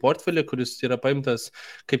investicinį portfelį, kuris yra paimtas,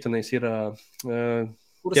 kaip tenais yra...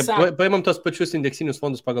 Paimam tos pačius indeksinius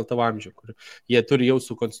fondus pagal tavo amžių, kur jie turi jau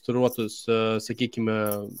sukonstruotus, sakykime,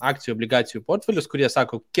 akcijų, obligacijų portfelius, kurie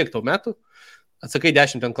sako, kiek tau metų, atsakai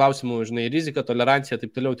 10 ten klausimų, žinai, rizika, tolerancija,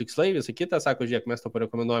 taip toliau tikslai, visą kitą, sako, žiūrėk, mes to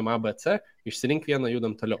parekomenduojam A, B, C, išsirink vieną,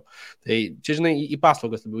 judam toliau. Tai čia, žinai, į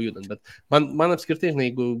paslaugas labiau judam, bet man apskritai,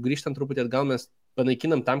 žinai, jeigu grįžtant truputį atgal, mes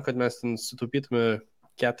panaikinam tam, kad mes sutaupytume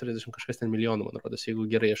 40 kažkas ten milijonų, man rodos, jeigu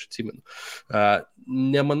gerai aš atsimenu.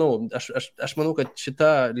 Nemanau, aš manau, kad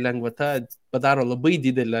šita lengvata padaro labai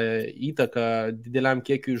didelę įtaką dideliam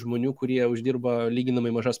kiekiui žmonių, kurie uždirba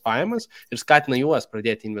lyginamai mažas pajamas ir skatina juos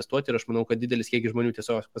pradėti investuoti ir aš manau, kad didelis kiekis žmonių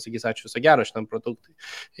tiesiog pasakys ačiū viso gero šitam produktui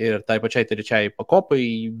ir tai pačiai trečiai pakopai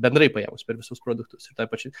bendrai paėmus per visus produktus ir tai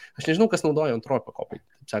pačiai, aš nežinau, kas naudoja antroji pakopai,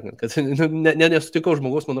 taip sakant, kad nesutikau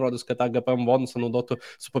žmogus, man rodos, kad tą GPM bonusą naudotų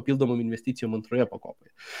su papildomom investicijom antroje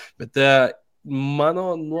pakopai. Bet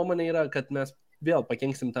mano nuomonė yra, kad mes vėl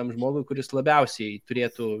pakenksim tam žmogui, kuris labiausiai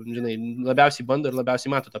turėtų, žinai, labiausiai bando ir labiausiai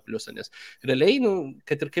mato tą pliusą, nes realiai,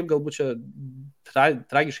 kad ir kaip galbūt čia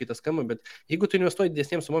tragiškai tas skamba, bet jeigu tu investuoji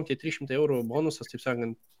didesniems sumom, tie 300 eurų bonusas, taip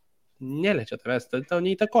sakant, neliečia tavęs, tau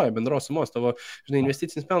neįtakoja bendros sumos, tavo, žinai,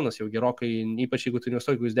 investicinis pelnas jau gerokai, ypač jeigu tu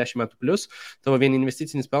investuoji 10 metų plus, tavo vien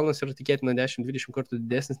investicinis pelnas yra tikėtina 10-20 kartų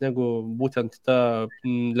didesnis negu būtent ta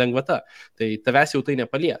lengvata. Tai tavęs jau tai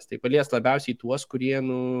nepalies. Tai palies labiausiai tuos, kurie,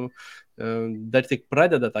 dar tik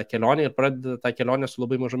pradeda tą kelionę ir pradeda tą kelionę su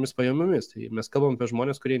labai mažomis pajamomis. Tai mes kalbam apie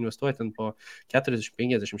žmonės, kurie investuoja ten po 40,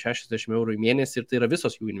 50, 60 eurų į mėnesį ir tai yra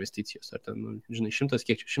visos jų investicijos. Ar ten, žinai,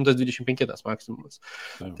 125 tas maksimumas.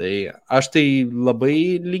 Tai aš tai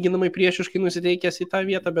labai lyginamai priešiškai nusiteikęs į tą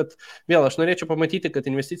vietą, bet vėl aš norėčiau pamatyti, kad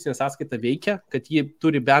investicinė sąskaita veikia, kad ji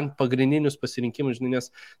turi bent pagrindinius pasirinkimus, žinai, nes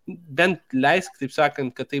bent leisk, taip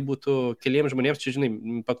sakant, kad tai būtų keliems žmonėms, čia, žinai,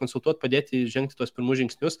 pakonsultuoti, padėti žengti tuos pirmus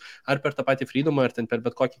žingsnius, ar per tą patį Freedomą, ar ten per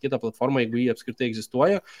bet kokią kitą platformą, jeigu jį apskritai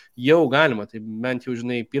egzistuoja, jau galima, tai bent jau,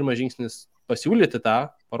 žinai, pirmas žingsnis pasiūlyti tą,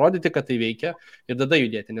 parodyti, kad tai veikia ir tada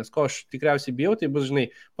judėti, nes ko aš tikriausiai bijau, tai bus, žinai,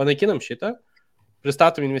 panaikinam šitą,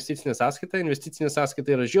 pristatom investicinę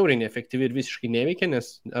sąskaitą yra žiauriai neefektyvi ir visiškai neveikia,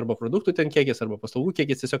 nes arba produktų ten kiekis, arba paslaugų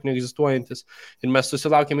kiekis tiesiog neegzistuojantis ir mes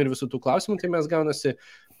susilaukėm ir visų tų klausimų, tai mes gaunasi,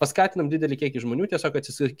 paskatinam didelį kiekį žmonių tiesiog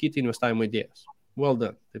atsisakyti investavimo idėjas. Well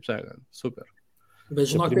done, taip sakant, super.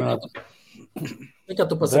 Bet žinok, tai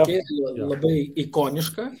tu pasakėjai labai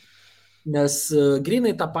ikonišką, Nes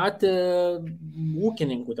grinai tą patį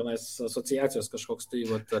ūkininkų tenais asociacijos kažkoks tai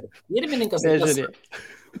ar pirmininkas.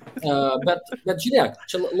 Bet žiūrėk,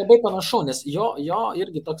 čia labai panašu, nes jo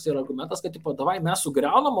irgi toks yra argumentas, kad tipo, davai mes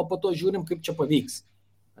sugriaunam, o po to žiūrim, kaip čia pavyks.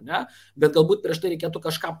 Ne? Bet galbūt prieš tai reikėtų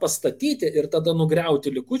kažką pastatyti ir tada nugriauti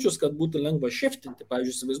likučius, kad būtų lengva shiftinti.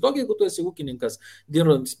 Pavyzdžiui, įsivaizduok, jeigu tu esi ūkininkas,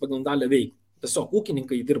 dirbantis pagal dalę veiklą. Tiesiog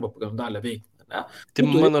ūkininkai dirba pagal dalę veiklą. Ne? Tai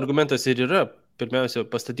mano argumentas ir yra, pirmiausia,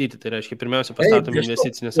 pastatyti. Tai reiškia, pirmiausia, pastatome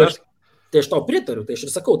investicinę sąskaitą. Tai aš tau pritariu, tai aš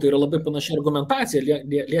ir sakau, tai yra labai panaši argumentacija,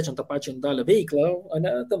 liečiant tą pačią dalę veiklą,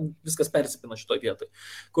 ne, tam viskas persipina šitoje vietoje.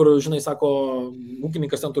 Kur, žinai, sako,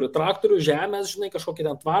 ūkininkas ten turi traktorių, žemės, žinai, kažkokį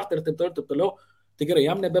ten tvartą ir taip toliau. Tai gerai,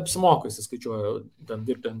 jam nebeapsimoka, jis skaičiuoja ten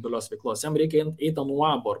dirbti ant dalios veiklos, jam reikia eiti ant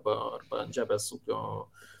UAB arba ant žemės ūkio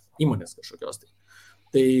įmonės kažkokios.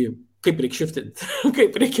 Tai kaip reikia shiftinti,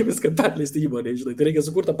 kaip reikia viską perleisti įmonėje, žinai, tai reikia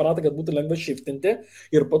sukurti aparatą, kad būtų lengva shiftinti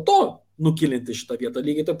ir po to nukilinti šitą vietą.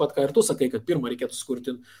 Lygiai taip pat, ką ir tu sakai, kad pirmą reikėtų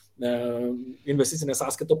sukurti investicinę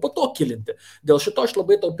sąskaitą, po to kilinti. Dėl šito aš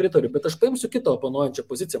labai tau pritariu, bet aš paimsiu kitą oponuojančią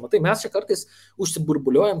poziciją. Matai, mes čia kartais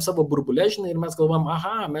užsiburbuliuojam savo burbulę, žinai, ir mes galvom,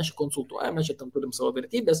 aha, mes čia konsultuojame, mes čia tam turim savo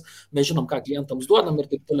vertybės, mes žinom, ką klientams duodam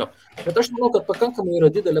ir taip toliau. Bet aš manau, kad pakankamai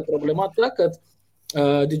yra didelė problema ta, kad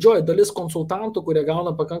didžioji dalis konsultantų, kurie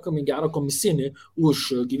gauna pakankamai gerą komisinį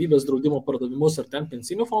už gyvybės draudimo pardavimus ar ten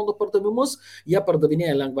pensinių fondų pardavimus, jie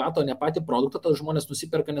pardavinėja lengvato, ne patį produktą, tada žmonės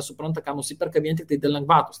nusiperka, nesupranta, ką nusiperka vien tik tai dėl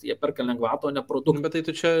lengvatos, tai jie perka lengvato, ne produktą. Bet tai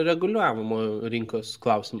tu čia reguliavimo rinkos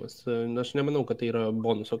klausimas, aš nemanau, kad tai yra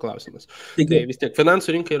bonuso klausimas. Tai vis tiek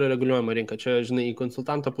finansų rinka yra reguliuojama rinka, čia, žinai, į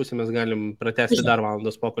konsultanto pusę mes galim pratęsti dar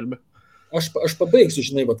valandos pokalbį. Aš pabaigsiu,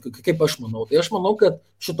 žinai, kaip aš manau. Tai aš manau, kad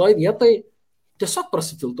šitoj vietai tiesiog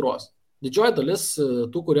prasifiltruos. Didžioji dalis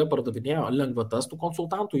tų, kurie pardavinėjo lengvatas, tų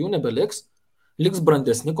konsultantų, jų nebeliks. Liks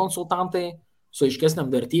brandesni konsultantai su aiškesniam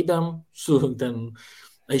vertybėm, su ten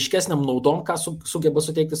aiškesniam naudom, ką sugeba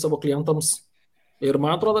suteikti savo klientams. Ir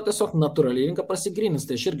man atrodo, tiesiog natūraliai rinka prasigrynins.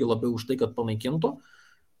 Tai aš irgi labiau už tai, kad panaikintų.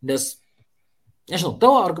 Nes, nežinau,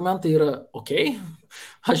 tavo argumentai yra okei,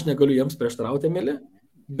 aš negaliu jiems prieštarauti, mėly,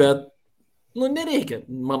 bet, nereikia,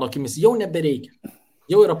 mano akimis, jau nebereikia.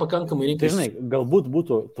 Jau yra pakankamai rinkai. Tai žinai, galbūt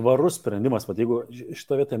būtų tvarus sprendimas, bet jeigu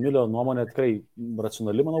šito vietą Emilio nuomonė tikrai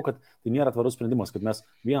racionali, manau, kad tai nėra tvarus sprendimas, kad mes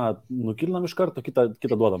vieną nukilinam iš karto, kitą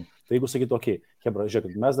duodam. Tai jeigu sakytų, okei, hebra,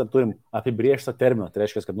 žiūrėkit, mes dar turim apibrėžtą terminą, tai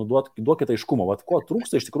reiškia, kad duokite aiškumą. Vat ko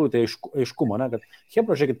trūksta iš tikrųjų, tai aiškumo, ne, kad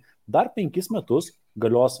hebra, žiūrėkit, dar 5 metus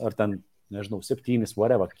galios, ar ten, nežinau, 7,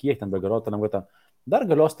 whatever, kiek ten begalios ta lengvata, dar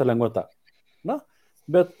galios ta lengvata. Na,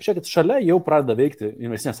 bet žiūrėkit, šalia jau pradeda veikti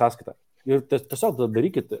investicinė sąskaita. Ir tiesiog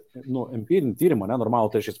darykit empirinį tyrimą,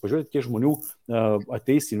 normalų, tai reiškia, pažiūrėkit, kiek žmonių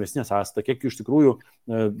ateis į investicinę sąskaitą, kiek iš tikrųjų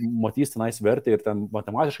matys tenais vertę ir ten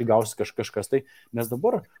matematiškai gausis kažkas tai. Nes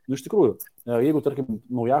dabar, iš tikrųjų, jeigu, tarkim,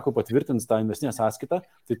 naujakui patvirtins tą investicinę sąskaitą,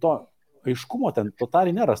 tai to aiškumo ten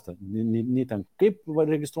totaliai nerasta. Nei ten kaip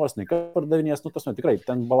registruos, nei kaip pardavinės, tikrai,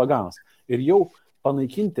 ten balaganas. Ir jau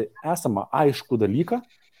panaikinti esamą aiškų dalyką,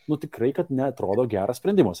 tikrai, kad neatrodo geras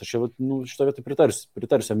sprendimas. Aš šito vietoj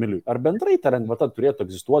pritarsiu Emiliui. Ar bendrai ta lengvata turėtų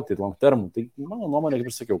egzistuoti long term? Tai mano nuomonė, kaip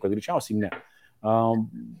ir sakiau, kad greičiausiai ne.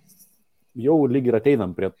 Jau lyg ir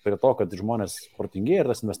ateinam prie to, kad žmonės protingėja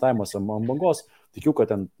ir tas investavimas ant bangos, tikiu,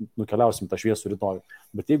 kad ten nukeliausim tą šviesų rytoj.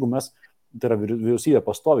 Bet jeigu mes, tai yra vyriausybė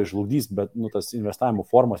pastoviai žlugdys, bet tas investavimo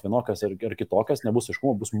formas vienokias ar kitokias, nebus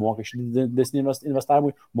aiškumo, bus mokesčiai didesni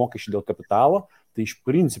investavimui, mokesčiai dėl kapitalo, tai iš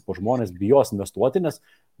principo žmonės bijos investuoti, nes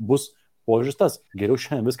bus požiūris tas, geriau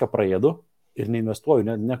šiandien viską praėdu ir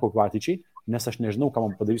neinvestuoju nekokiu ateičiai, nes aš nežinau, ką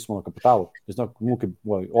man padarys mano kapitalu. Žinok,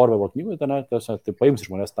 kaip Orvelo knygoje, tai paims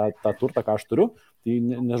iš manęs tą turtą, ką aš turiu, tai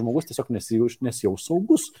nes žmogus tiesiog nesijaus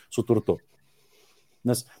saugus su turtu.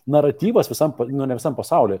 Nes naratyvas ne visam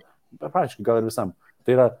pasaulyje, praktiškai gal ir visam,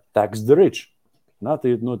 tai yra tax the rich. Na,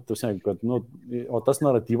 tai, o tas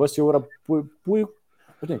naratyvas jau yra puikus.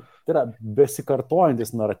 Tai yra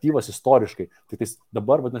besikartojantis naratyvas istoriškai. Tai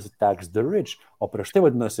dabar vadinasi tax the rich, o prieš tai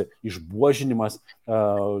vadinasi išbuožinimas,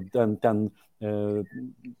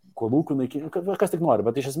 kolūkių naikinimas, kas tik nori.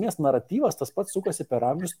 Bet iš esmės naratyvas tas pats sukasi per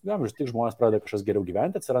amžius, tik žmonės pradeda kažkas geriau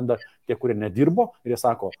gyventi, atsiranda tie, kurie nedirbo ir jie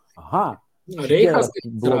sako, aha, Reikas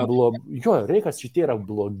šitie yra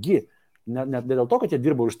blogi. Ne dėl to, kad jie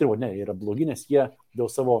dirba ir uždirbo, ne, jie yra blogi, nes jie dėl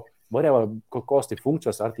savo kokios tai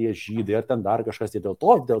funkcijos, ar tai jie žydai, ar ten dar kažkas, dėl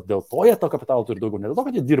to jie to kapitalo turi daugiau, ne dėl to,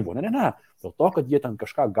 kad jie dirbo, ne, dėl to, kad jie ten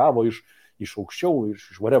kažką gavo iš aukščiau,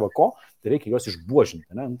 iš whatever ko, tai reikia juos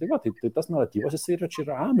išbuožinti. Ne? Tai tas naratyvas, jis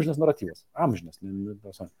yra amžinas naratyvas, amžinas.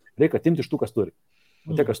 Reikia atimti iš tų, kas turi.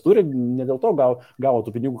 O tie, kas turi, ne dėl to gavo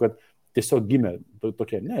tų pinigų, kad tiesiog gimė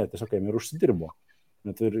tokie, ne, tiesiog jiem ir užsidirbo.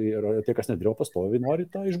 Net ir tie, kas nedirbo pastoviai, nori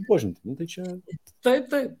tą išbuožinti. Nu, tai čia... Taip.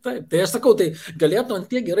 Tai aš sakau, tai galėtų ant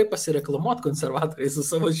tiek gerai pasireklamuoti konservatoriai su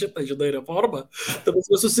savo šitą, žinai, reformą. Tada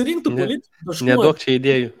susirinktų politikų taškų. Nedaug čia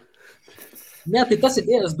idėjų. Ne, tai tas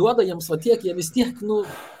idėjas duoda jiems va tiek, jie vis tiek,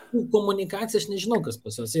 komunikacija, aš nežinau, kas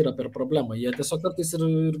pas juos yra per problemą. Jie tiesiog kartais ir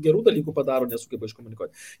gerų dalykų padaro, nesugeba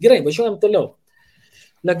iškomunikuoti. Gerai, važiuojam toliau.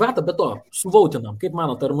 Lengvatą, be to, suvautinam. Kaip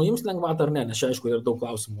manote, ar nuims lengvatą ar ne? Nes čia, aišku, yra daug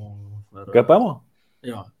klausimų. GPM?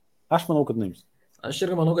 Jo. Aš manau, kad nuims. Aš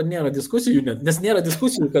irgi manau, kad nėra diskusijų, nes nėra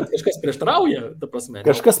diskusijų, kad kažkas prieštarauja, ta prasme.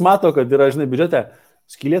 Kažkas mato, kad yra, žinai, biudžete,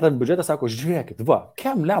 skylėtam biudžete, sako, žiūrėkit,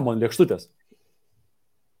 kem lemon lėkštutės.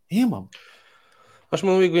 Įmam. Aš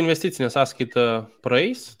manau, jeigu investicinė sąskaita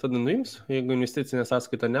praeis, tada nuims. Jeigu investicinė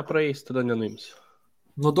sąskaita nepraeis, tada nenuims.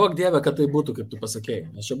 Duok Dieve, kad tai būtų, kaip tu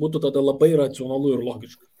pasakėjai. Nes čia būtų tada labai racionalu ir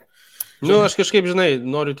logiška. Aš kažkaip, žinai,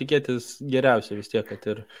 noriu tikėtis geriausia vis tiek, kad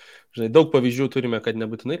ir, žinai, daug pavyzdžių turime, kad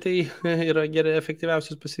nebūtinai tai yra gerai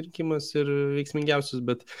efektyviausias pasirinkimas ir veiksmingiausias,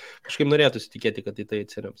 bet kažkaip norėtųsi tikėti, kad tai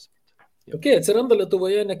atsirems. Okay, atsiranda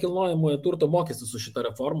Lietuvoje nekilnojamojo turto mokestis su šita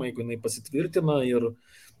reforma, jeigu jinai pasitvirtina ir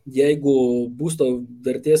jeigu būsto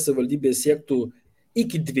vertės savivaldybės siektų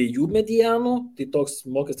iki 2 medianų, tai toks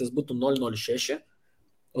mokestis būtų 0,06.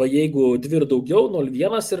 O jeigu 2 ir daugiau,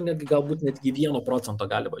 0,1 ir netgi galbūt netgi 1%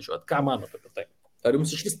 gali važiuoti. Ką manote apie tai? Ar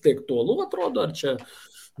jums iš vis tai aktualu atrodo, ar čia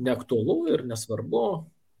neaktualu ir nesvarbu?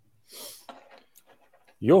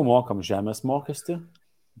 Jau mokam žemės mokestį.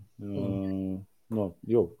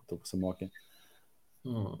 Jau tu pasimokė.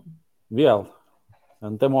 Vėl,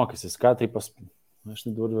 NT mokestis, ką tai aš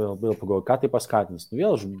vėl pagalvoju, ką tai paskatins?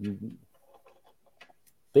 Vėl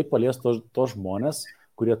tai palies to žmonės,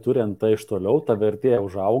 kurie turi NT iš toliau, ta vertė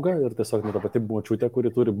užauga ir tiesiog ta pati močiutė,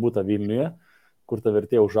 kuri turi būtą Vilniuje, kur ta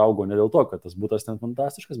vertė užaugo ne dėl to, kad tas būtas ten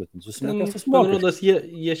fantastiškas, bet susimokės tas mokestis. Man rodos,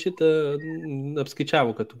 jie šitą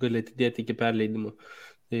apskaičiavo, kad tu gali atidėti iki perleidimo.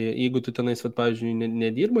 Jeigu tu tenais, pavyzdžiui,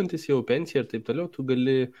 nedirbantis jau pensiją ir taip toliau, tu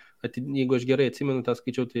gali, jeigu aš gerai atsimenu tą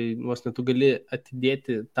skaičiau, tai vos ne tu gali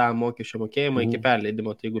atidėti tą mokesčio mokėjimą iki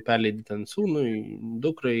perleidimo. Tai jeigu perleidi ten sūnui,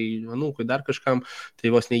 dukrai, anūkui, dar kažkam, tai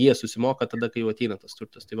vos ne jie susimoka tada, kai jau ateina tas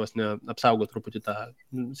turtas. Tai vos ne apsaugo truputį tą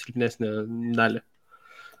silpnesnę dalį.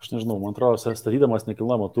 Aš nežinau, man atrodo, statydamas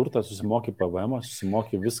nekilnojamą turtą, susimoki PVM,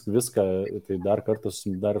 susimoki viską, tai dar kartą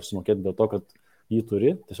dar sumokėti dėl to, kad jį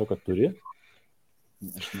turi, tiesiog kad turi.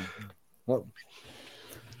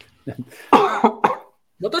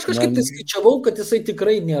 Bet aš kažkaip tai skaičiavau, kad jisai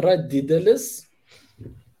tikrai nėra didelis.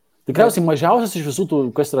 Tikriausiai mažiausias iš visų tų,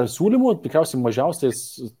 kas yra siūlymų, tikriausiai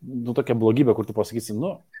mažiausias, tokia blogybė, kur tu pasakysi,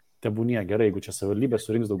 tebūnie gerai, jeigu čia savivaldybė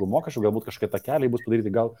surinks daugiau mokesčių, galbūt kažkokie takeliai bus padaryti,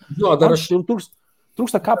 gal... Dar aš...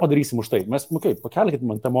 Trūksta, ką padarysim už tai. Mes, pakelkit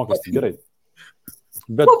man tą mokestį, gerai.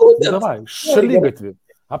 Bet, davai, šaligatvį,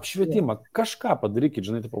 apšvietimą, kažką padarykit,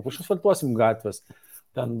 žinai, išasfaltuosim gatvės.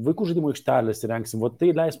 Ten vaikų žaidimų aikštelės įrengsim, tai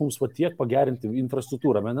leis mums tiek pagerinti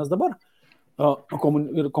infrastruktūrą, nes dabar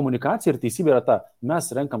komunikacija ir teisybė yra ta,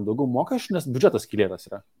 mes renkam daugiau mokesčių, nes biudžetas skylėtas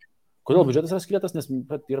yra. Kodėl biudžetas yra skylėtas? Nes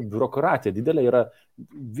yra biurokratija didelė, yra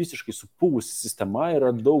visiškai supūvusi sistema, yra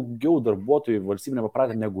daugiau darbuotojų valstybinė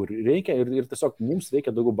papratė negu reikia ir tiesiog mums reikia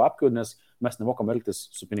daugiau babkių, nes mes nemokam elgtis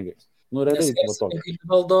su pinigais.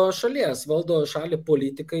 Valdo šalį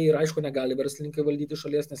politikai ir aišku negali verslininkai valdyti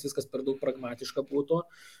šalies, nes viskas per daug pragmatiška būtų,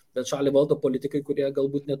 bet šalį valdo politikai, kurie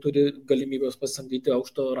galbūt neturi galimybės pasamdyti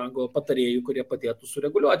aukšto rango patarėjų, kurie padėtų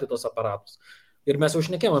sureguliuoti tos aparatus. Ir mes jau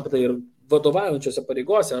šnekėjome apie tai ir vadovaujančiose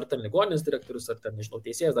pareigose, ar ten ligoninės direktorius, ar ten, nežinau,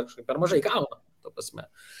 teisėjas, dar kažkaip per mažai gauna, to prasme.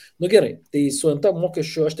 Gerai, tai su NT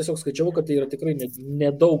mokesčiu aš tiesiog skaičiavau, kad tai yra tikrai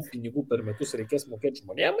nedaug pinigų per metus reikės mokėti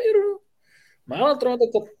žmonėm ir man atrodo,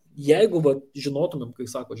 kad jeigu žinotumėm, kai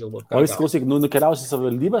sako Žilvot, ką... O jis klausyk, nukeliausi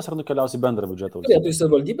savivaldybės ar nukeliausi bendrą biudžetą? Tai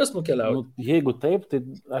savivaldybės nukeliausi. Jeigu taip, tai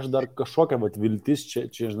aš dar kažkokia viltis čia,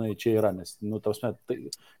 žinai, čia yra, nes,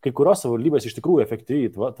 kai kurios savivaldybės iš tikrųjų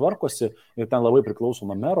efektyviai tvarkosi ir ten labai priklauso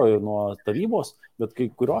nuo mero ir nuo tarybos, bet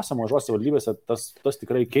kai kuriuose mažose savivaldybėse tas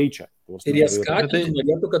tikrai keičia. Ir jie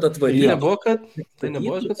skatintų, kad atvarytų. Tai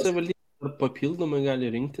nebuvo, kad savivaldybė papildomai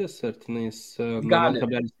gali rinktis, ar tenais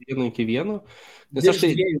 0,1 iki 1. Nes aš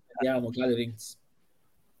tai... gali rinktis.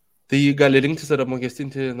 Tai gali rinktis ar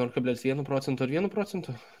apmokestinti 0,1% ar 1%.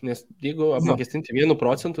 Nes jeigu apmokestinti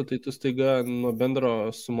 1%, tai tu staiga nuo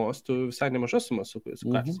bendro sumos, tu visai nemaža suma sukasi.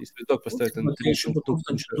 Įsivaizduok pas tave ten 300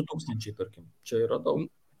 tūkstančiai, tarkim. Čia yra daug.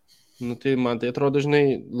 Tai man tai atrodo,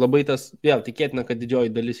 žinai, labai tas, vėl tikėtina, kad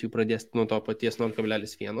didžioji dalis jų pradės nuo to paties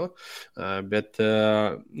 0,1, bet,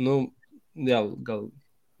 vėl, gal,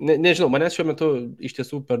 nežinau, manęs šiuo metu iš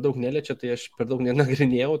tiesų per daug neliečia, tai aš per daug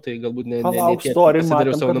nenagrinėjau, tai galbūt Palauk, story,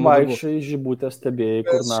 matom, kad vaikščiai žibutės stebėjai,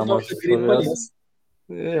 kur namas stovės.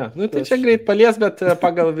 Ja, nu tai čia greit palies, bet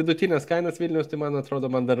pagal vidutinės kainas Vilnius, tai man atrodo,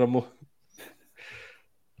 man dar ramu.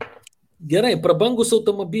 Gerai, prabangus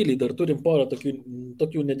automobiliai, dar turim porą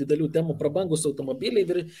tokių nedidelių temų, prabangus automobiliai,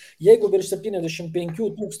 ir jeigu virš 75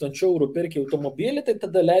 000 eurų perki automobilį, tai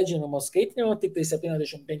tada leidžiama skaitinimo tik tai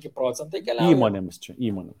 75% keliauja. Įmonėms čia,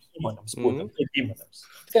 įmonėms. Įmonėms, būtent, kaip įmonėms.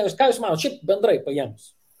 Ką jūs manote, šiaip bendrai paėmus?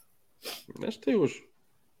 Aš tai už.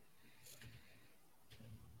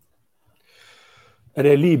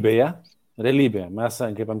 Realybėje, mes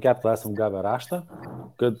kaip Kapitalistai esam gavę raštą,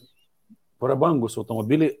 kad prabangus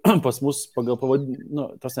automobiliai pas mus pagal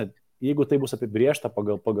pavadinimą, jeigu tai bus apibrėžta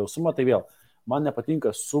pagal sumą, tai vėl, man nepatinka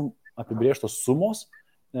apibrėžtos sumos,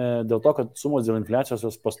 dėl to, kad sumos dėl infliacijos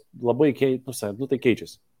jos labai tai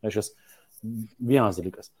keičiasi. Reiškia, vienas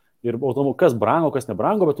dalykas. Ir kas brango, kas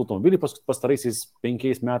nebrango, bet automobiliai pastaraisiais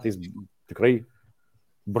 5 metais tikrai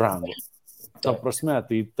brango. Ta prasme,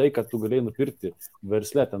 tai kad tu galėjai nupirkti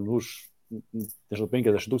versle ten už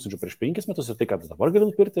 50 000 prieš 5 metus ir tai, kad dabar gali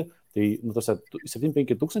nupirkti, tai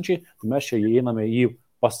 75 000, tai mes čia įeiname į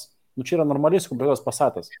čia yra normaliai sukomplektuotas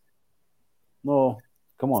Passatas.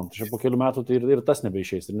 Come on, čia po kelių metų tai ir tas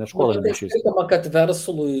nebeišeis, ir Škoda nebeišeis. Skaitama, kad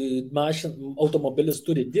verslui automobilis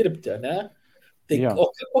turi dirbti, ne? Tai ja.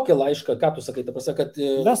 Kokį laišką, ką tu sakai, ta prasme, kad...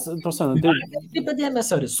 Taip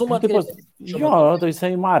padėmės, ar sumą... Tai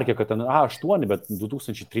jisai markė, kad ten A8, bet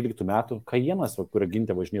 2013 metų, Kajenas, kurio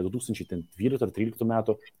gintė važinėjo 2012 ar 2013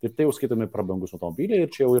 metų, ir tai jau skaitomi prabangus automobiliai, ir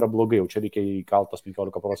čia jau yra blogai, jau čia reikia įkaltas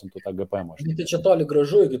 15% tą GPM. Tai čia toli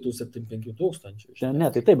gražu iki tų 75 000. Ne,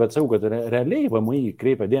 tai taip, bet sakau, kad realiai VMI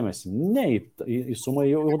kreipia dėmesį ne į sumą,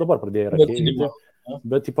 jau dabar pradėjo yra.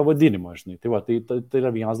 Bet į pavadinimą, žinai. Tai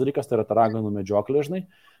yra vienas dalykas, tai yra ta raganų medžioklė, žinai.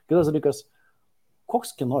 Kitas dalykas,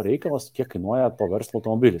 koks kino reikalas, kiek kainuoja to verslo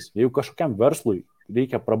automobilis. Jeigu kažkokiam verslui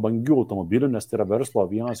reikia prabangių automobilių, nes tai yra verslo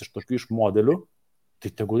vienas iš tokių iš modelių, tai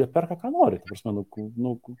tegul jie perka, ką nori. Tai prasme,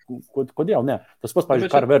 kodėl ne? Tas pats, pavyzdžiui,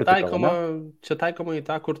 Car Vertical. Čia taikoma į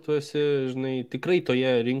tą, kur tu esi, žinai, tikrai toje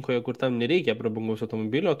rinkoje, kur tam nereikia prabangaus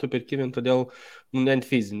automobilio, tu perki vien todėl ne ant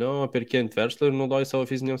fizinio, perki ant verslo ir naudoji savo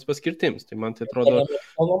fiziniams paskirtims. Tai man tai atrodo...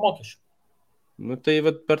 Tai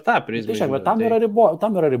per tą prizmę. Tam yra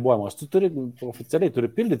ribojimas. Tu oficialiai turi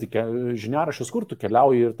pildyti žiniaraščius, kur tu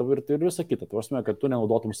keliauji ir visą kitą. Tai prasme, kad tu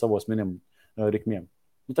nenaudotum savo asmenim reikmėm.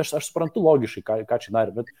 Aš suprantu logiškai, ką čia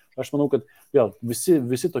darė, bet aš manau, kad vėl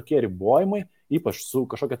visi tokie ribojimai, ypač su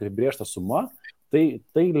kažkokia apibrėžta suma, tai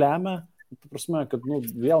lemia, prasme, kad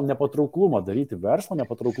vėl nepatrauklumą daryti verslą,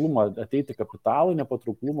 nepatrauklumą ateiti kapitalui,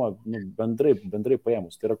 nepatrauklumą bendrai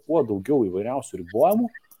paėmus. Tai yra kuo daugiau įvairiausių ribojimų,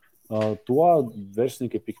 tuo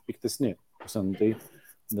verslininkai piktesni. Tai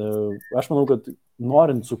aš manau, kad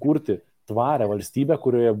norint sukurti tvarę valstybę,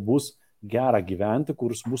 kurioje bus gera gyventi,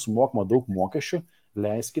 kur bus mokama daug mokesčių,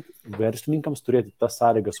 leiskit verslininkams turėti tas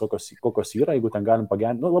sąlygas, kokios yra, jeigu ten galim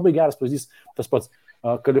pagerinti. Labai geras pavyzdys, tas pats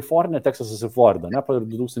Kalifornija, Teksasas ir Florida, ne, per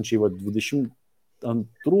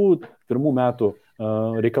 2022-2021 metų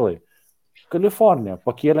reikalai. Kalifornija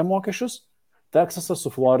pakėlė mokesčius, Teksasas su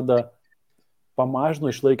Florida pamažino,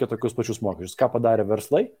 išlaikė tokius pačius mokesčius. Ką padarė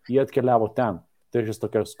verslai? Jie atkeliavo ten. Tai yra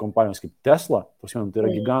tokios kompanijos kaip Tesla, tai yra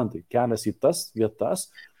gigantai, keliasi į tas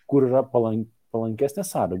vietas, kur yra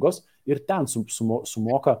palankesnės sąlygos ir ten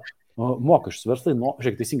sumoka mokesčius. Verslai,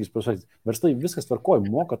 žiūrėk, teisingai, verslai viskas tvarkoja,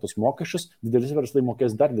 moka tos mokesčius, didelis verslai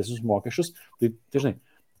mokės dar didesnius mokesčius, tai žinai,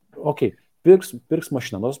 pirks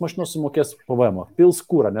mašiną, nors mašinos sumokės PVM, pils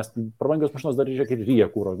kūrą, nes prabangios mašinos dar reikia ir ryja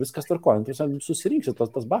kūro, viskas tvarkoja, susirinksit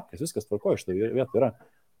tas babkės, viskas tvarkoja, šitą vietą yra.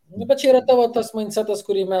 Bet čia yra tavo tas mindsetas,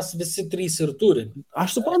 kurį mes visi trys ir turim.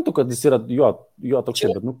 Aš suprantu, kad jis yra jo toks,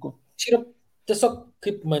 bet čia yra tiesiog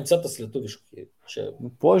kaip mindsetas lietuviškai.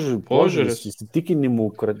 Požiūris, įsitikinimų,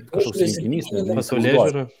 kažkoks rinkinys.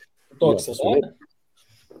 Pasaulėžiūra. Toks,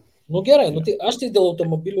 gerai, tai aš tai dėl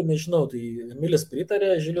automobilių nežinau, tai Emilis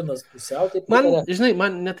pritarė, Žilinas pusiau taip pritarė.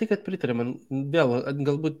 Man ne tai, kad pritarė, man vėl,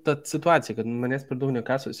 galbūt ta situacija, kad manęs per daug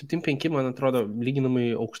nekaso. 7,5, man atrodo,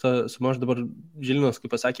 lyginamai aukšta suma, aš dabar Žilinas,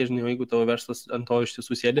 kaip pasakė, žinai, jeigu tavo verslas ant to iš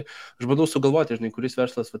tiesų sėdi, aš bandau sugalvoti, žinai, kuris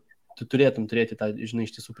verslas, tu turėtum turėti tą, žinai,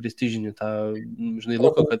 iš tiesų prestižinį, tą, žinai,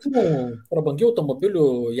 luką, kad... Prabangių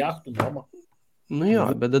automobilių, jachtų nuoma.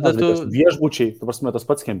 Bet tada tu... Viešbučiai, tas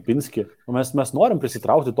pats Kempinski, mes norim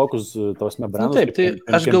prisitraukti tokius, brandus. Taip, tai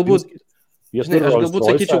aš galbūt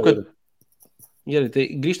sakyčiau, kad... Gerai, tai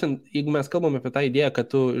grįžtant, jeigu mes kalbame apie tą idėją, kad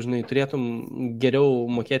tu, žinai, turėtum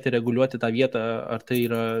geriau mokėti reguliuoti tą vietą, ar tai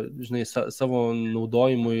yra, žinai, savo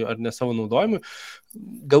naudojimui ar ne savo naudojimui,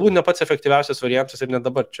 galbūt ne pats efektyviausias variantas ir net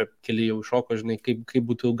dabar čia keli jau šoko, žinai, kaip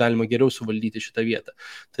būtų galima geriau suvaldyti šitą vietą.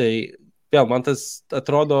 Tai vėl man tas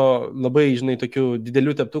atrodo labai, žinai, tokių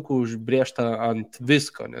didelių teptukų užbrėžta ant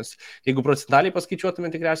visko, nes jeigu procentaliai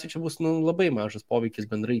paskaičiuotume, tikriausiai čia bus labai mažas poveikis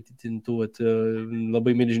bendrai tų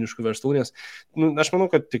labai milžiniškų verslų, nes aš manau,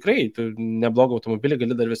 kad tikrai neblogą automobilį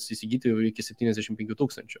gali dar vis įsigyti iki 75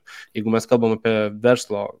 000, jeigu mes kalbam apie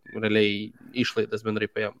verslo realiai išlaidas bendrai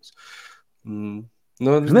paėmus.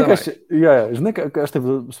 Žinai, aš taip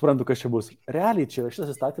suprantu, kas čia bus. Realiai čia šitas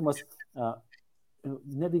įstatymas,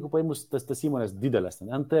 net jeigu paėmus tas įmonės didelės,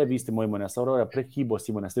 NT vystymo įmonės, Aurora prekybos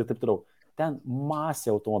įmonės ir taip toliau, ten masė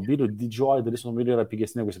automobilių, didžioji dalis automobilių yra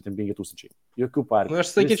pigesnė negu 75 000. Jokių partijų. Aš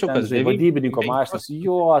sakyčiau, kad vadybininko mašinas,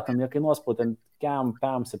 ten nekainuos po ten KEM,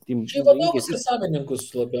 PEM, 7. Čia vadovus ir savininkus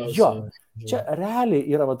labiausiai. Jo, čia realiai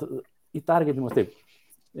yra įtargetinimas taip.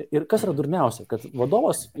 Ir kas yra durniausia, kad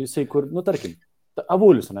vadovas, jisai kur, tarkim,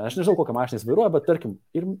 avulis, aš nežinau, kokią mašiną jis vairuoja, bet tarkim,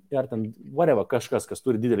 ir ten, whatever, kažkas, kas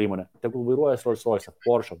turi didelį įmonę, tegul vairuoja Rolls Royce,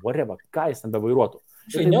 Porsche, whatever, ką jis ten bevairuotų.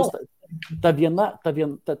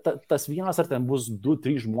 Tas vienas ar ten bus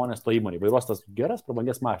 2-3 žmonės to įmonė, vairuos tas geras,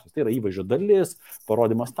 prabangės mašinas, tai yra įvaizdžio dalis,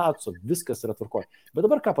 parodymas statuso, viskas yra tvarkoje. Bet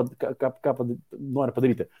dabar ką nori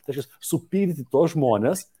padaryti? Tai reiškia, supildyti tos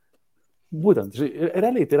žmonės, būtent,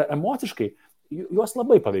 realiai, tai yra emociškai, juos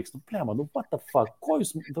labai paveiks. Plema, what the fuck, ko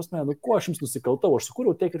aš jums nusikaltau, aš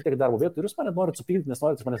sukūriau tiek ir tiek darbo vietų ir jūs mane norite supildyti, nes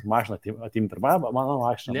norite manęs mašiną atimti. Ir mano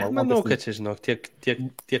mašiną. Nemanau, kad čia, žinok, tiek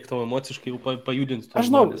tavo emociškai jau pajudins. Aš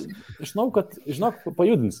žinau, kad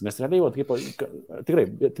pajudins, nes realiai, tikrai,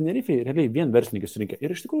 Tenerifei realiai vien verslininkai surinkę.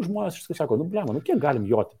 Ir iš tikrųjų žmonės sako, plema, kiek galim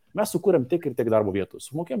joti? Mes sukūrėm tiek ir tiek darbo vietų,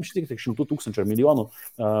 sumokėjom šiek tiek 100 000 ar milijonų,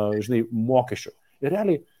 mokesčių. Ir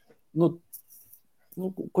realiai,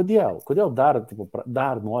 kodėl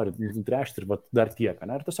dar nori nutrešti ir dar tiek,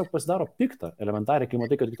 ne? Ir tiesiog pasidaro pikta elementariai, kai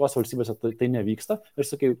matai, kad kitos valstybėse tai nevyksta ir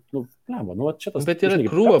sakai, čia tas... Bet yra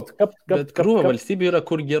krūva valstybė yra,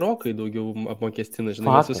 kur gerokai daugiau apmokestina,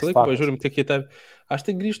 žinai, mes visą laiką pažiūrim tik į tą... Aš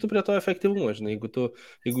tik grįžtu prie to efektyvumo, žinai,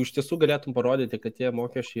 jeigu iš tiesų galėtum parodyti, kad tie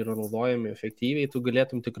mokesčiai yra naudojami efektyviai, tu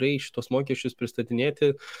galėtum tikrai šitos mokesčius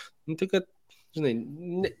pristatinėti, tai kad žinai,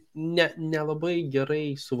 nelabai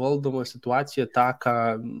gerai suvaldoma situacija tą, ką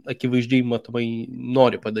akivaizdžiai matomai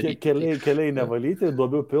nori padaryti. Keliai nevalyti,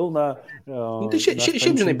 duobių pilna. Tai šiaip,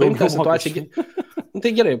 žinai, paimk tą situaciją. Tai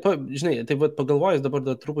gerai, žinai, tai pagalvojus dabar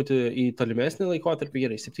dar truputį į tolimesnį laikotarpį,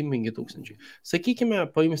 gerai, 75 000. Sakykime,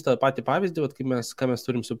 paimės tą patį pavyzdį, ką mes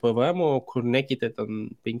turim su PVM, kur nekeitė ten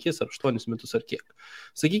 5 ar 8 metus ar kiek.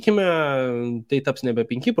 Sakykime, tai taps nebe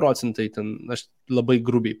 5 procentai, ten aš labai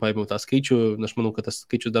grubiai paėmiau tą skaičių, aš manau, kad tas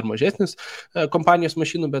skaičius dar mažesnis kompanijos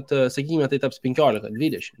mašinų, bet sakykime, tai taps 15,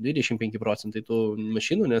 20, 25 procentai tų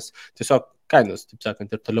mašinų, nes tiesiog kainos, taip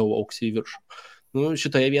sakant, ir toliau augs į viršų.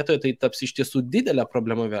 Šitoje vietoje tai taps iš tiesų didelė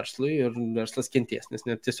problema verslui ir verslas kenties, nes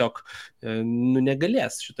net tiesiog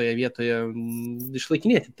negalės šitoje vietoje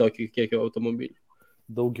išlaikinėti tokį kiekį automobilių.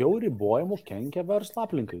 Daugiau ribojimų kenkia verslo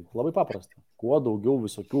aplinkai. Labai paprasta. Kuo daugiau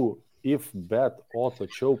visokių if, bet, o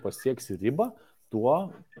tačiau pasieksi ribą,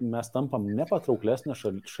 tuo mes tampam nepatrauklesnė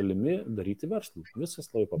šalimi daryti verslą.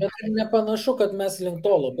 Viskas labai paprasta. Bet nepanašu, kad mes link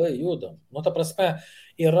to labai judam. Ta prasme,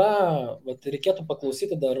 reikėtų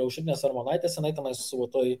paklausyti dar Aušrinės Armonaitės, jinai tenais su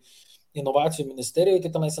toj inovacijų ministerijoje,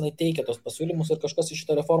 tai tenais jinai teikia tos pasiūlymus ir kažkas iš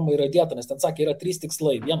šitą reformą yra dėta, nes ten sakė, yra 3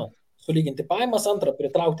 tikslai. 1, sulyginti pajamas, 2,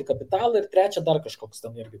 pritraukti kapitalą ir 3, dar kažkoks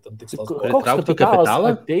ten irgi ten tikslas. Koks kapitalas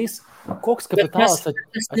ateis? Koks kapitalas ateis?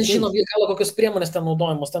 Mes nežinom, kokios priemonės ten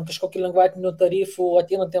naudojamos, ten kažkokių lengvatinių tarifų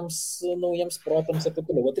ateinantiems naujiems protams ir taip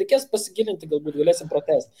toliau. Reikės pasigilinti, galbūt galėsim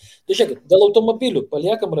pratęsti. Tai žiūrėkit, dėl automobilių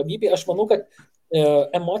paliekam ramybėje, aš manau, kad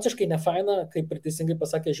emociškai nefaina, kaip ir teisingai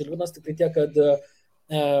pasakė Žilvinas, tik tai tiek, kad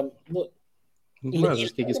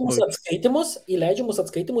įleidžiamus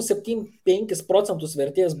atskaitimus 7-5 procentus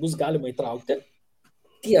vertės bus galima įtraukti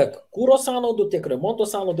tiek kūro sąnaudų, tiek remonto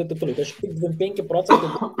sąnaudų ir taip toliau. Tai aš tik 25 procentų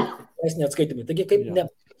neatskaitimai. Taigi kaip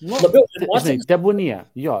labiau emocinis.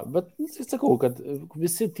 Tebūnie, bet sakau, kad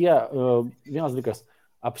visi tie, vienas dalykas,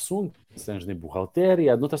 apsunkins, žinai,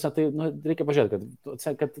 buhalteriją, tai reikia pažiūrėti,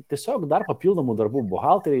 kad tiesiog dar papildomų darbų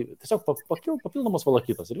buhalteriai, tiesiog papildomos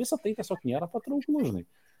valakytos ir visa tai tiesiog nėra patrauklų, žinai.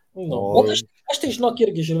 Aš tai žinok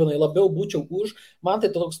irgi, Žilvinai, labiau būčiau už, man tai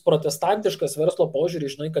toks protestantiškas verslo požiūrį,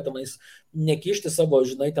 žinai, kad tenais nekišti savo,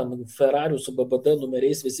 žinai, ten Ferrarių su BBD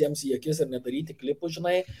numeriais visiems į akis ir nedaryti klipų,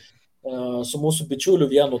 žinai. Su mūsų bičiuliu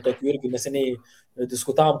vienu tokiu irgi neseniai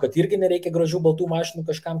diskutavom, kad irgi nereikia gražių baltų mašinų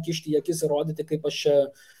kažkam kišti į akis ir rodyti, kaip aš čia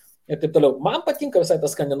ir taip toliau. Man patinka visai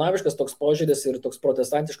tas skandinaviškas toks požiūris ir toks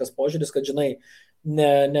protestantiškas požiūris, kad, žinai,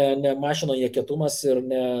 ne mašino jie kietumas ir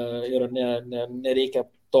nereikia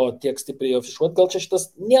to tiek stipriai afišuoti. Gal čia šitas,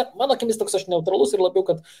 mano akimis toks aš neutralus ir labiau,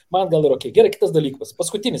 kad man gal ir ok. Gerai, kitas dalykas.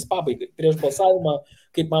 Paskutinis pabaigai. Prieš balsavimą,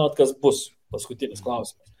 kaip manot, kas bus? Paskutinis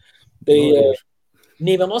klausimas. Tai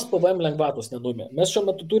nei vienos PVM lengvatos nenumė. Mes šiuo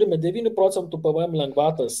metu turime 9 procentų PVM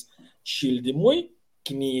lengvatas šildymui,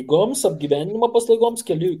 knygoms, apgyvenimo paslaugoms,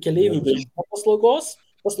 keleivių vežimo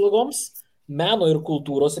paslaugoms, meno ir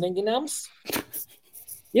kultūros renginiams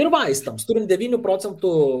ir vaistams. Turim 9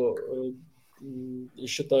 procentų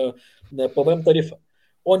šitą PVM tarifą.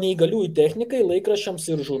 O neįgaliųjų technikai, laikraščiams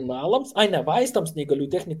ir žurnalams, vaistams,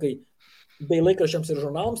 neįgaliųjų technikai bei laikraščiams ir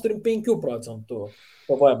žurnalams turim 5 procentų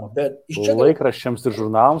PVM. Bet iš čia... Laikraščiams ir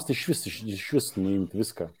žurnalams tai iš vis nuimti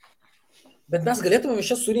viską. Bet mes galėtume iš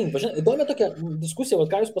čia surinkti. Įdomi tokia diskusija,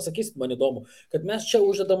 ką jūs pasakysit, man įdomu, kad mes čia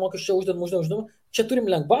uždedam mokesčius, čia uždedam. Čia turim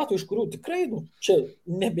lengvatų, iš kurių tikrai, čia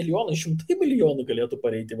ne milijonai, 100 milijonų galėtų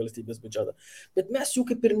pareiti valstybės biudžetą. Bet mes jų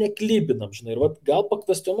kaip ir neklybinam, žinai, ir gal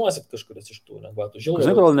pakvestionuosit kažkuris iš tų lengvatų.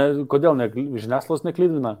 Žinai, kodėl žiniasklaidos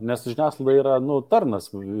neklybina? Nes žiniasklaida yra,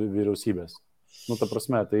 tarnas vyriausybės. Ta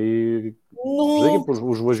prasme, tai žinai, kaip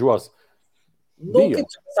užvažiuos. Kaip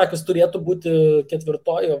sakys, turėtų būti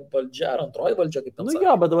 4-oji valdžia ar 2-oji valdžia, kaip ten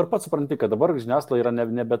sakė. Bet dabar pats supranti, kad dabar žiniasklaida yra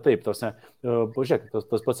nebe taip. Pažiūrėk,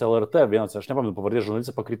 tas pats LRT vienas, aš nepamenu, pavardės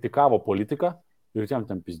žurnalistas pakritikavo politiką ir jam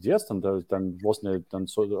ten pizdės, ten vos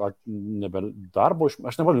nebe darbo,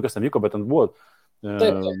 aš nepamenu, kas ten vyko, bet ten buvo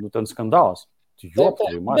ten skandalas. Bet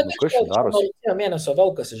kas čia darosi? Mėnesio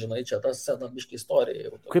velkas, žinai, čia tas senabiški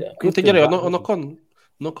istorija. Tai gerai, nuo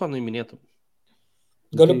ko nuiminėtum?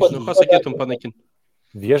 Galiu ką sakytum panaikinti?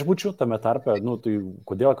 Viešbučių tame tarpe, tai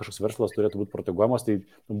kodėl kažkoks verslas turėtų būti proteguojamas, tai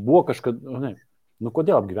buvo kažkada,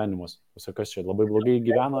 kodėl apgyvenimas? Kas čia labai blogai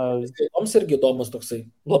gyvena? Joms irgi įdomus toksai,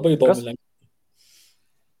 labai įdomus.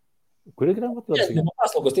 Kuri gyvena?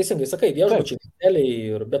 Paslaugos, teisingai sakai, viešbučiai, hoteliai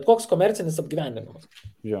ir bet koks komercinis apgyvenimas.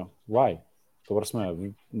 Jo, why? Tu prasme,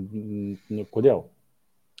 kodėl?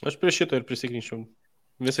 Aš prie šito ir prisikrinčiau.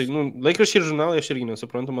 Visai, laikraščiai ir žurnalai aš irgi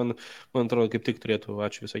nesuprantu, man atrodo, kaip tik turėtų,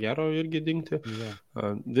 ačiū viso gero, irgi dingti.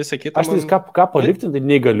 Visa kita. Aš tai ką palikti, tai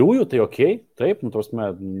neįgaliųjų, tai okei, taip,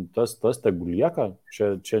 tas tegul lieka,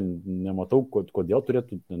 čia nematau, kodėl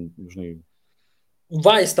turėtų, žinai.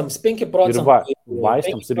 Vaistams 5 procentų. Ir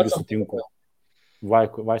vaistams irgi sutinku.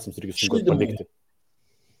 Vaistams irgi sutinku palikti.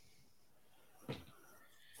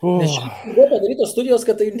 Nes buvo padarytos studijos,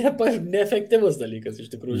 kad tai neefektyvus dalykas iš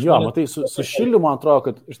tikrųjų. Jo, matai, su šildymu man atrodo,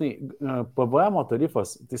 kad, žinai, PVM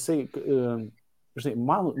tarifas, tai jisai, žinai,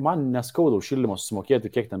 man neskaudau šildymą susimokėti,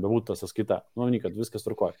 kiek ten bebūtų tas sąskaita. Kad viskas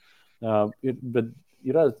tvarkoja. Bet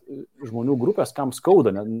yra žmonių grupės, kam skauda,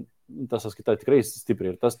 tas sąskaita tikrai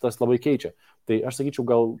stipriai ir tas labai keičia. Tai aš sakyčiau,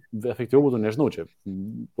 gal efektyviau būtų, nežinau, čia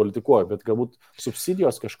politikuoju, bet galbūt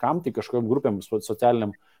subsidijos kažkam, tai kažkokiam grupėm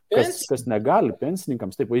socialiniam, kas negali,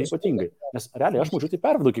 pensininkams, taip ypatingai. Nes realiai aš mažiau tai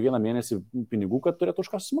pervedu kiekvieną mėnesį pinigų, kad turėtų už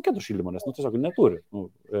ką susimokėti šildymą, nes tiesiog neturi.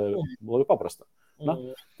 Labai paprasta.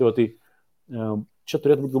 Tai čia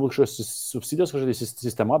turėtų būti galbūt kažkokios subsidijos, kažkokia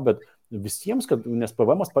sistema, bet visiems, nes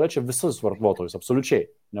PVM paliečia visus vartotojus, absoliučiai,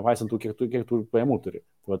 nevaisant tų, kiek tų pajamų turi.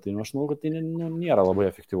 Tai aš manau, kad tai nėra labai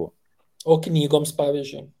efektyvu. O knygoms,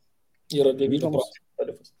 pavyzdžiui, yra 9 procentų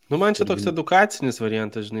tarifas. Man čia toks edukacinis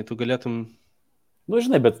variantas, žinai, tu galėtum...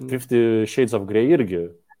 Žinai, bet 50 Shades of Grey irgi.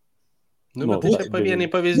 Bet tai čia pavieniai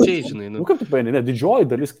pavyzdžiai, žinai. Kaip tu pavieniai? Didžioji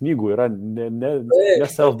dalis knygų yra ne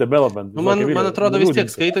self-development. Man atrodo vis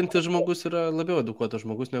tiek skaitantis žmogus yra labiau edukuotas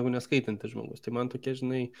žmogus negu neskaitantis žmogus. Tai man tokie,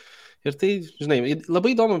 žinai, ir tai, žinai,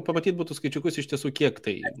 labai įdomu pamatyti būtų skaičiukus iš tiesų, kiek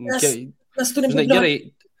tai. Mes turim... Žinai, gerai,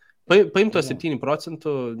 paimto 7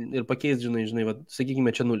 procentų ir pakeis, žinai,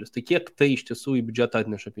 sakykime, čia 0. Tai kiek tai iš tiesų į biudžetą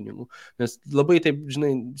atneša pinigų? Nes labai taip,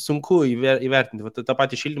 žinai, sunku įvertinti. Ta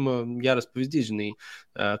pati šildymo geras pavyzdys, žinai,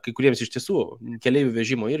 kai kuriems iš tiesų keleivių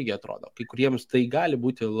vežimo irgi atrodo. Kai kuriems tai gali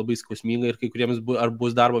būti labai skausminga ir kai kuriems ar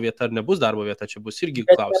bus darbo vieta ar nebus darbo vieta, čia bus irgi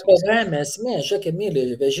klausimas. Bet esmė, žiūrėk,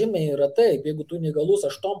 myli, vežimai yra taip, jeigu tu negalus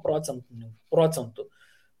 8 procentų,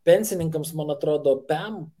 pensininkams, man atrodo,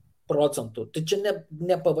 5 procentų. Tai čia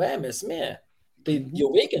ne PVM esmė. Tai jau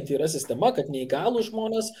veikiant yra sistema, kad neįgalų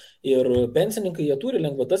žmonės ir pensininkai jie turi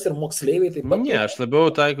lengvatas ir moksleiviai taip pat. Ne, aš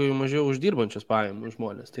labiau taikau mažiau uždirbančius pajamų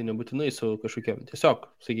žmonės. Tai nebūtinai su kažkokiam. Tiesiog,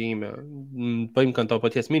 sakykime, paimkant to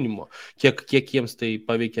paties minimumo. Kiek jiems tai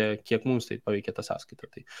paveikia, kiek mums tai paveikia tą sąskaitą.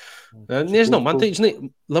 Tai, nežinau, man tai, žinai,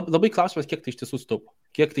 labai klausimas, kiek tai iš tiesų staupo.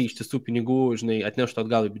 kiek tai iš tiesų pinigų, žinai, atneštų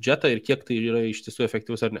atgal į biudžetą ir kiek tai yra iš tiesų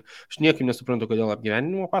efektyvus ar ne. Aš niekaip nesuprantu, kodėl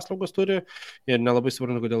apgyvendinimo paslaugos turi ir nelabai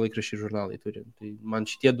suprantu, kodėl laikraščiai žurnalai turi. Tai man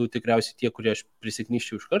šitie du tikriausiai tie, kurie aš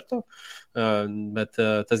prisiknyščiau iš karto, bet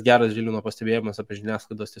tas geras Žilvino pastebėjimas apie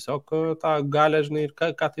žiniasklaidos tiesiog tą galę, žinai, ir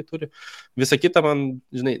ką tai turi. Visa kita man,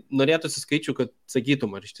 žinai, norėtųsi skaičių, kad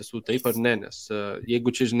sakytum, ar iš tiesų taip ar ne, nes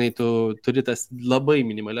jeigu čia, žinai, tu turi tas labai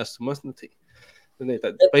minimalias sumas, nu, tai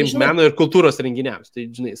paimk meno ir kultūros renginiams, tai,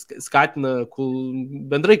 žinai, skatina,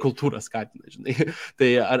 bendrai kultūrą skatina, žinai,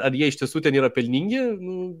 tai ar jie iš tiesų ten yra pelningi,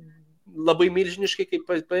 nu, labai milžiniškai, kaip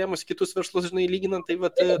paėmus kitus verslus, žinai, lyginant, tai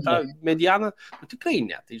vat, tą medianą, nu, tikrai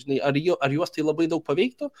ne, tai, žinai, ar juos tai labai daug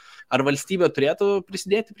paveiktų, ar valstybė turėtų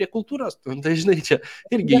prisidėti prie kultūros, tai, žinai, čia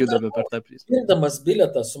irgi judame per tą prizmę. Pirkdamas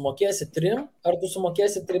bilietą sumokėsi 3, ar tu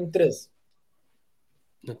sumokėsi 3?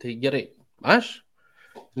 Na tai gerai,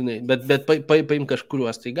 žinai, bet paim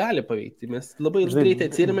kažkuriuos tai gali paveikti. Mes labai greitai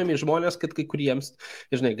atsirėmėm į žmonės, kad kai kuriems,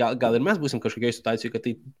 žinai, gal ir mes būsim kažkokioje situacijoje, kad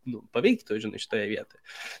tai paveiktų, žinai, šitoje vietoje.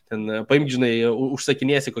 Ten paim, žinai,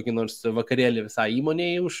 užsakinėsi kokį nors vakarėlį visą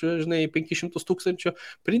įmonėje už, žinai, 500 000,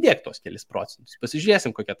 pridėk tos kelis procentus.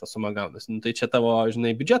 Pasižiūrėsim, kokia ta suma gaunasi. Nu, tai čia tavo,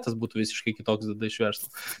 žinai, biudžetas būtų visiškai kitoks tada iš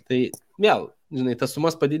verslo. Tai vėl, žinai, tas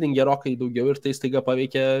sumas padidink gerokai daugiau ir tai staiga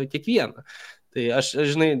paveikia kiekvieną. Tai aš,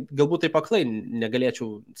 žinai, galbūt taip aklai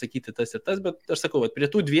negalėčiau sakyti tas ir tas, bet aš sakau, prie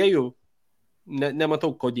tų dviejų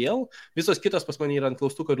nematau kodėl. Visos kitos pas mane yra ant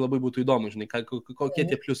klaustuko ir labai būtų įdomu, žinai, kokie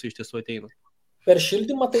tie pliusai iš tiesų ateina. Per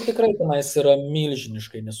šildymą tai tikrai tenais yra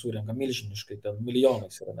milžiniškai nesurenka, ten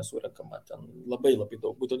milijonais yra nesurenkama, ten labai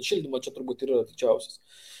daug. Būtent šildymo čia turbūt yra didžiausias.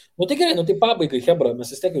 Nu tai gerai, tai pabaigai, hebra, mes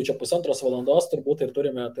vis tiek jau čia 1,5 valandos turbūt ir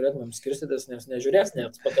turėtumėm skirstytis, nes nežiūrės,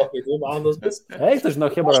 net patokai 2 valandos bus. Eik, tu žinau,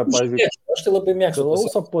 hebra, pavyzdžiui. Aš tai labai mėgstu.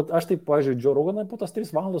 Aš tai, pavyzdžiui, Joe Roganą po tas 3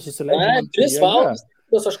 valandas susileidžiu. Ne, 3 valandas,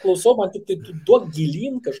 aš klausau, man tik tai duok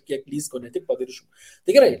gilyn kažkiek lysko, ne tik paviršių.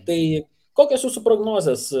 Tai gerai, tai kokios jūsų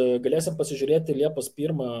prognozės? Galėsim pasižiūrėti Liepos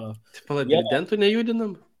 1. Pala, dividendų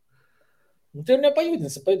nejudinam? Tai ir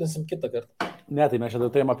pajudinsim kitą kartą. Ne, tai mes čia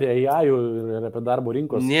turėjom apie AI ir apie darbo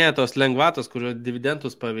rinkos. Ne, tos lengvatos, kurio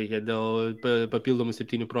dividendus paveikia dėl papildomų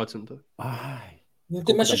 7%. Ai.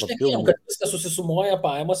 Tai mes išnekėjom, kad viskas susisumuoja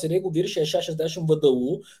pajamos ir jeigu viršė 60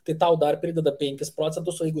 VDU, tai tau dar prideda 5%,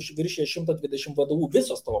 o jeigu viršė 120 VDU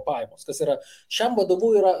visos tavo pajamos, kas yra, šiam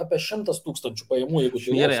VDU yra apie 100 000 pajamų, jeigu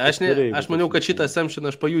žiūrėsi. Gerai, aš maniau, kad šitą assumption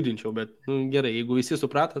aš pajudinčiau, bet gerai, jeigu visi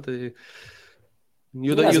suprato, tai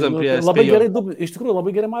judam prie labai gerai, iš tikrųjų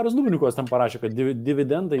labai gerai Marius Dubnikovas tam parašė, kad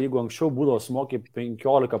dividendai, jeigu anksčiau būdavo sumokė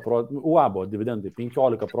 15%, UABO dividendai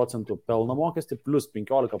 15% pelno mokestį plus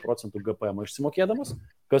 15% GPM išsimokėdamas,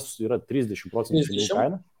 kas yra 30% jų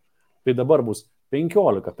kaina, tai dabar bus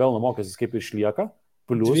 15 pelno mokestis kaip išlieka,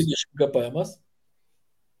 plus 20 GPM.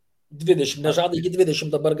 20, nežada iki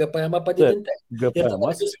 20 dabar GPM padidinti. Ir tada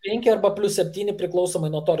plus 5 arba plus 7 priklausomai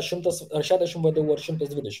nuo to, ar 60 VDU ar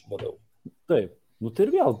 120 VDU. Taip. Nu tai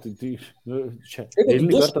ir vėl, čia.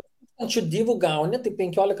 Jeigu 200 divų gauni, tai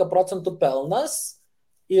 15% pelnas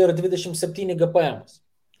ir 27 GPM.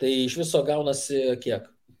 Tai iš viso gaunasi kiek?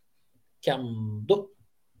 Kiam 2?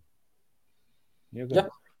 Ja.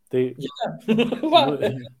 Tai,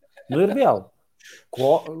 nu ir vėl,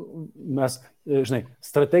 ko mes, žinai,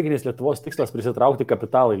 strateginis Lietuvos tikslas prisitraukti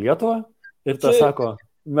kapitalą į Lietuvą ir tas sako,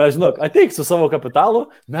 mes, žinok, ateik su savo kapitalu,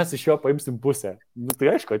 mes iš jo paimsim pusę. Nu,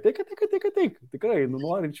 tai aišku, ateik. Tikrai,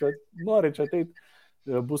 norinčio ateik,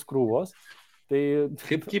 bus krūvos. Tai,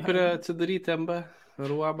 kaip Kiprė atsidaryti MB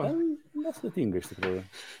ar UAB? Nesudėtinga iš tikrųjų.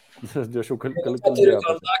 Aš jau kalbėjau.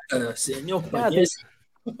 Seniau padėsi.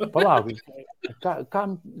 Palauk,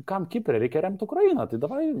 kam Kiprė reikia remti Ukrainą? Tai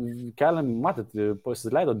davai keliam, matyt,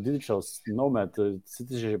 pasileido Digital Nomad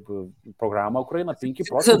Citizenship programą Ukrainą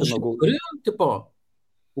 5%.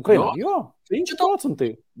 Ukraina, jo, 5%.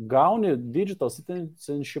 Gauni Digital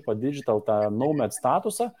Citizenship, Digital tą Nomad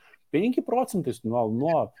statusą, 5%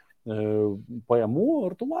 nuo pajamų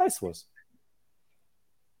ir tu laisvas.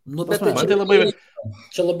 Nu, bet man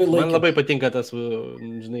tai man labai patinka tas,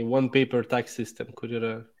 žinai, one paper tax system, kur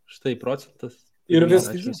yra štai procentas. Ir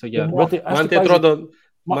viskas. Man tai atrodo,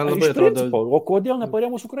 man labai atrodo. O kodėl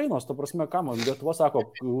neparemus Ukrainos? Ta prasme, ką man Lietuva sako,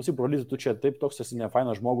 klausyk, brolyti, tu čia taip toks esi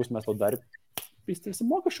nefainas žmogus, mes to dar pistėsi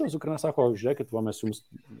mokesčius. Ukraina sako, žiūrėkit, va, mes jums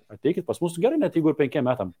ateikit pas mus gerai, net jeigu ir 5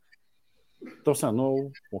 metam. Tausia, nu,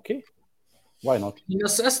 okei. Why not?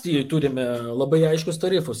 Nes Estijoje turime labai aiškius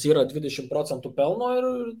tarifus. Yra 20% pelno ir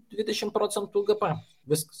 20% GP.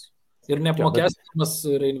 Viskas. Ir neapmokestinamas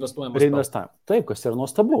reinvestuojamas. Reinvestavimas. Taip, kas yra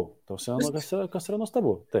nuostabu. Kas yra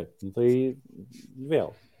nuostabu. Taip. Tai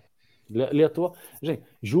vėl. Lietuva, žinai,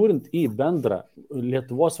 žiūrint į bendrą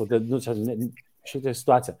Lietuvos, šitą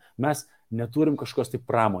situaciją. Mes neturim kažkokios tai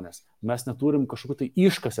pramonės, mes neturim kažkokių tai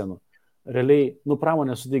iškasenų. Realiai,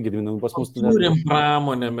 pramonė sudėgi, pas mus... Turim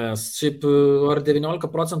pramonę mes. Šiaip ar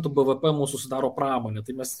 19% BVP mūsų sudaro pramonė.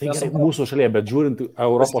 Tai mes gerai, mūsų šalyje, bet žiūrint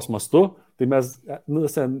Europos mastu, tai mes,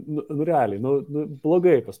 realiai,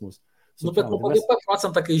 blogai pas mus. Bet BVP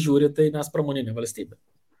procentą, kai žiūri, tai mes pramoninė valstybė.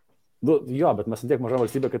 Jo, bet mes tiek maža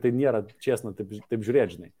valstybė, kad tai nėra česna taip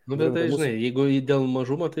žiūrėti, žinai. Bet tai, žinai, jeigu dėl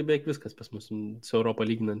mažumo, tai beveik viskas pas mus su Europą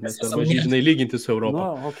lyginant, nes per mažai, žinai, lyginti su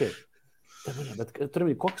Europą. Okay. Bet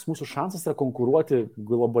turime, koks mūsų šansas yra konkuruoti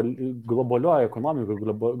globalioje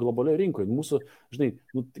ekonomikoje, globalioje rinkoje. Mūsų, žinai,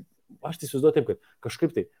 aš tai įsivaizduoju taip, kad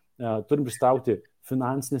kažkaip tai turim pristrauti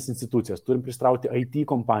finansinės institucijas, turim pristrauti IT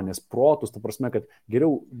kompanijas, protus, ta prasme, kad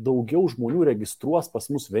geriau daugiau žmonių registruos pas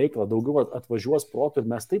mus veiklą, daugiau atvažiuos protų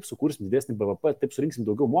ir mes taip sukursim didesnį BVP, taip surinksim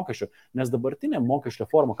daugiau mokesčių, nes dabartinė mokesčio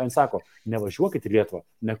forma, ką jis sako, nevažiuokit į Lietuvą,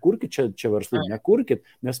 nekurkit čia verslų, nekurkit,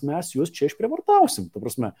 nes mes jūs čia išprievartausim, ta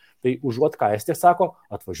prasme. Tai užuot ką Estija sako,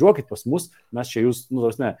 atvažiuokit pas mus, mes čia jūs,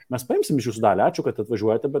 mes paimsim iš jūsų dalį, ačiū, kad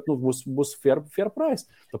atvažiuojate, bet bus fair price.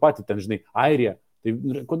 Ta pati ten, žinai, Airija. Tai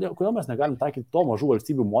kodėl mes negalim taikyti to mažų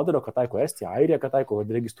valstybių modelio, kad taiko Estija, Airija, kad taiko,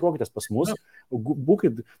 kad registruokitės pas mus,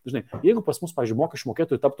 būkit, žinai, jeigu pas mus, pavyzdžiui, mokesčių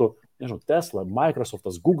mokėtojai taptų, nežinau, Tesla,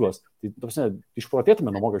 Microsoftas, Google'as, tai, tarsi,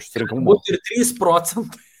 išprotėtume nuo mokesčių surinkamumo. Būt ir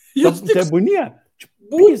 3%. Tebūnie.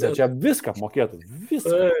 Čia viską apmokėtų.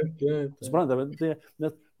 Viską. Suprantate,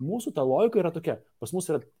 net mūsų ta logika yra tokia. Pas mus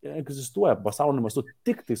egzistuoja pasaulio mastu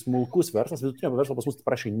tik tai smulkus verslas, vidutinio verslo pas mus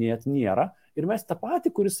prašai net nėra. Ir mes tą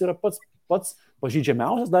patį, kuris yra pats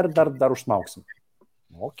pažydžiamiausias, dar užsmauksim.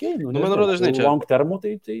 Okay, man rodo, žinai, čia. Long termų,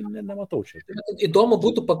 tai nematau čia. Įdomu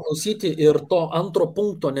būtų paklausyti ir to antro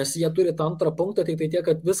punkto, nes jie turi tą antrą punktą, tai tiek,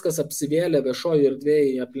 kad viskas apsivėlė viešoje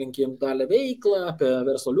erdvėje aplink jiem dalę veiklą, apie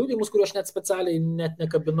verslo liudijimus, kuriuos aš net specialiai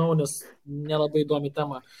nekabinau, nes nelabai įdomi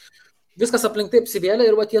tema. Viskas aplink taip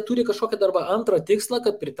apsivėlė ir jie turi kažkokią darbą antrą tikslą,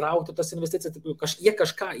 kad pritrauktų tas investicijas. Jie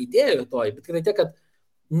kažką įdėjo toj, bet tai tiek, kad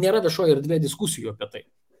nėra viešoje erdvėje diskusijų apie tai.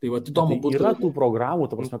 Tai įdomu būtų. Yra tų programų,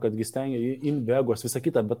 ta prasme, kad stengia Invegos, visą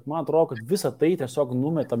kitą, bet man atrodo, kad visą tai tiesiog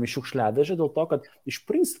numetam iš šiukšliadėžę dėl to, kad iš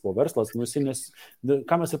principo verslas, nes,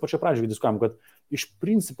 ką mes ir pačioje pradžioje diskutuojam, kad iš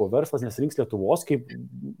principo verslas nesirinks Lietuvos kaip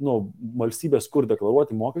valstybės, kur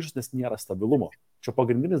deklaruoti mokesčius, nes nėra stabilumo. Čia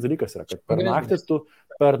pagrindinis dalykas yra, kad per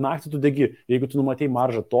naktį tu degi, jeigu tu numatei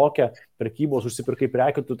maržą tokią, prekybos užsipirkai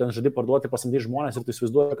prekių, tu ten žadi parduoti, pasamdyti žmonės ir tu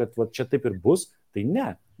įsivaizduoji, kad čia taip ir bus, tai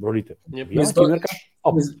ne, brolyti.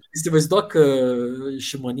 Įsivaizduok,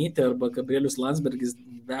 Šimonytė arba Gabrielius Landsbergis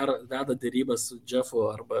veda dėrybas su Jeffu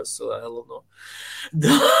arba su Elonu.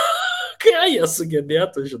 Ką jie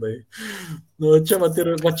sugebėtų, žinai. Čia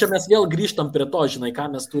mes vėl grįžtam prie to, žinai, ką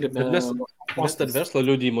mes turime. Mes dar verslo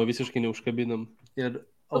liudijimo visiškai neužkabinam ir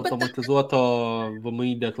automatizuoto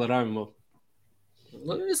VMI deklaravimo.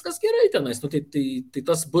 Viskas gerai tenais, tai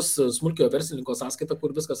tas bus smulkiojo verslininko sąskaita,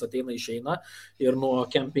 kur viskas ateina, išeina ir nuo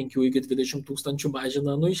 5 iki 20 tūkstančių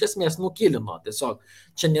mažina, iš esmės nukilino. Tiesiog,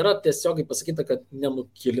 čia nėra tiesiogiai pasakyta, kad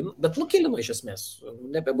nenukilino, bet nukilino iš esmės.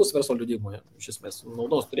 Nebebus verslo liudijimo, iš esmės,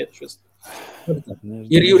 naudos turėti iš vis.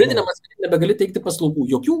 Ir juridiniam asmeniui nebegali teikti paslaugų,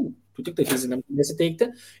 jokių, tu tik tai fiziniam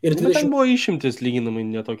nesiteikti. Ir 20... Ten buvo išimtis lyginamai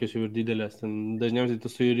netokios jau ir didelės, ten dažniausiai tu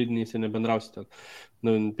su juridiniais nebendrausi ten.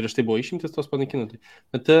 Prieš tai buvo išimtis tos panaikinti.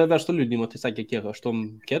 Bet verslo liudijimo, tai sakė kiek,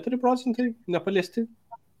 8-4% nepaliesti?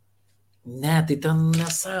 Ne, tai ten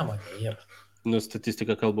nesąmonė yra.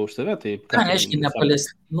 Statistika kalba už save, tai... Ką reiškia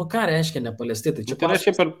nepaliesti? Ką reiškia nepaliesti? Tai čia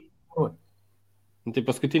reiškia per... Tai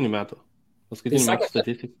paskutinių metų. Paskutinių metų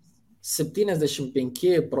statistika.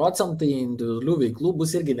 75% individualių veiklų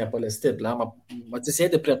bus irgi nepaliesti.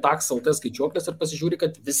 Atsisėdi prie tax.lt skaičiuoklės ir pasižiūri,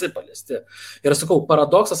 kad visi paliesti. Ir sakau,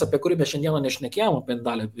 paradoksas, apie kurį mes šiandieną nešnekėjom, apie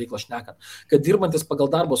dalį veiklą šnekant, kad dirbantis pagal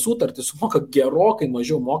darbo sutartį sumoka gerokai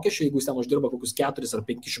mažiau mokesčių, jeigu jis ten uždirba kokius 4 ar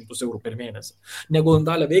 500 eurų per mėnesį. Negu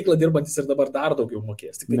dalį veiklą dirbantis ir dabar dar daugiau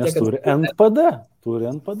mokės. Tik nes turi NPD.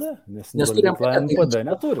 Nes turi NPD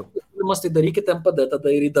neturi. Tai darykite NPD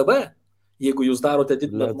tada ir IDV. Jeigu jūs darote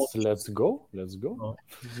didinant mokesčius. Let's go.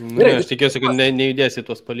 Gerai, aš tikiuosi, kad nejudėsi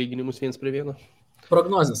tuos palyginimus 1:1.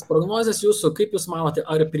 Prognozės jūsų, kaip jūs manote,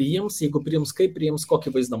 ar priims, jeigu priims, kaip priims, kokį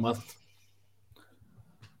vaizdą matot?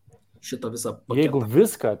 Šitą visą paketą. Jeigu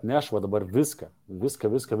viską atneš, dabar viską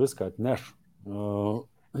atneš.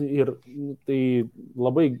 Ir tai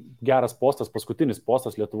labai geras postas, paskutinis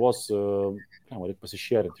postas Lietuvos, reikia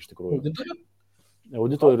pasišėrinti iš tikrųjų.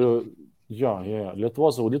 Auditorių. Jo,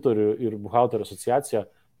 Lietuvos auditorių ir buhalterių asociacija,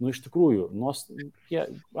 iš tikrųjų,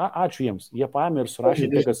 ačiū jiems, jie paėmė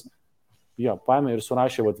ir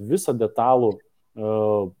surašė visą detalų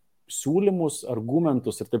siūlymus,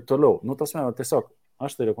 argumentus ir taip toliau. Nu, tiesiog,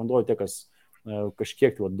 aš tai rekomenduoju tie, kas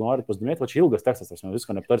kažkiek tai norit pasidomėti, čia ilgas tekstas,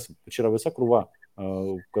 visko neaptarsim. Čia yra visa krūva,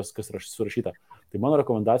 kas yra surašyta. Tai mano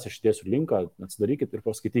rekomendacija, aš įdėsiu linką, atsidarykit ir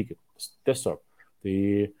paskaitykit. Tiesiog. Tai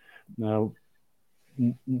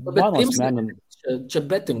mano asmenin... Čia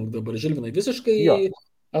betting dabar, Žilvinai, visiškai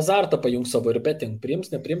azartą pajungs savo ir betting.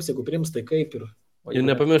 Priims, nepriims, jeigu priims, tai kaip ir... Ir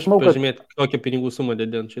nepamiršau pažymėti, kokią pinigų sumą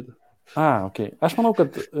dėdėjant šitą. Okay. Aš manau,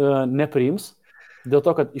 kad nepriims, dėl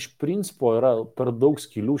to, kad iš principo yra per daug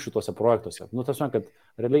skylių šituose projektuose. Tiesiog, kad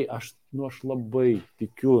realiai aš labai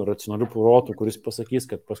tikiu racionaliu protu, kuris pasakys,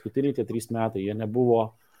 kad paskutiniai tie 3 metai, jie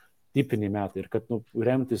nebuvo tipiniai metai ir kad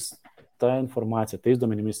remtis tą informaciją, tais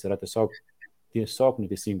duomenimis yra tiesiog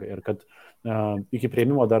neteisinga ir kad iki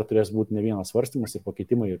prieimimo dar turės būti ne vienas svarstymas ir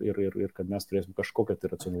pakeitimai ir kad mes turėsim kažkokią tai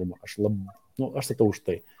racionalumą. Aš statau už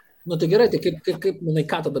tai. Tai gerai, tai kaip manai,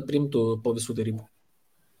 ką tada priimtų po visų darybų?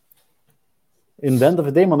 In the end of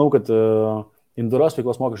the day, manau, kad individualios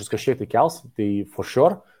veiklos mokesčius kažkiek tai kels, tai for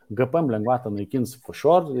sure, GPM lengvatą naikins for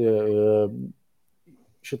sure,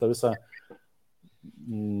 šitą visą,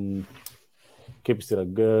 kaip jis yra,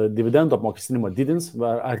 dividendo apmokestinimą didins,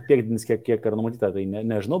 ar tiek didins, kiek yra numatyta, tai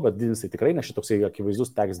nežinau, bet didins tai tikrai, nes šitoksai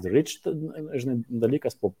akivaizdus tax the rich, žinai,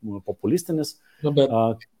 dalykas, populistinis.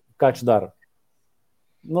 Ką čia dar?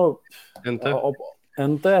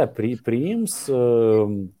 NT priims,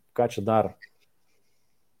 ką čia dar?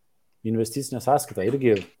 Investicinė sąskaita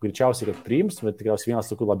irgi greičiausiai, kad priims, bet tikriausiai vienas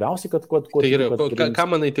tokių labiausiai, kad tai yra, ką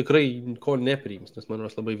manai tikrai, ko nepriims, nes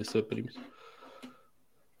manos labai visi priims.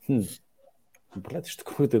 Iš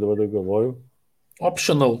tikrųjų, tai dabar galvoju.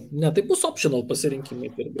 Optional, ne, tai bus optional pasirinkimai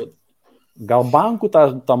turbūt. Gal bankų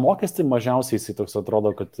tą mokestį mažiausiai jisai toks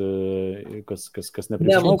atrodo, kad kas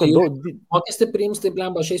nepriims. Mokestį priims, tai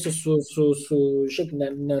blemba, aš eisiu šiaip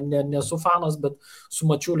nesu fanas, bet su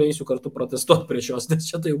Mačiuliu eisiu kartu protestuoti prieš jos, nes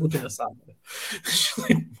čia tai jau būtų nesąmonė.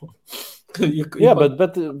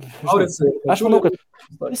 Bet aš manau, kad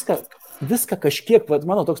viską kažkiek,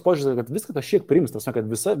 mano toks požiūris, kad viską kažkiek priims, tas, kad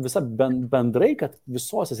visa bendrai, kad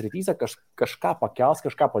visose srityse kažką pakels,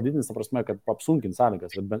 kažką padidins, ta prasme, kad apsunkins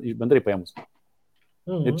sąlygas, bendrai paėmus.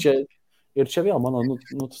 Ir čia vėl mano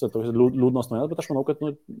liūdnos nuojas, bet aš manau, kad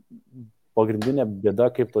pagrindinė bėda,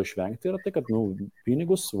 kaip to išvengti, yra tai, kad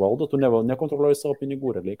pinigus valdo, tu nekontroliuoji savo pinigų,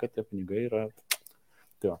 realiai, kad tie pinigai yra...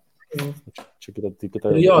 Tai čia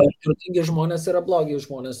kita... Jo, turtingi žmonės yra blogi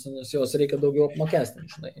žmonės, nes jos reikia daugiau apmokestinti,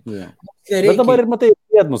 žinai. Bet dabar ir matai,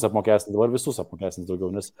 biednus apmokestinti, dabar visus apmokestinti daugiau,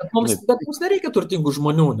 nes... Bet mums nereikia turtingų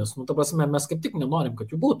žmonių, nes, ta prasme, mes kaip tik nenorim, kad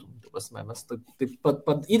jų būtų. Ta prasme, mes taip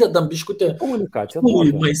įdedam biškutį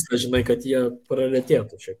į maistą, žinai, kad jie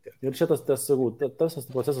praretėtų šiek tiek. Ir čia tas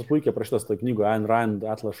procesas puikiai prašytas toj knygoje Ayn Rand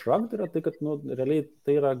Atlas Shrugged, yra tai, kad realiai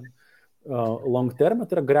tai yra long term,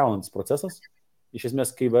 tai yra griaunantis procesas. Iš esmės,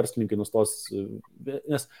 kai verslininkai nustos,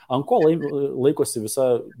 nes ant ko laikosi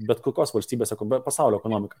visa bet kokios valstybės pasaulio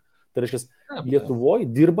ekonomika. Tai reiškia, Lietuvoje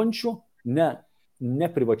dirbančių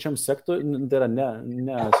ne privačiam sektoriui, tai yra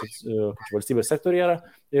ne valstybės sektoriuje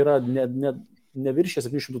yra neviršė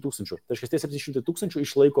 700 000. Tai reiškia, tie 700 000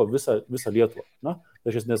 išlaiko visą Lietuvą. Tai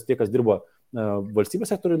reiškia, nes tie, kas dirba valstybės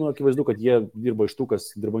sektoriui, akivaizdu, kad jie dirba iš tų, kas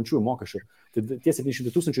dirbančiųjų mokesčių. Tai tie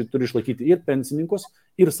 700 000 turi išlaikyti ir pensininkus,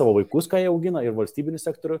 ir savo vaikus, ką jie augina, ir valstybinį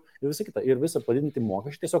sektorių, ir visą kitą. Ir visą padidinti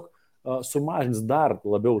mokesčių tiesiog sumažins dar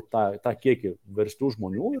labiau tą kiekį verslių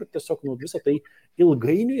žmonių ir tiesiog visą tai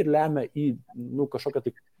ilgainiui ir lemia į kažkokią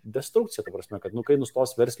tai destrukciją, ta prasme, kad kai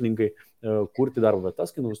nustos verslininkai kurti darbo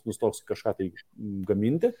vietas, kai nustos kažką tai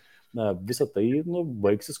gaminti, visą tai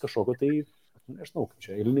baigsis kažkokio tai, nežinau,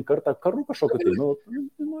 čia eilinį kartą karų kažkokio tai,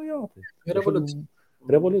 tai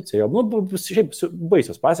revoliucija. Šiaip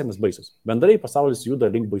baisios, pasiekmes baisios. Bendrai pasaulis juda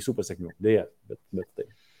link baisių pasiekmių, dėja, bet tai.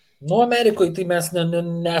 Amerikoje tai mes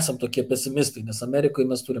nesam tokie pesimistai, nes Amerikoje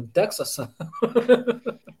mes turim Teksasą,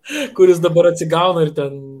 kuris dabar atsigauna ir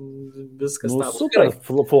ten viskas. Super,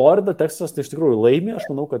 Florida, Teksasas, tai iš tikrųjų laimė, aš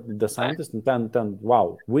manau, kad DeSantis ten,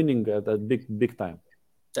 wow, winning at a big time.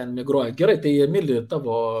 Ten migruoja. Gerai, tai Emili,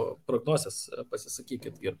 tavo prognozes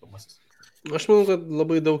pasisakykit, gerbiamasis. Aš manau, kad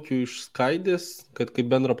labai daug jų išskaidės, kad kaip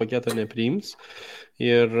bendro paketo nepriims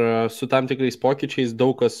ir su tam tikrais pokyčiais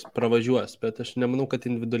daug kas pravažiuos, bet aš nemanau, kad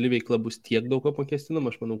individuali veikla bus tiek daug apmokestinama,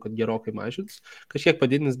 aš manau, kad gerokai mažins, kažkiek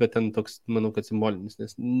padidins, bet ten toks, manau, kad simbolinis,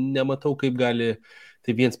 nes nematau, kaip gali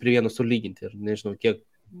tai viens prie vieno sulyginti ir nežinau, kiek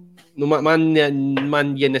nu,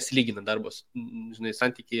 man jie nesilygina darbos, žinai,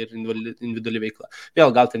 santykiai ir individuali veikla.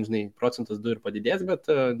 Vėl gal ten, žinai, procentas 2 ir padidės, bet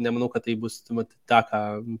nemanau, kad tai bus ta, ką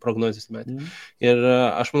prognozijas metė. Ir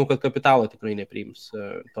aš manau, kad kapitalo tikrai nepriims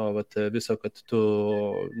to viso, kad tu,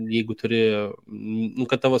 jeigu turi, nu,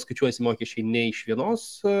 kad tavo skaičiuojasi mokesčiai ne iš vienos,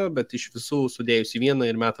 bet iš visų sudėjus į vieną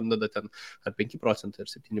ir metam dada ten ar 5 procentai, ar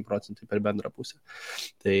 7 procentai per bendrą pusę.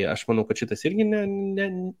 Tai aš manau, kad šitas irgi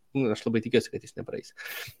aš labai tikiuosi, kad jis nepraeis.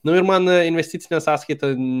 Nu ir man investicinė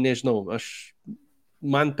sąskaita, nežinau,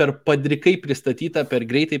 man per padrikai pristatyta, per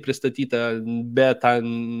greitai pristatyta, be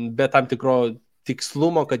tam tikro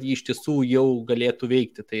tikslumo, kad jį iš tiesų jau galėtų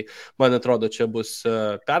veikti. Tai man atrodo, čia bus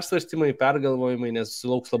persvarstymai, pergalvojimai, nes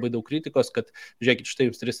sulauks labai daug kritikos, kad žiūrėkit, štai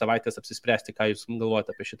jums 3 savaitės apsispręsti, ką jūs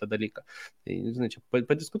galvojate apie šitą dalyką. Tai, žinai, čia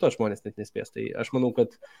padiskutuoti žmonės net nespės. Tai aš manau,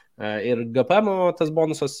 kad ir GPM tas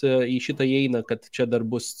bonusas į šitą įeina, kad čia dar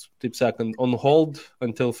bus, taip sakant, on hold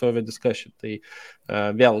until further discussion. Tai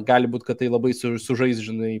vėl gali būti, kad tai labai sužais,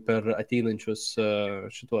 žinai, per ateinančius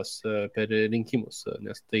šitos per rinkimus,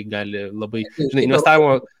 nes tai gali labai... Žinai,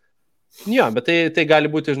 investavimo, jo, bet tai gali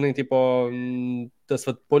būti, žinai, tipo, tas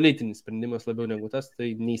politinis sprendimas labiau negu tas,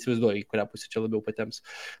 tai neįsivaizduoju, į kurią pusę čia labiau patems.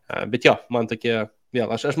 Bet jo, man tokie, vėl,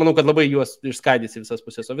 aš manau, kad labai juos išskaidys į visas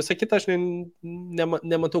pusės, o visą kitą aš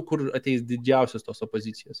nematau, kur ateis didžiausios tos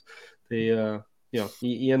opozicijos. Tai jo,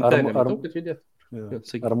 į NT nematau, kad judėtų. Ja.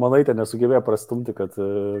 Ar Manaitė nesugebėjo prastumti, kad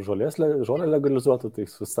žolę legalizuotų, tai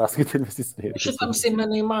su sąskaita investicinė. Šitam Seime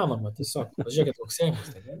neįmanoma, tiesiog. Pažiūrėkit, koks Seimas,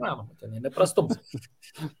 tai neįmanoma, tai neprastums.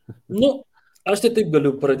 Nu, aš tai taip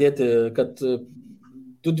galiu pradėti, kad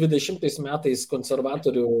 2020 metais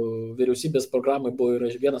konservatorių vyriausybės programai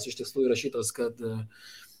buvo vienas iš tikslų įrašytas,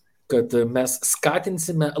 kad mes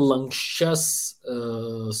skatinsime lankščias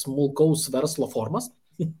smulkaus verslo formas.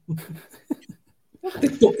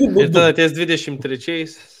 Ir tada ties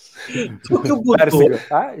 23-ais. Tokiu būdu.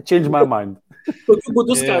 Change my mind. Tokiu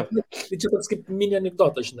būdu skatina. Tai čia toks kaip mini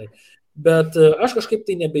anekdotas, žinai. Bet aš kažkaip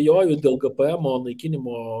tai nebejoju dėl GPM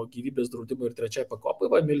naikinimo gyvybės draudimo ir 3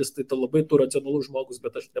 pakopai. Milis, tai labai tu racionalus žmogus,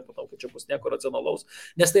 bet aš nemanau, kad čia bus nieko racionalaus.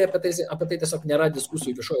 Nes tai apie tai tiesiog nėra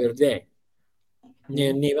diskusijų viešoje erdvėje.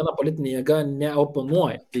 Nei viena politinė jėga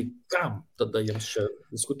neoponuoja. Tai kam tada jiems čia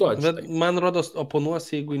diskutuoti? Bet man rodos, oponuos,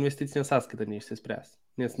 jeigu investicinė sąskaita neišsispręs.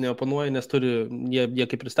 Nes neoponuoja, nes jie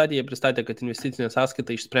kaip pristatė, kad investicinė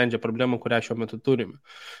sąskaita išsprendžia problemą, kurią šiuo metu turime.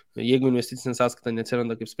 Jeigu investicinė sąskaita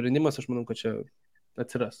neatsiranda kaip sprendimas, aš manau, kad čia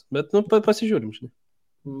atsiras. Bet, nu, pasižiūrim, žinai.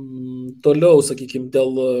 Toliau, sakykime,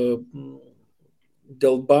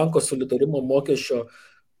 dėl banko solidarumo mokesčio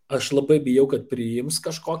aš labai bijau, kad priims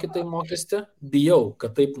kažkokį tai mokestį. Bijau,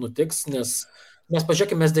 kad taip nutiks, nes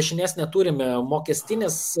pažiūrėkime, mes dešinės neturime,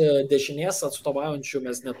 mokestinės dešinės atstovaujančių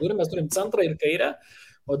mes neturime, mes turim centrą ir kairę,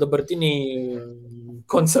 o dabartiniai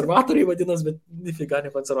konservatoriai vadinas, bet nifiga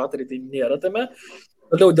ne konservatoriai, tai nėra tame.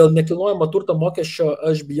 Toliau, dėl nekilnojamo turto mokesčio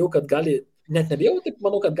aš bijau, kad gali, net nebijau, taip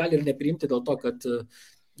manau, kad gali ir nepriimti dėl to, kad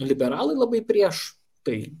liberalai labai prieš.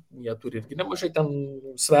 Tai jie turi irgi nemažai ten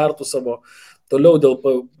svertų savo. Toliau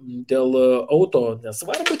dėl auto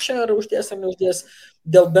nesvarbu čia, ar uždės ar neuždės.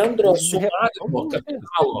 Dėl bendro sumavimo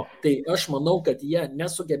kapitalo, tai aš manau, kad jie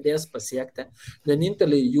nesugebės pasiekti.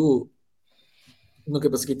 Vieninteliai jų, nu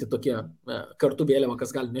kaip pasakyti, tokie kartu vėliava, kas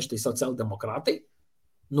gali nešti į socialdemokratai.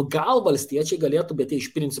 Nu gal valstiečiai galėtų, bet jie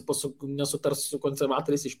iš principo nesutars su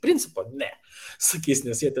konservatoriais, iš principo ne. Sakys,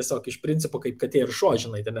 nes jie tiesiog iš principo kaip katė ir šuo,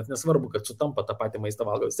 žinai, tai net nesvarbu, kad sutampa tą patį maistą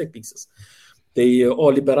valgo, vis tiek pyksis. Tai, o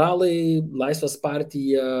liberalai, Laisvės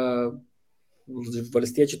partija,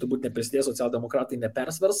 valstiečiai turbūt neprisidės, socialdemokratai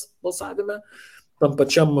nepersvers balsavime. Tam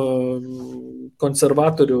pačiam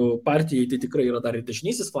konservatorių partijai tai tikrai yra dar ir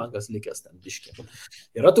dešinysis flangas likęs ten biškė.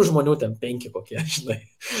 Yra tų žmonių ten 5 kokie, žinai.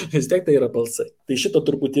 Vis tiek tai yra balsai. Tai šito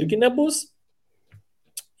turbūt irgi nebus.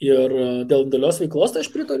 Ir dėl dalios veiklos tai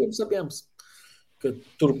aš pritariu jums abiems. Kad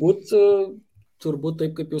turbūt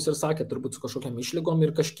taip, kaip jūs ir sakėte, turbūt su kažkokiam išlygom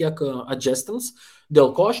ir kažkiek adjustins.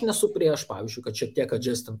 Dėl ko aš nesu prieš, pavyzdžiui, kad šiek tiek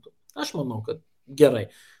adjustintų. Aš manau, kad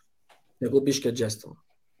gerai. Jeigu biškė adjustintų.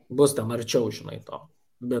 Bus ten arčiau, žinai, to,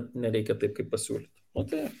 bet nereikia taip, kaip pasiūlyti. O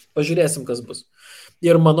tai pažiūrėsim, kas bus.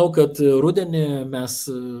 Ir manau, kad rudenį mes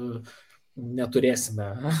neturėsime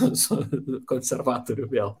konservatorių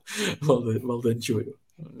vėl valdančiųjų.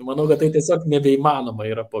 Manau, kad tai tiesiog nebeįmanoma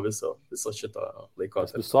yra po viso šito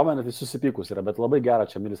laikotarpio. Visuomenė tai susipykus yra, bet labai gera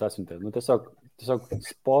čia Milis atsiuntė. Nu, tiesiog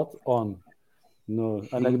spot on. Nu,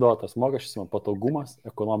 anekdotas, mokesčius, patogumas,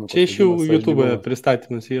 ekonomikos. Čia iš jų YouTube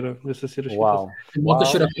pristatymas yra visas įrašytas.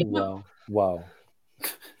 Wow.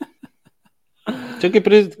 Čia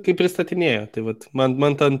kaip pristatinėjo, tai vat,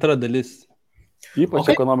 man ta antra dalis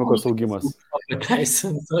Ypač ekonomikos augimas. Aš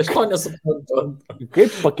to nesuprantu.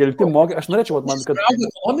 Kaip pakelti mokesčiai? Aš norėčiau, man, kad...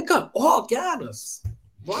 Ekonomika? O, geras.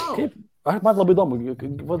 Wow. Kaip? Man labai įdomu,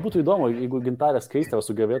 būtų įdomu, jeigu Gintarė Skaistė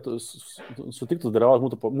sugebėtų, sutiktų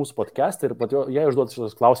dalyvauti mūsų podcast'e ir pat jai užduoti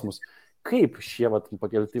šitos klausimus. Kaip šie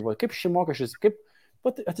pakelti, kaip šie mokesčiai, kaip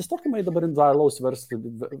atsistokime į dabar individualaus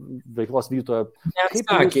veiklos vykdytoją.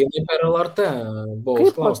 Neatsakė, per LRT buvo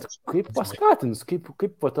užklaustas. Kaip paskatins, kaip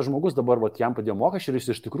tas žmogus dabar jam padėjo mokesčiai ir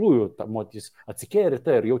jis iš tikrųjų jis atsikėlė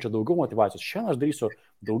ryte ir jaučia daugiau motivacijos. Šiandien aš darysiu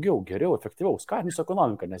daugiau, geriau, efektyviau, skatinsiu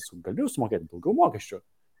ekonomiką, nes galiu sumokėti daugiau mokesčių.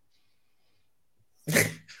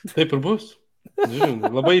 Taip ir bus. Žiūrėjau,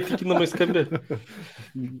 labai įtikinamai skambi.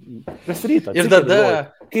 Kas rytą. Ir tada,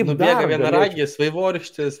 kaip nubėga vienaragis,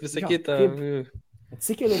 vaivorištis, visa kita.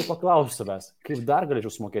 Atsikėliau ir paklausiu savęs, kaip dar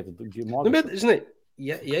galėčiau sumokėti mokesčių. Bet, žinai,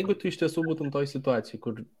 jeigu tu iš tiesų būtum toj situacijai,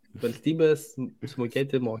 kur valstybei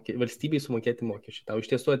sumokėti mokesčiai, tau iš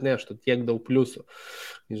tiesų atneštų tiek daug pliusų.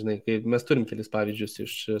 Žinai, kai mes turim kelis pavyzdžius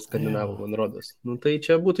iš Skandinavų, man rodos. Tai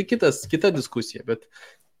čia būtų kita diskusija, bet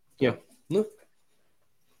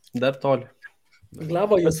dar toli.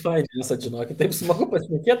 Glavo jūs fainai, visą žinokit, taip smagu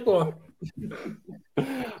pašnekėti po.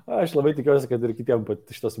 Aš labai tikiuosi, kad ir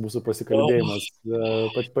kitiems šitas mūsų pasikalbėjimas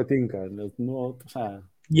patinka. Nes,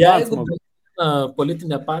 jeigu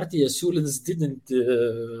politinė partija siūlins didinti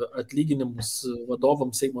atlyginimus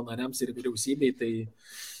vadovams, Seimo nariams ir vyriausybei, tai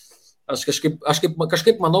aš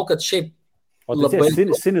kažkaip manau, kad šiaip O tai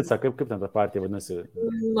Sinica, kaip ten ta partija vadinasi?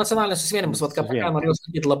 Nacionalinis susivienimas, ką norėjau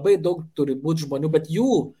sakyti, labai daug turi būti žmonių, bet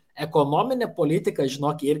jų ekonominė politika,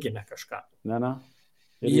 žinok, irgi ne kažką. Ne.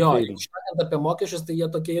 Jo, jeigu šnekant apie mokesčius, tai jie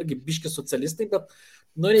tokie irgi biški socialistai, bet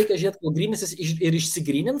reikia žiūrėti, kol gryninsis ir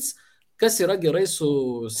išsigrynins, kas yra gerai su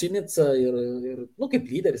Sinica ir kaip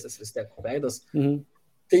lyderis vis tiek veidas.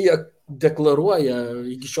 Tai jie deklaruoja,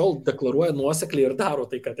 iki šiol deklaruoja nuosekliai ir daro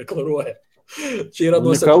tai, ką deklaruoja. Čia yra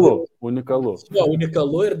unikalu. Jo,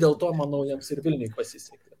 unikalu ir dėl to, manau, jiems ir Vilniui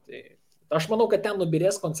pasisekė. Tai aš manau, kad ten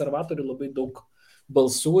nubirės konservatorių labai daug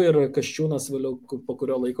balsų ir Kasčiūnas vėliau po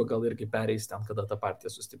kurio laiko gal irgi pereis ten, kada ta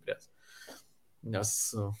partija sustiprės.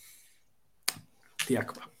 Nes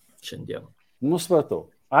tiek šiandien. Supratau.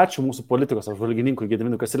 Ačiū mūsų politikos apžvalgininkui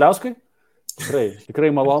Gediminui Kasiliauskui.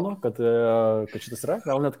 Tikrai malonu, kad šitas yra.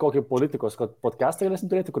 Gal net kokį politikos podcastą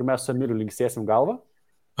galėsim turėti, kur mes su Emiliu linksėsim galvą.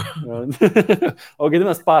 O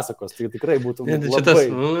Gedimas pasakos, tai tikrai būtų labai...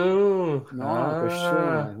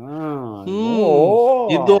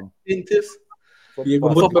 Įdomintis. Jeigu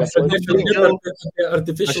būtų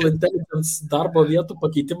artificial intelligence darbo vietų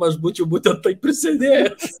pakeitimą, aš būčiau būtent taip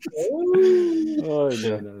prisidėjęs.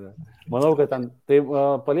 Ne. Manau, kad ten tai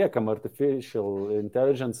paliekam artificial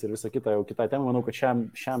intelligence ir visą kitą jau kitą temą. Manau, kad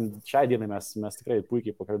šią dieną mes tikrai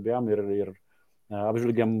puikiai pakalbėjom ir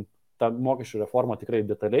apžvelgiam tą mokesčių reformą tikrai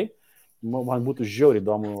detaliai. Man būtų žiauriai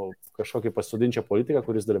įdomu kažkokį pasodinčią politiką,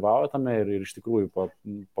 kuris dalyvauja tame ir iš tikrųjų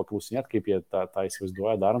paklausinėt, kaip jie tą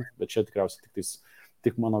įsivaizduoja darant, bet čia tikriausiai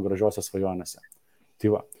tik mano gražiosios svajonėse. Tai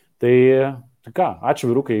va. Tai ką, ačiū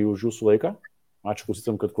vyrukai už jūsų laiką, ačiū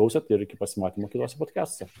klausytėm, kad klausėt ir iki pasimatymo kitose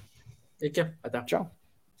podcastuose. Iki, ate. Čiau.